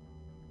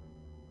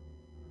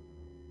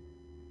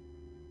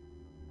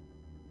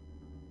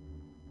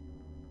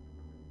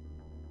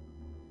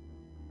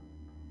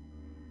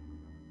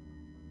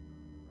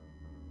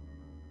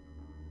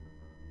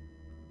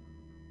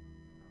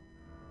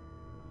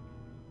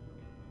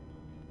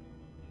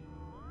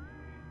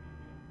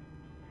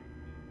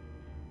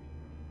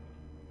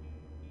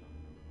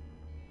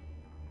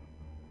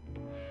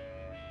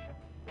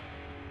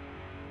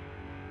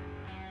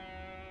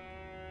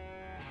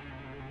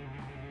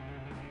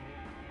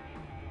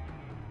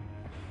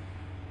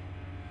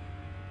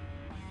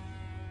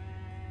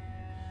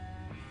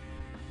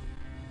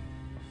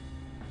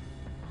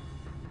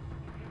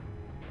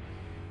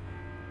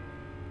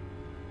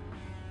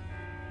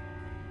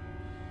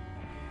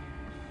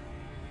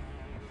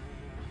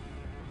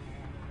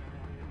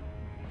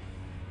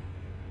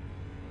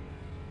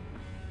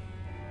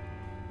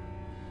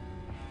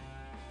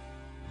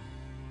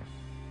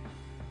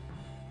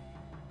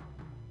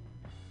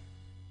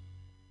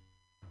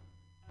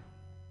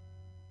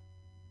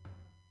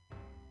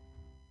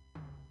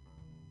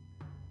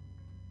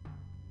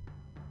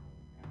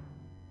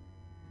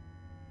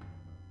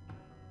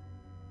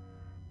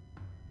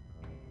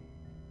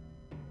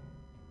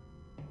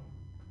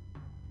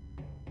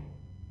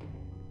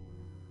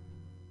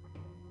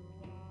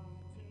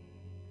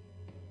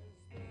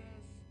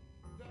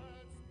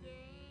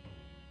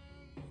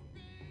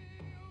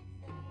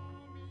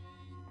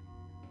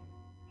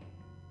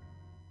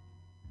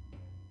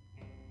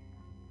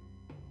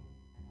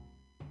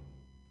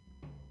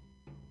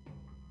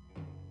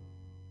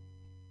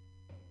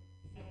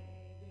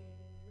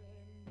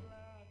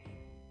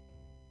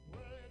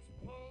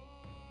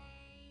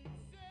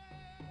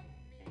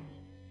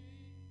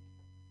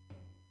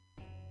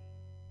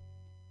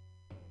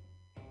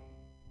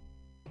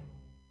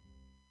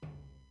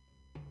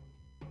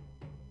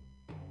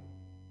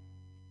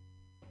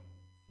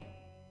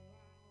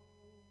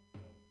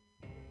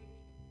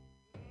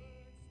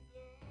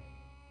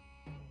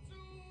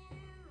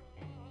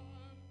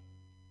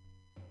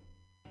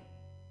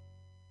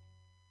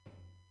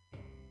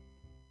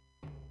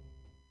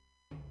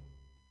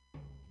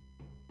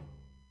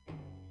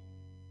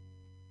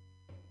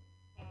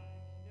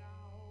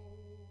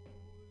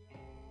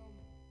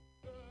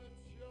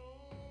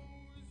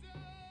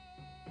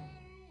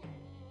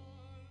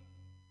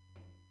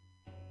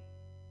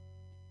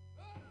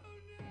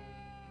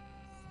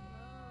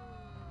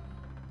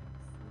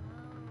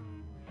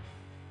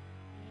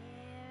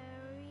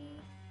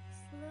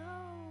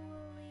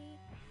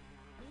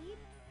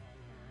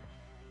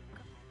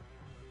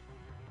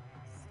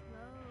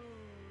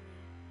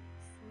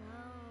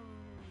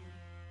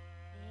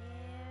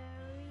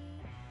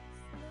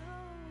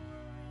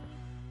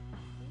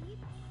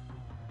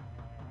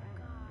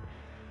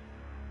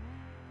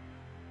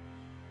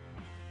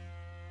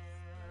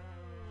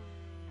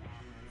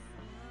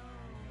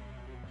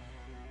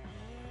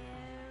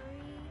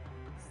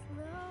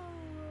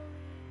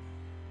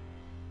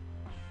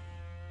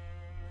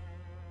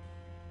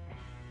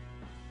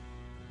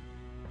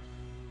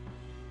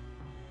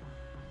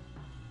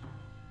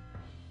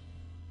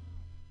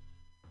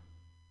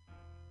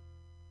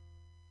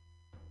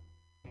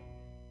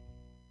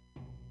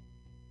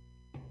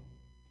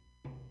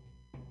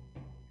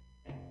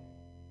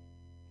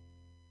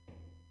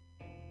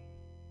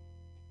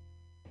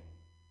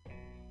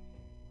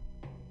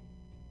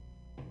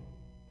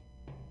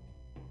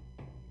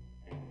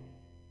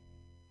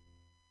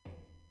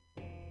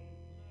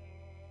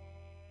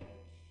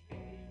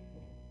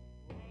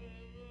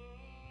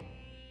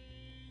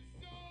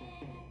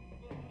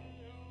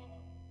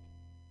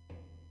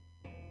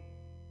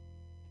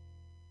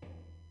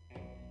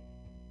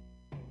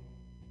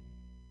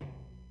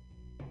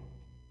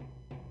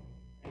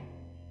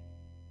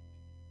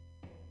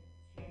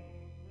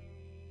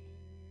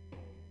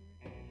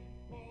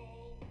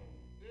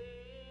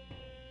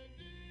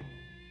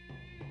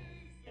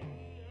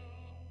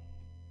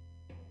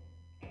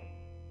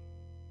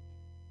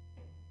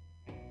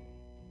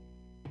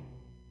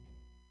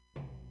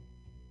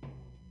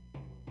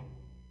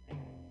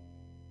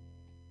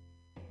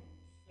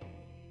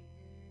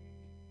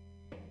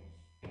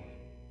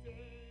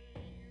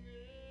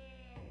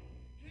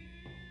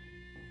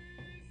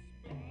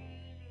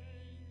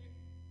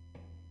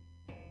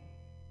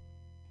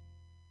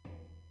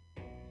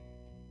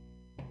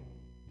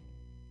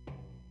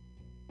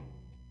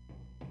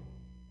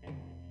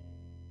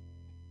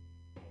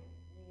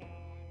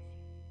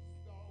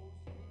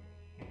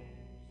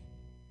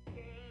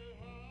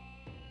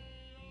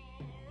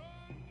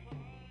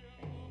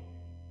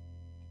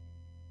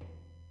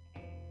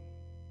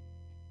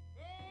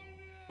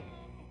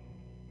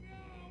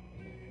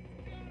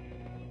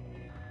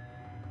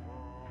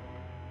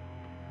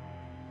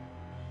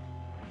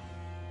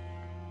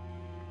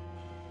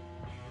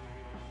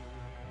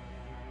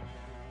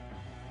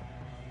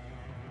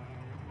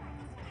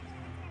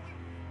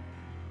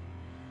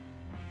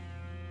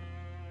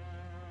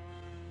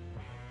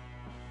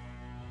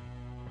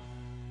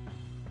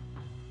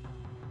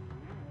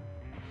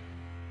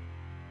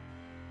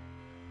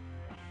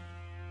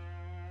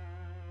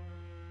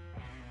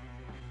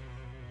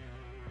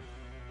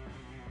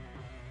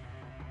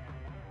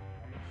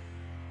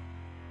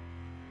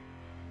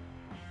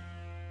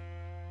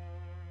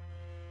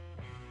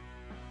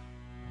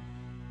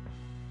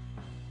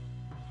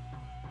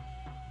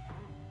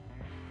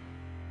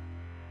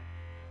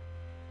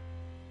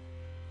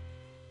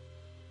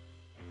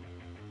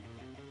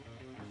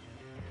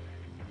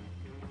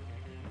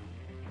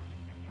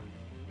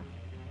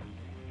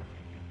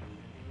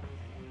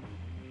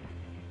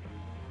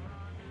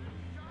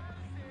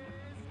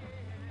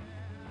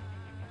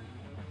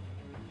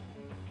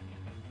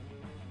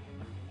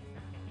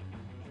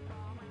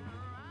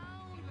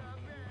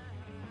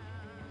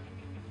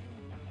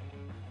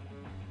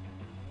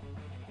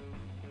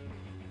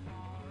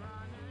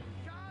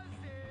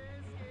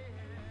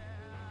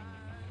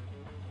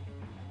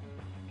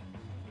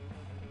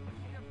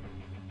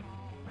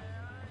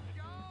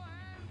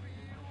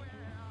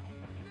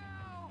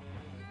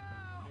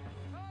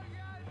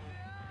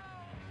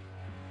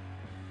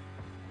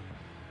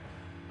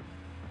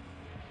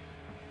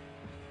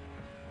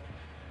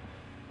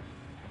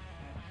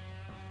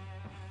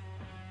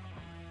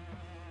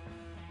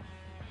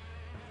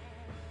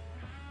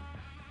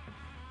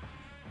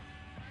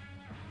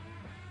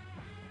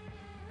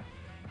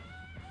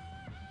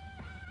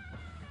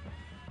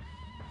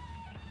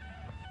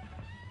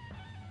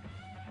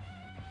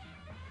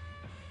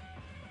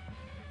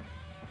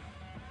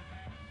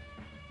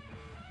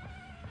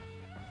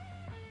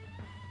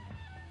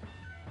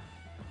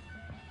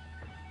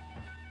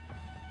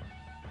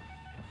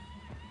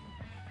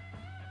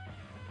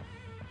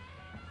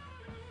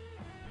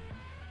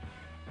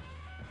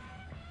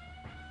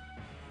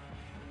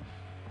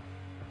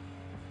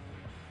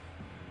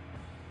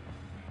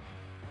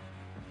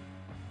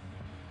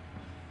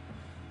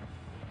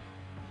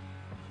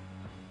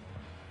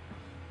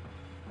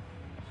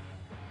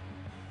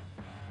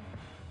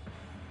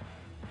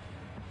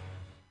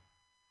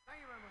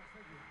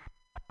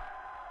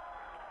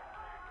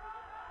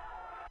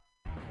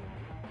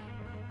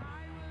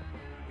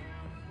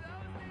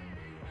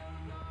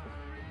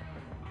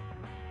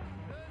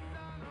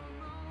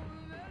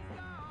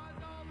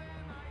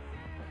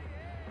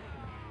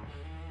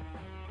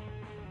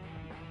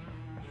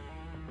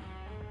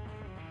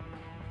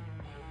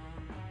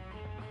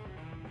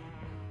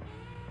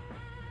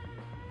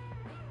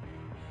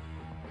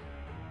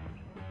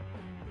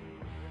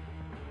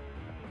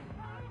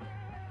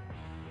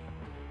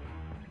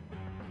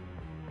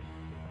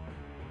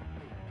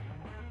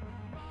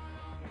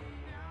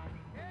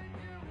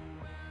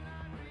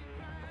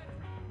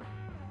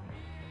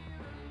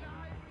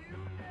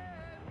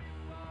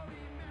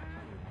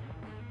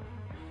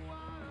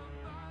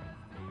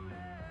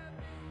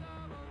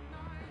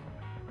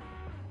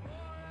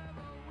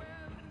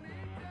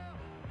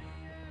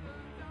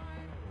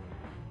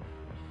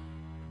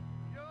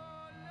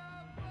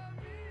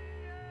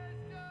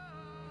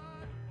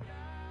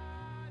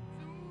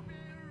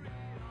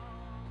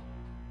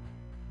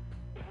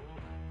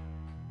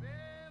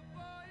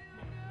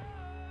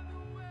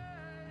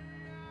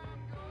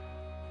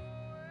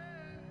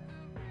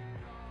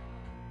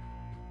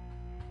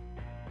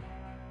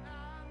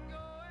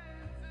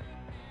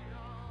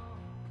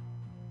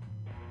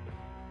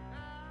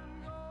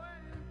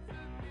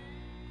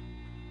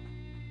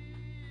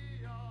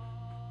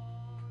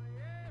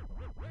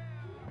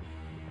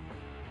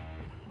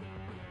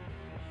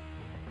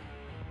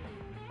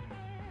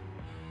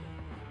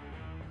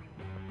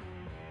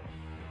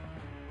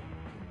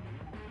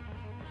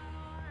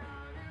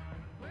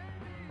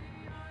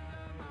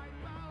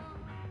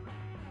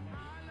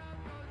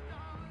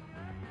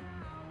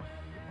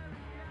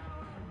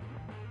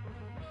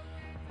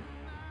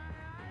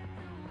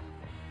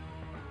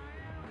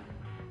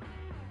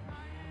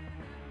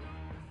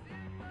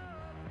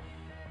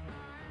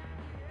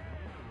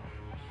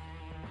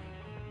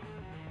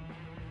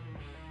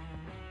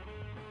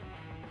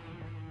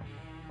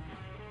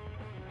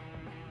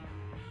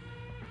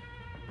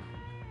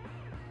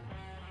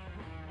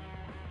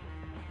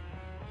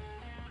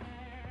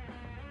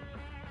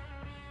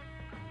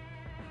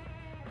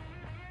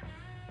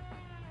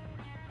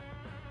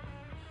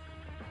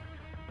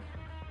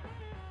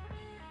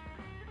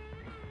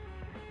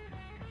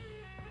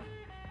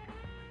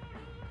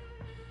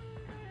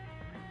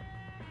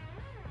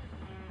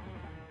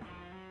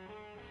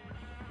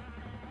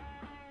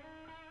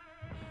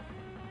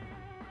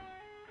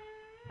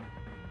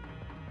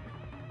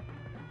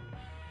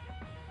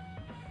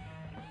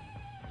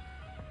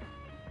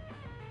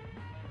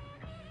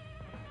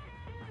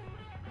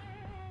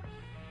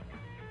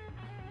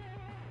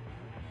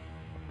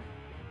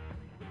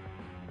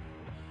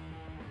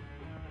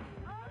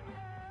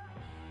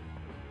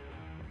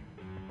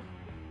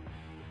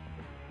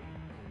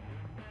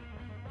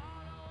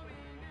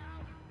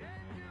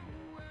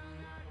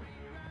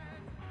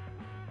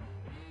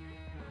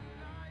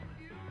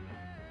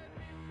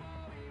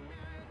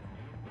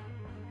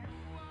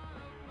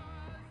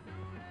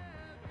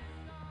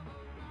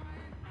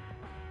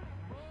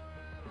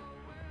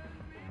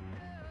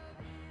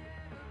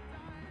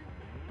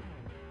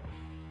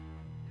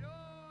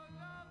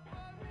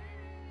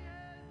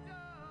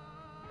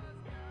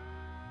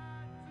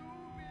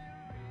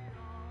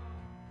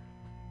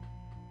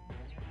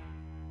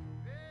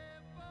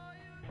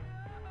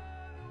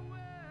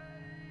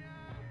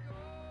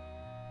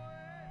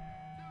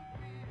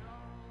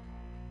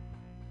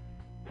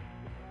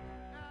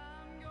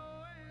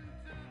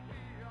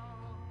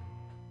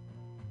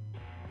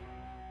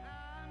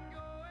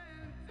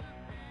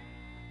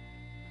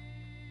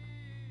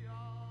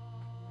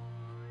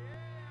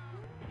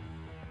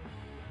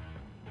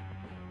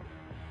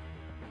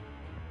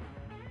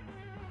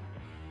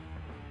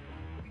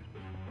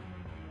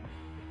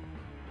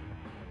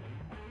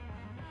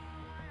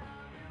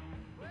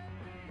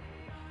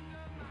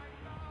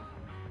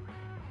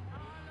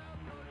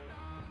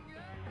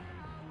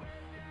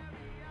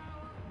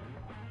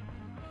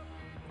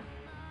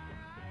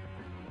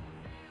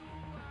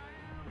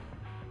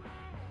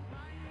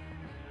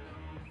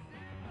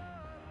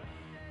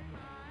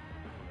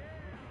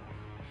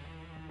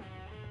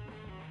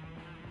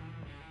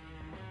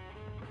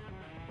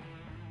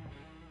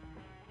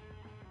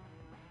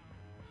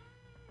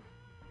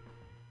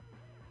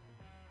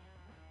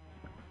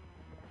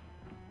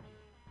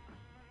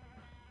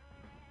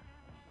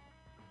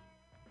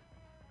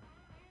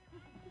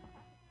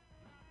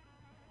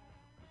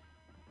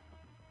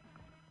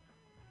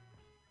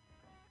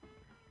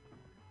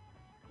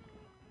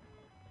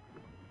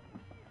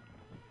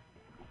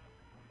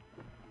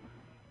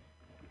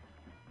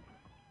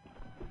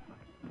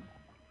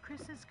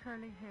 Chris's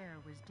curly hair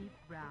was deep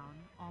brown,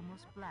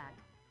 almost black,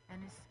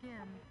 and his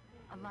skin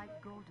a light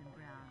golden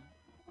brown.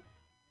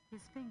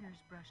 His fingers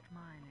brushed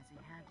mine as he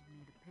handed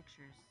me the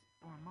pictures.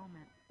 For a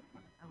moment,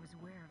 I was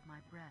aware of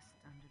my breast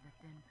under the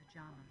thin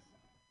pajamas.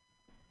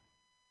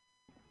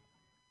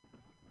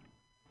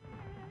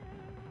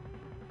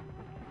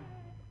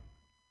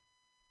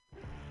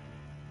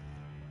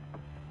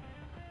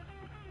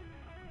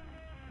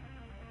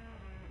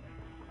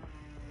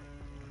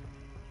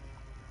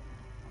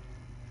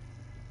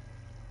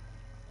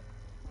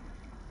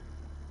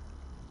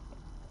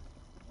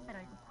 But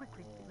I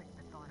quickly flicked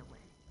the thought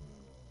away.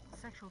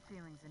 Sexual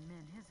feelings in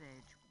men his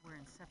age were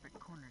in separate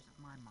corners of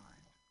my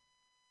mind.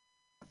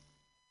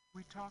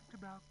 We talked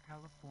about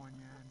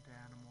California and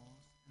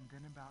animals, and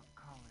then about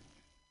college.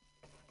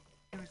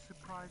 He was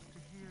surprised to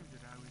hear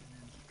that I was an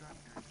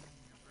instructor at the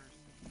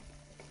university,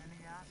 and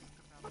he asked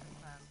about the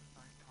classes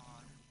I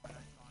taught and what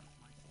I thought of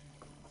my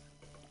students.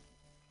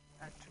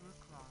 At 2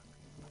 o'clock,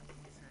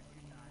 he said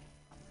goodnight,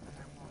 and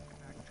I walked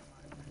back to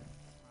my room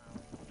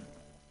smiling.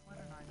 What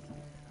a nice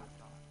kid, I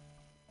thought.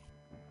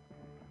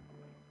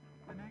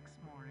 The next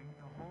morning,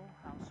 the whole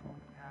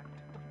household packed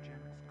into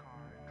Jim's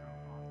car and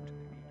drove off to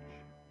the beach.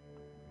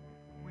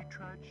 We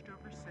trudged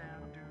over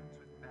sand dunes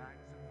with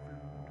bags of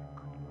food,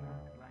 cooler,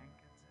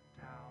 blankets, and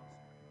towels,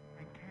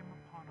 and came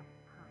upon a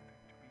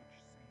perfect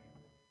beach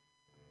scene.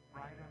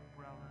 Bright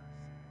umbrellas,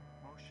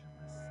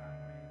 motionless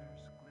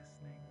sunbathers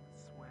glistening with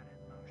sweat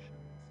and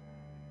lotions,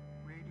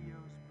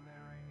 radios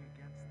blaring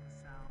against the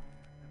sound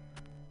of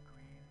the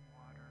blue-green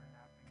water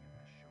lapping at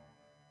the shore.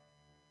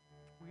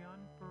 We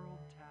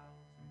unfurled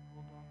towels and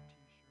pulled off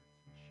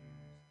t-shirts and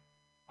shoes.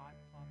 I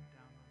plopped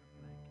down on a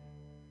blanket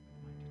with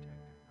my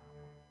detective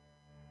novel.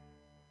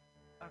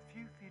 A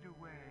few feet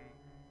away,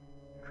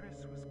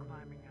 Chris was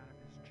climbing out of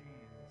his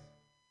jeans.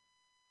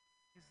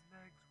 His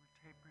legs were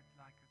tapered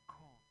like a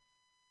colt's.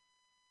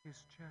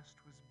 His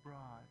chest was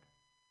broad.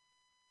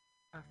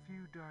 A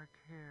few dark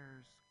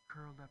hairs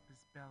curled up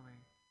his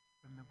belly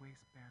from the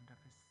waistband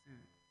of his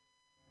suit.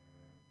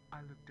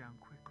 I looked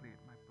down quickly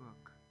at my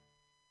book.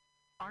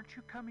 "Aren't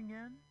you coming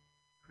in?"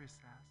 Chris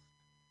asked.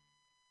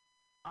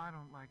 "I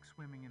don't like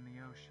swimming in the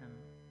ocean,"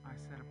 I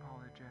said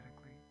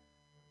apologetically.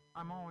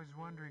 "I'm always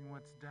wondering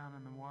what's down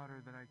in the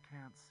water that I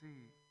can't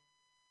see."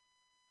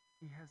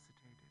 He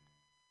hesitated.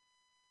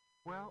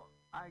 "Well,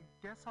 I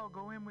guess I'll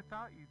go in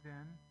without you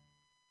then."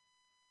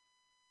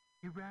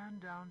 He ran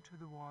down to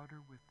the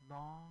water with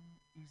long,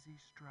 easy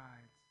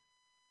strides.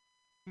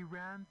 He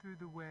ran through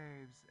the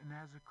waves, and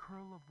as a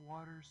curl of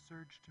water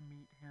surged to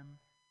meet him,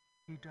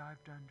 he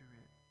dived under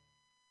it.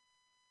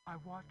 I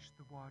watched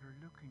the water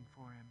looking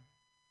for him.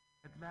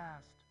 At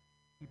last,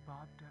 he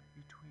bobbed up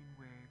between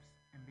waves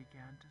and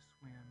began to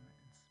swim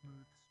in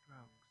smooth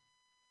strokes.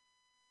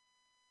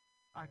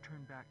 I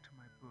turned back to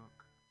my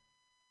book.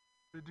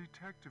 The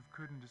detective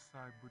couldn't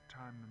decide what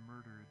time the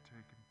murder had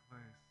taken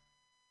place.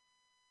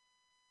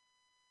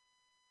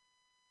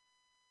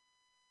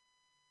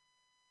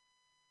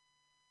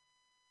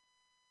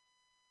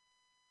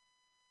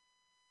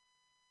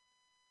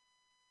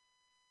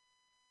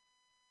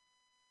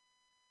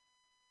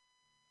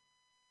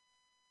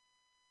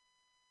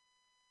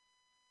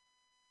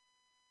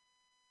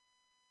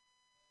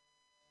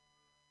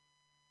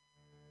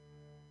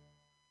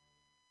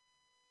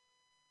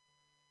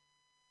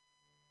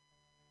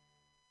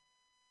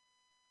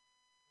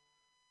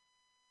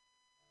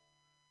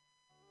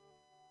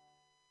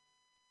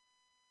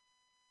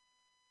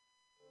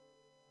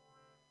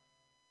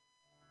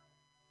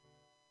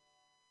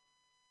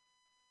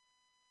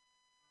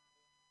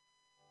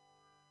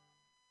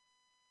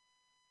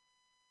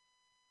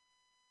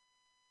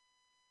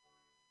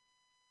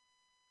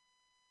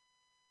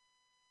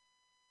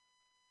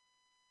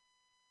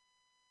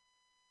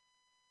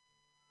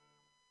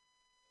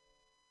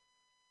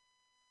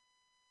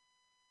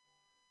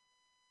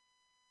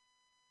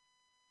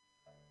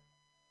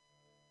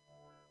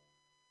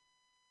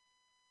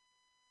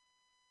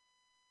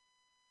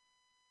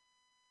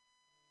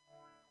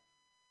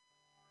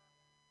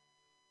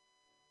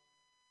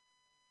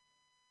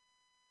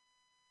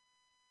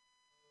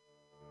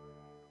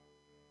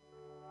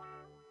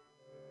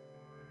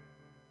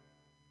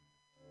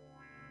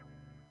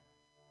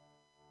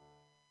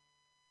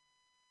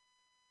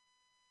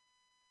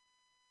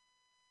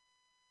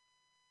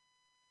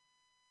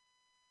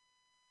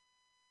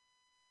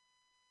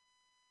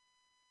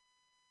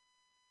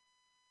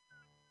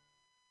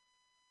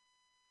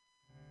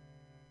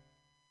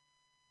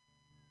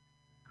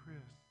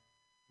 Chris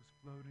was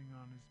floating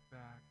on his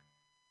back,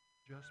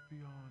 just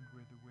beyond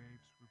where the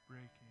waves were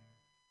breaking.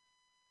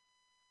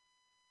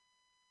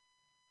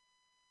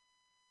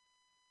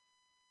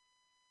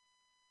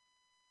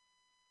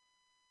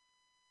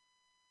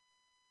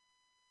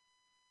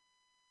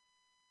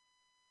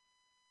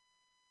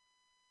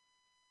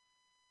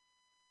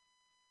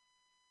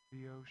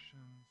 The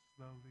ocean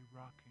slowly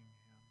rocking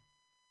him.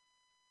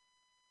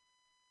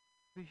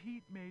 The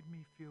heat made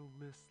me feel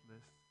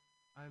listless.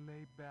 I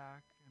lay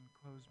back and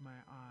closed my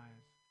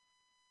eyes.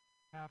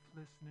 half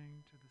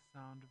listening to the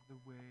sound of the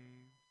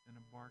waves and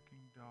a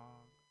barking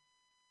dog.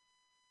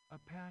 A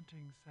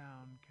panting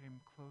sound came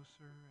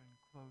closer and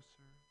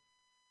closer.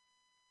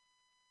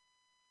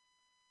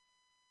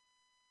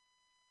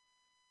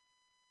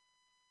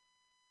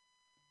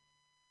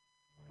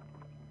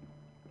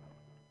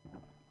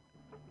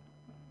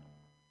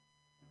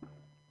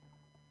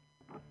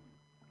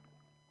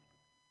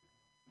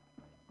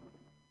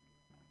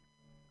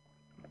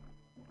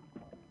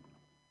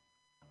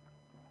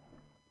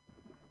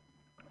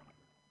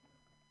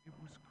 It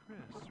was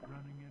Chris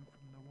running in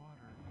from the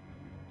water.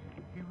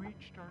 He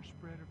reached our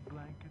spread of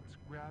blankets,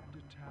 grabbed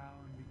a towel,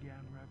 and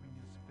began rubbing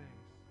his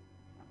face.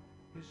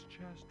 His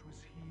chest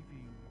was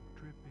heaving,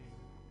 dripping.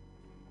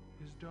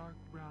 His dark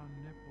brown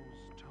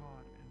nipples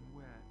taut and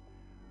wet.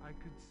 I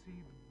could see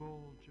the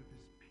bulge of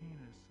his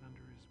penis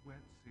under his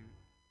wetsuit.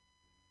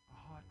 A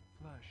hot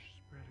flush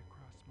spread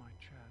across my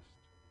chest.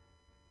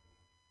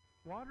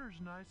 "Water's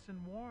nice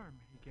and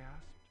warm," he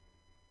gasped.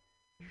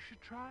 "You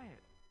should try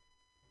it."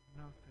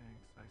 "No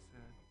thanks," I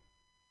said.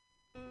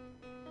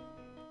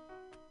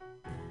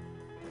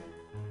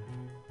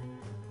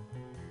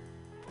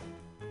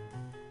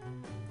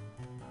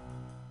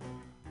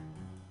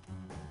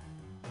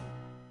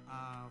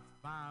 I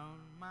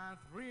found my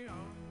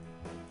thrill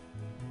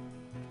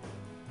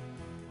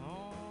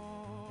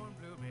on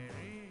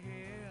Blueberry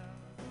Hill,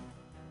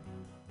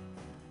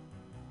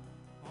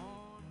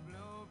 on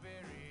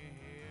Blueberry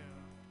Hill.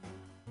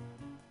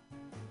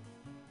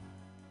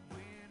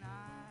 When I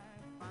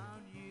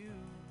found you,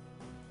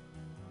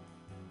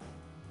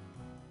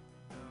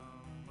 the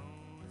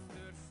moon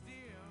stood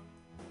still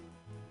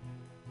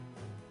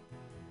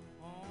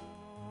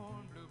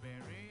on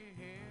Blueberry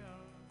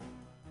Hill.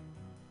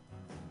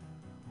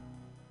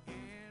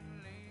 It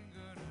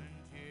lingered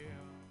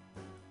until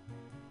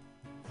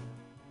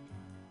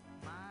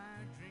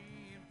my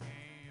dream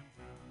came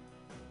true.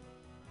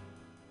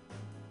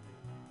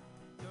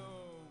 The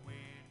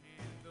wind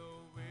in the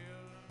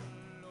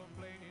willow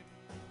played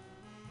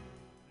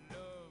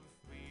love's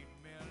sweet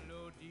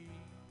melody,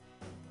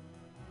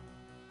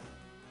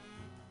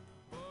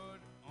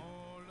 but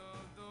all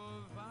of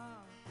those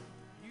vows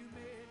you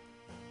made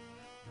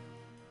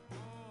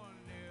are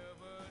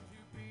never to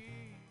be.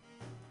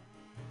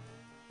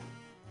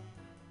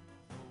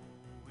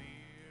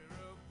 We're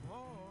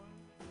apart.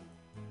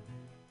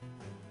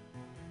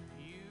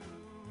 You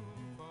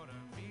thought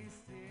of me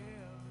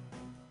still,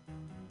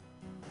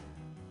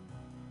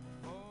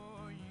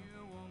 for you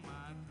were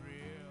my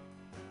thrill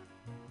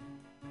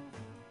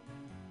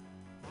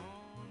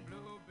on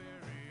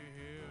Blueberry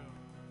Hill.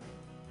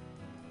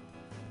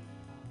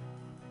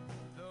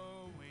 The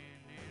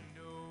wind in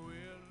the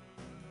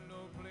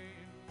willow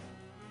played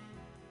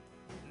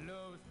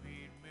love's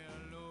sweet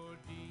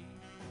melody,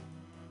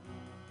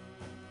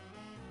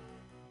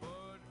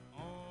 but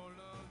all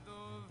of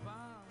those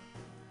vows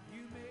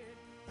you made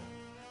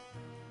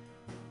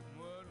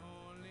were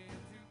only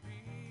to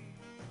be.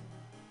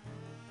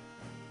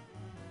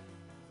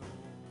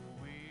 Though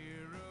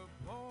we're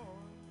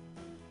apart,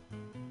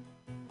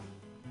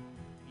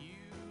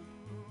 you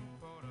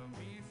thought of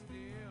me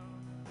still,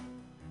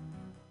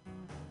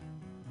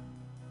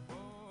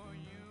 for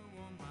you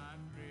were my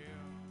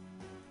thrill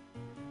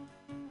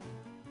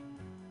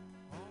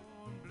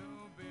on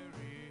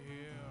Blueberry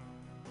Hill.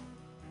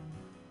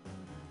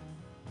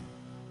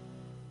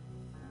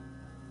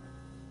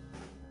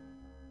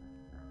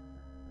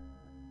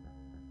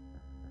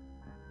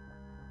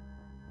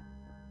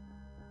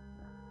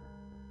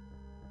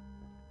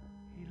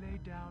 He lay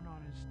down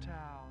on his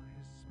towel,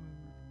 his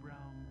smooth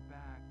brown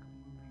back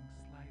moving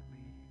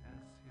slightly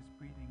as his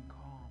breathing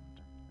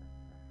calmed.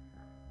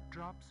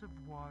 Drops of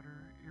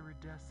water,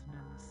 iridescent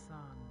in the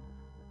sun,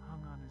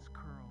 hung on his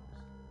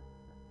curls.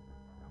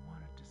 I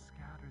wanted to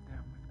scatter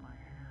them with my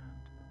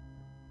hand.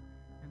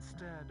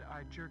 Instead,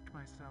 I jerked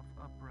myself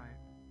upright.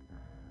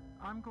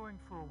 "I'm going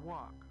for a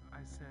walk,"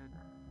 I said.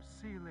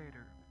 "See you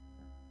later."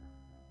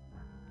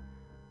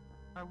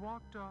 I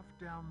walked off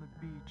down the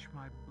beach,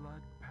 my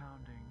blood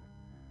pounding.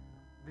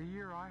 The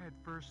year I had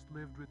first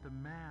lived with a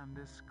man,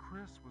 this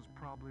Chris was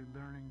probably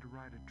learning to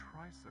ride a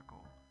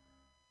tricycle.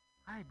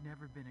 I had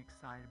never been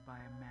excited by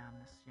a man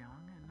this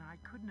young, and I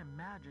couldn't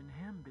imagine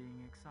him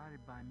being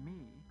excited by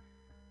me.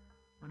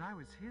 When I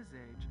was his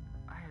age,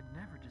 I had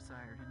never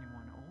desired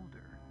anyone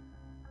older.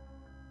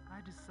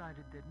 I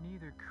decided that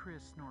neither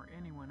Chris nor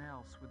anyone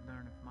else would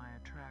learn of my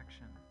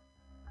attraction.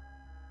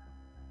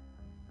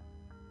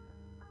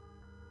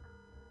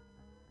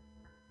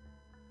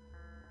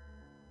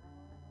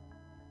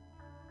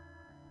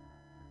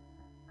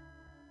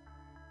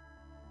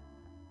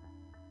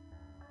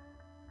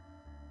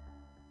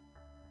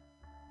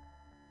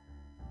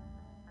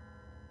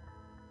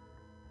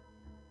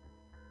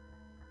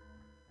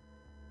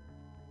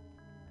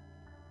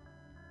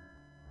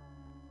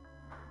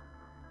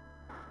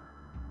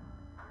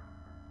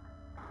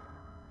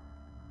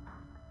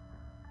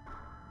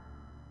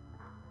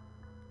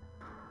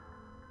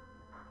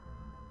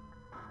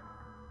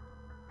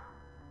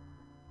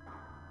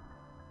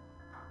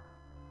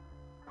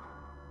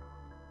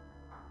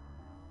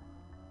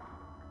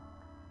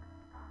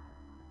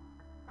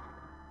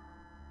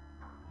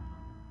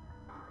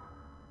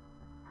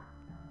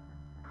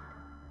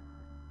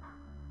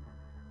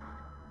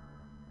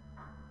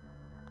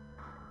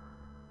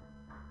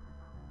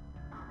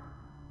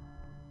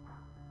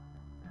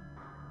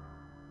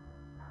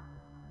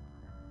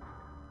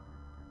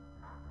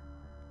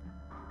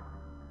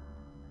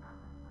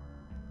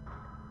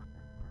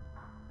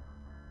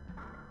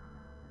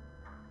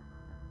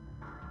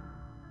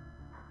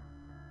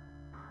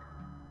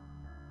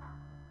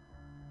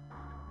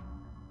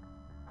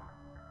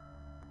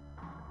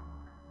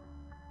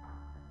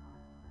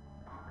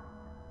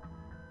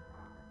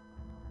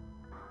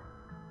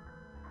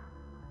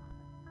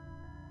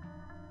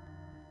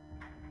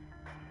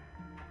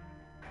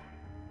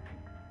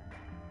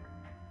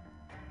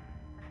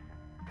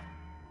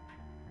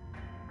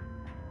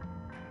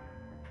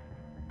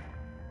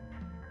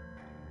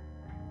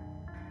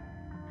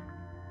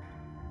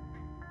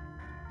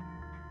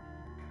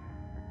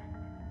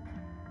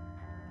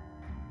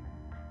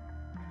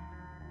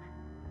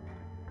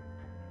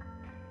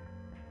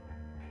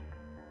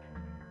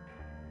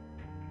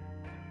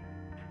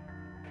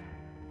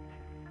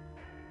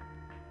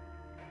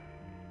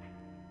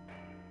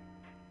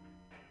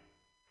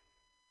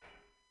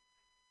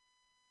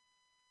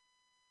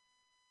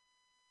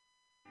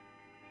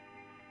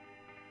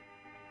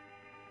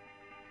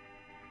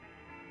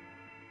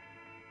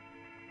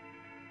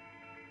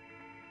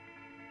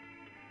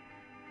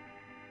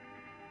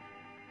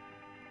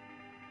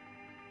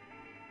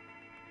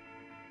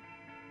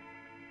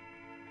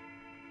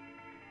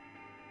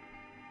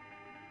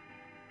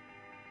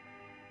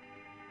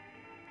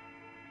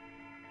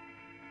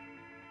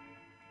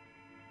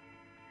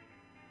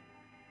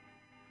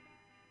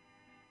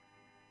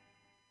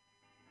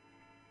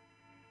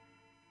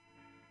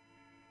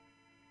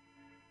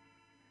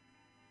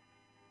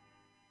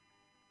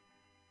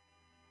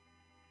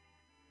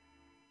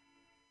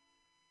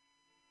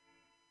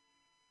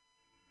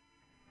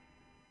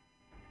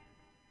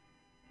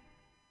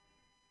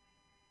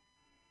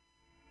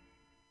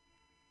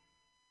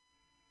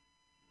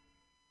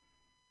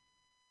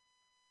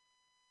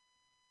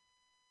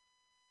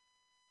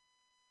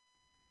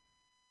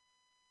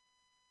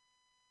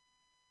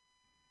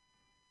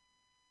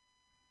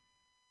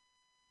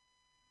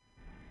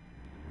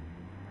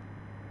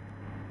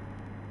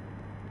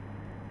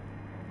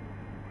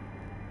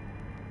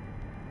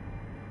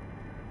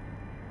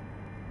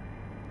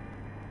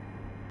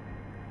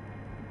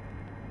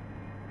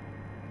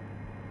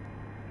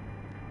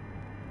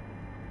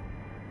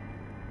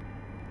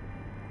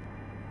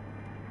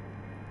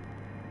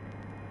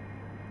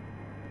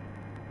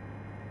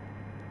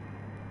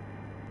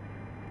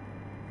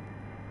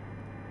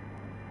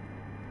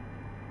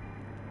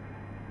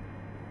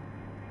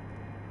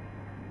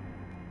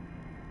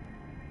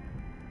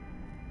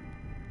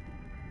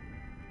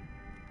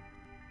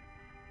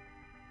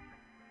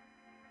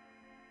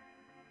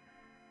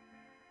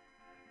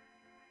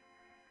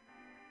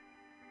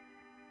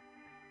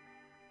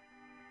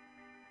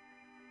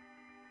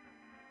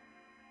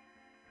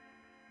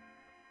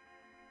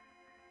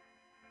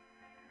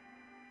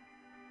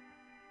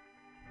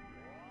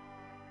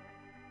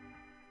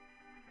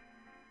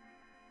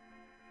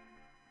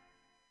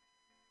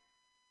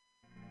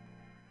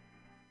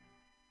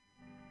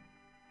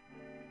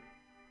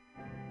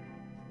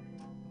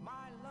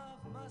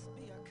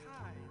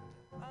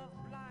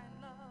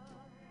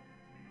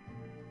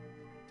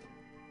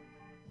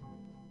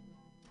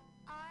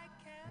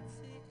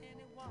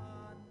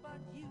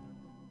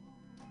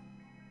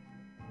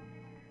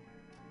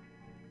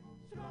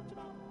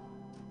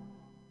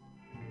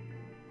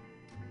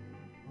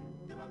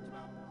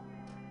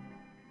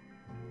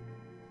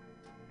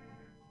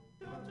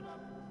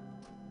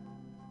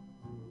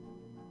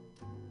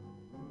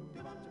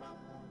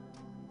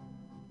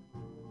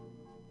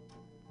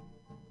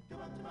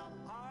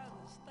 Are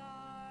the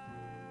stars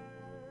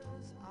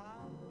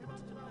out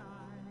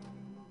tonight?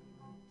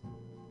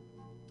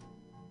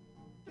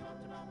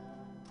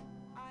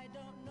 I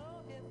don't know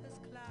if it's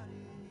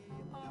cloudy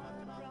or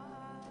bright.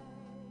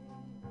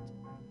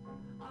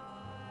 I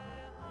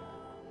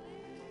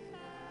only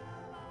have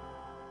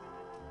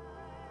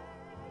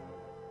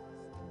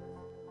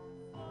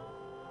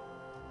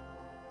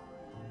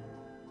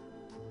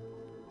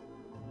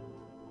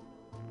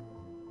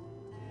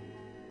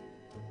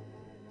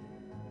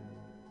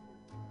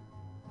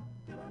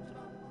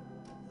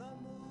the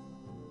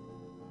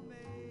moon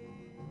may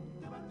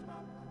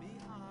be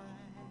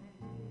high,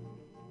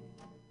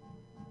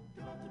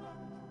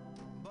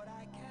 but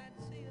I can't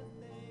see a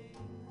thing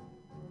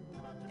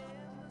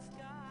in the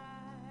sky.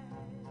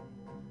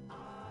 I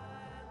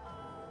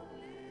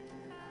only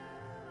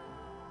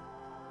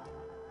have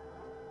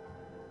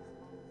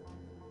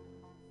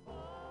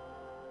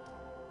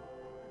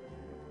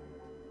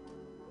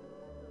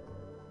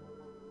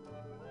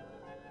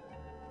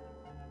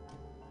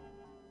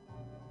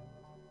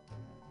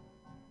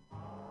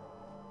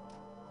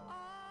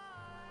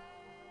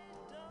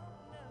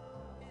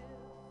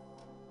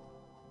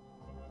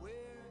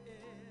we're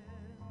in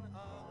a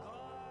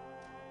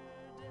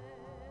garden.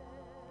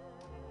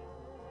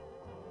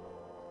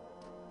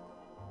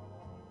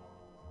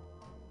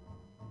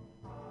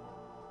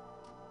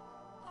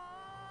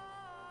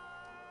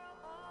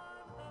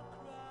 On a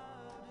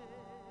crowded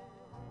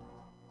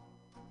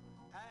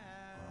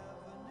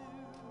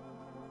avenue.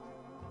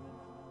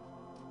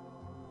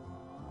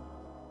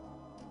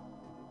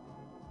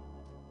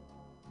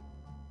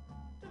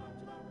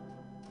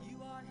 You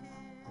are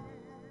here,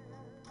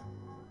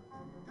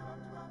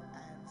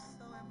 and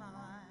so am I.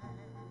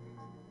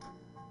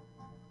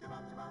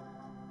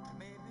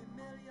 Maybe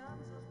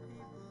millions of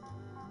people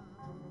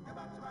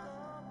go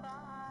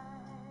by,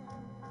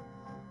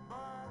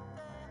 but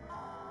they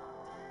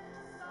all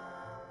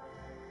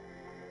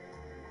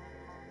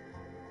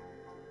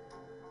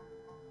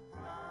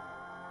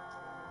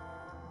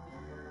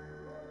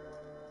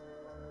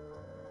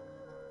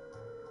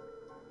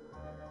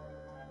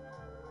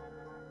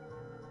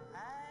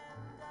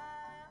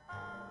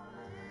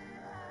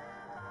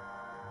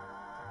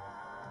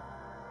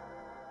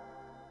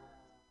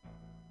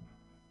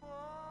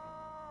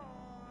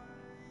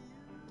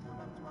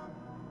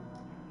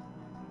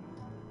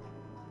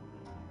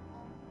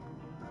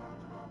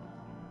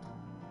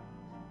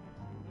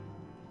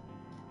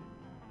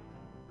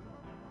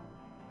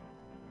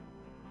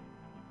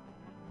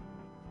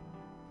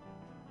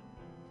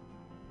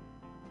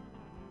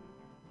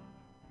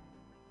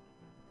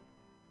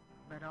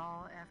But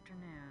all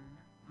afternoon,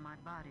 my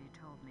body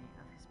told me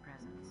of his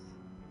presence.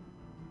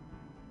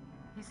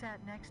 He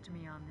sat next to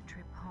me on the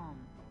trip home.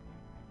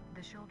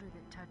 The shoulder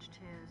that touched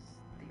his,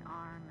 the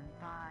arm and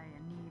thigh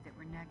and knee that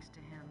were next to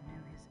him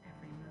knew his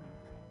every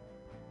move.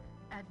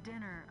 At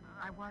dinner,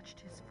 I watched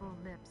his full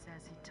lips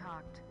as he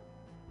talked,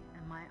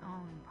 and my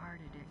own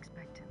parted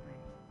expectantly.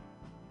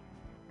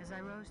 As I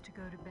rose to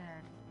go to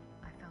bed,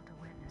 I felt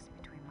a wetness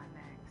between my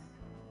legs.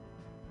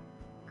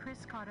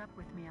 Chris caught up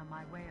with me on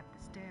my way up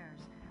the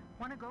stairs.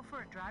 Want to go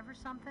for a drive or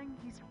something?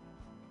 He's...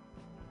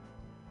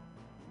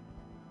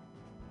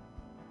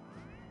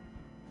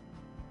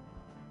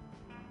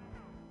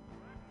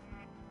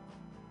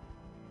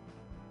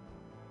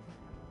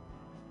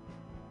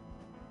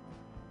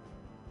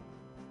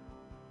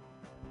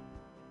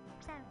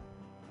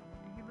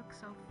 He looked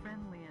so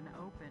friendly and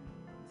open,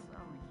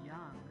 so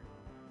young.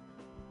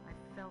 I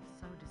felt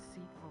so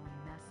deceitful and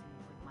messy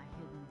with my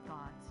hidden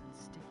thoughts and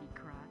sticky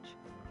crotch.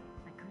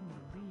 I couldn't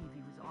believe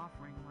he was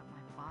offering what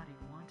my body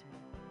wanted.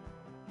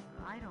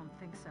 I don't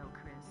think so,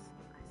 Chris,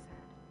 I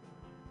said.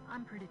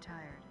 I'm pretty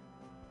tired.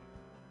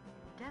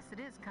 Guess it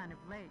is kind of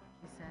late,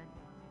 he said.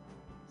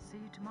 See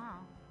you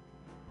tomorrow.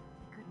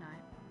 Good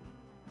night.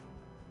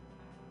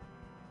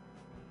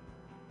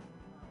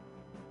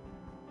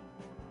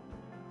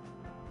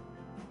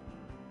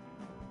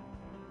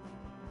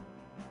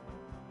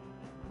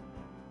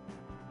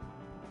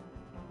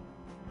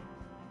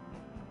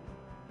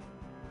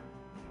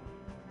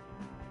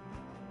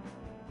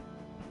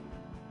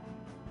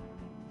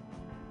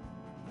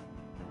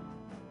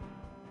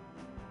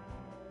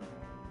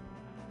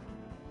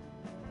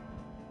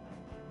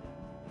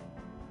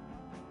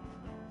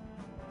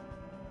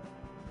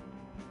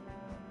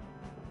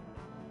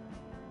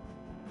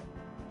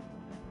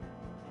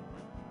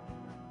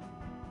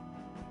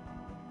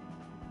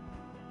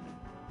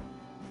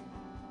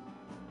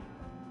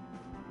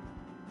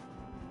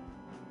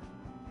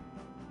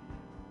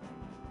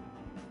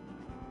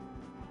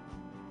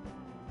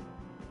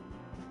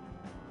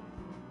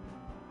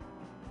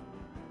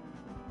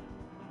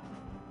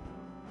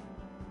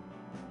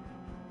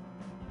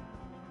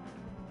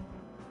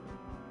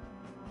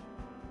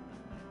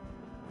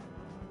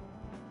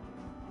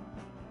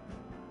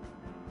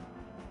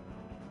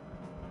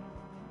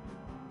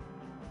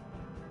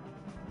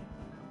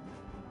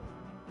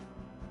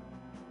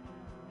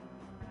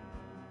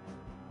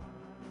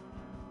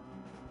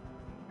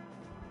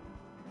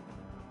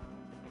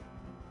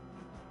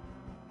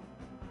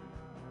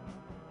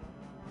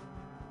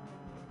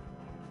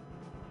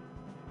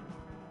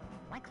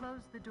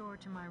 closed the door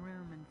to my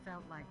room and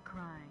felt like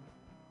crying.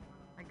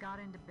 I got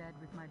into bed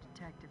with my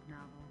detective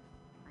novel.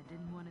 I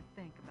didn't want to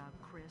think about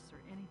Chris or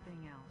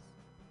anything else.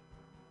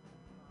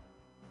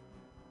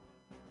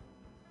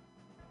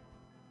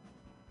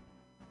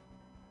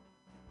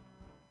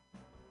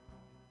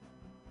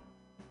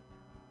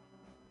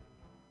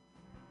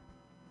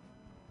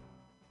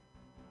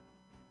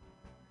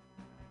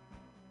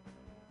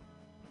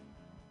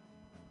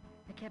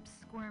 I kept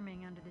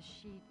squirming under the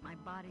sheet, my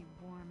body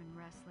warm and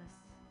restless.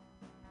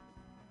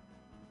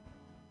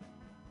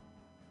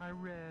 I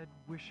read,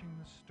 wishing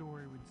the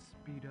story would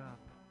speed up.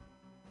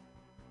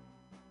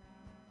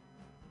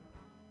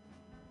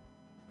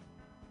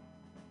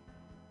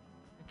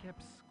 I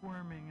kept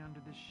squirming under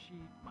the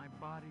sheet, my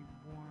body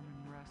warm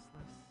and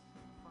restless.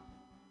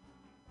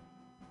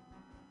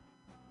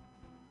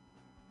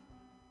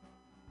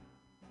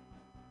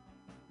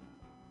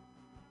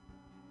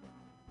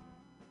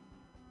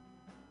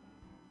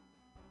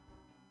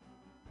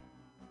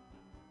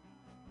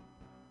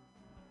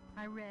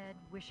 I read,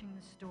 wishing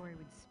the story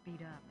would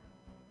speed up.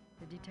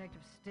 The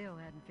detective still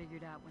hadn't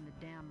figured out when the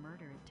damn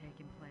murder had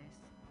taken place.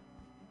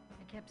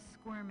 I kept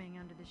squirming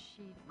under the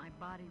sheet, my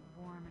body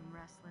warm and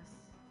restless.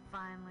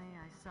 Finally,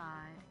 I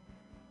sighed,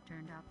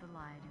 turned out the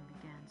light, and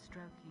began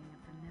stroking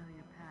a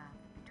familiar path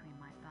between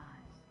my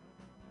thighs.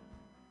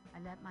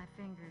 I let my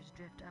fingers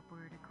drift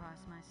upward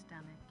across my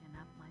stomach and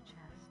up my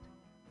chest.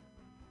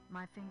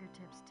 My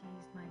fingertips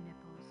teased my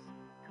nipples,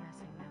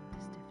 caressing them to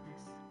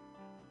stiffness.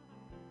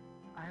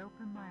 I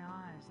opened my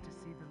eyes to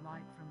see the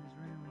light from his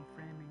room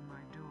framing my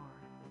door.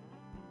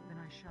 Then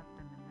I shut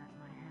them and let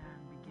my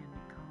hand begin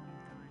to comb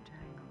through a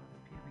tangle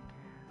of pubic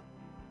hair.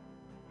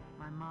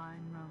 My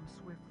mind roamed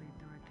swiftly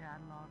through a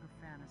catalog of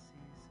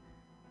fantasies,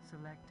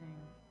 selecting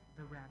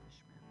the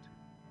ravishment.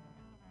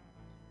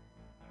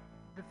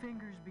 The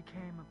fingers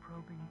became a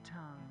probing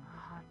tongue,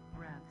 hot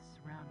breath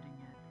surrounding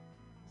it,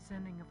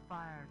 sending a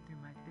fire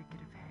through my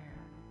thicket of hair.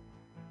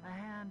 A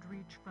hand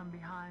reached from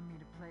behind me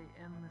to play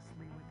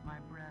endlessly with my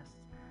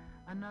breasts.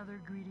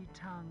 Another greedy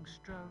tongue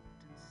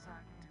stroked and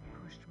sucked and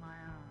pushed my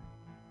own.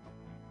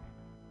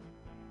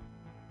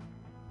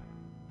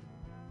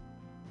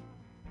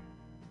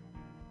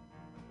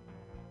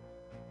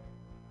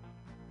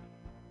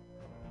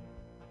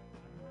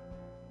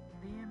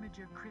 The image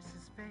of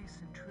Chris's face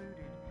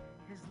intruded,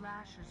 his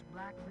lashes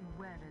blackly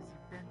wet as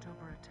he bent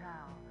over a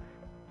towel.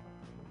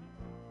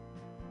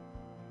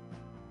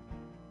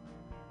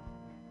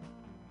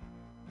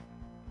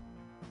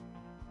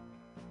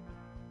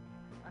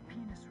 A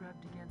penis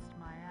rubbed against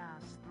my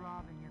ass,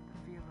 throbbing at the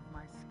feel of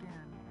my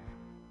skin.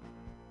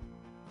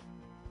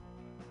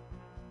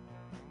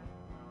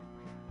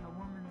 A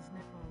woman's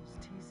nipples,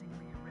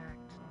 teasingly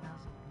erect,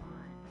 nuzzled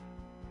mine.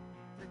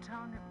 The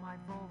tongue at my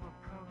vulva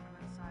probed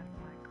one side of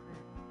my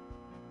clit.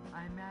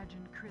 I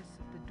imagined Chris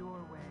at the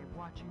doorway,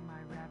 watching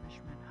my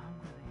ravishment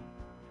hungrily.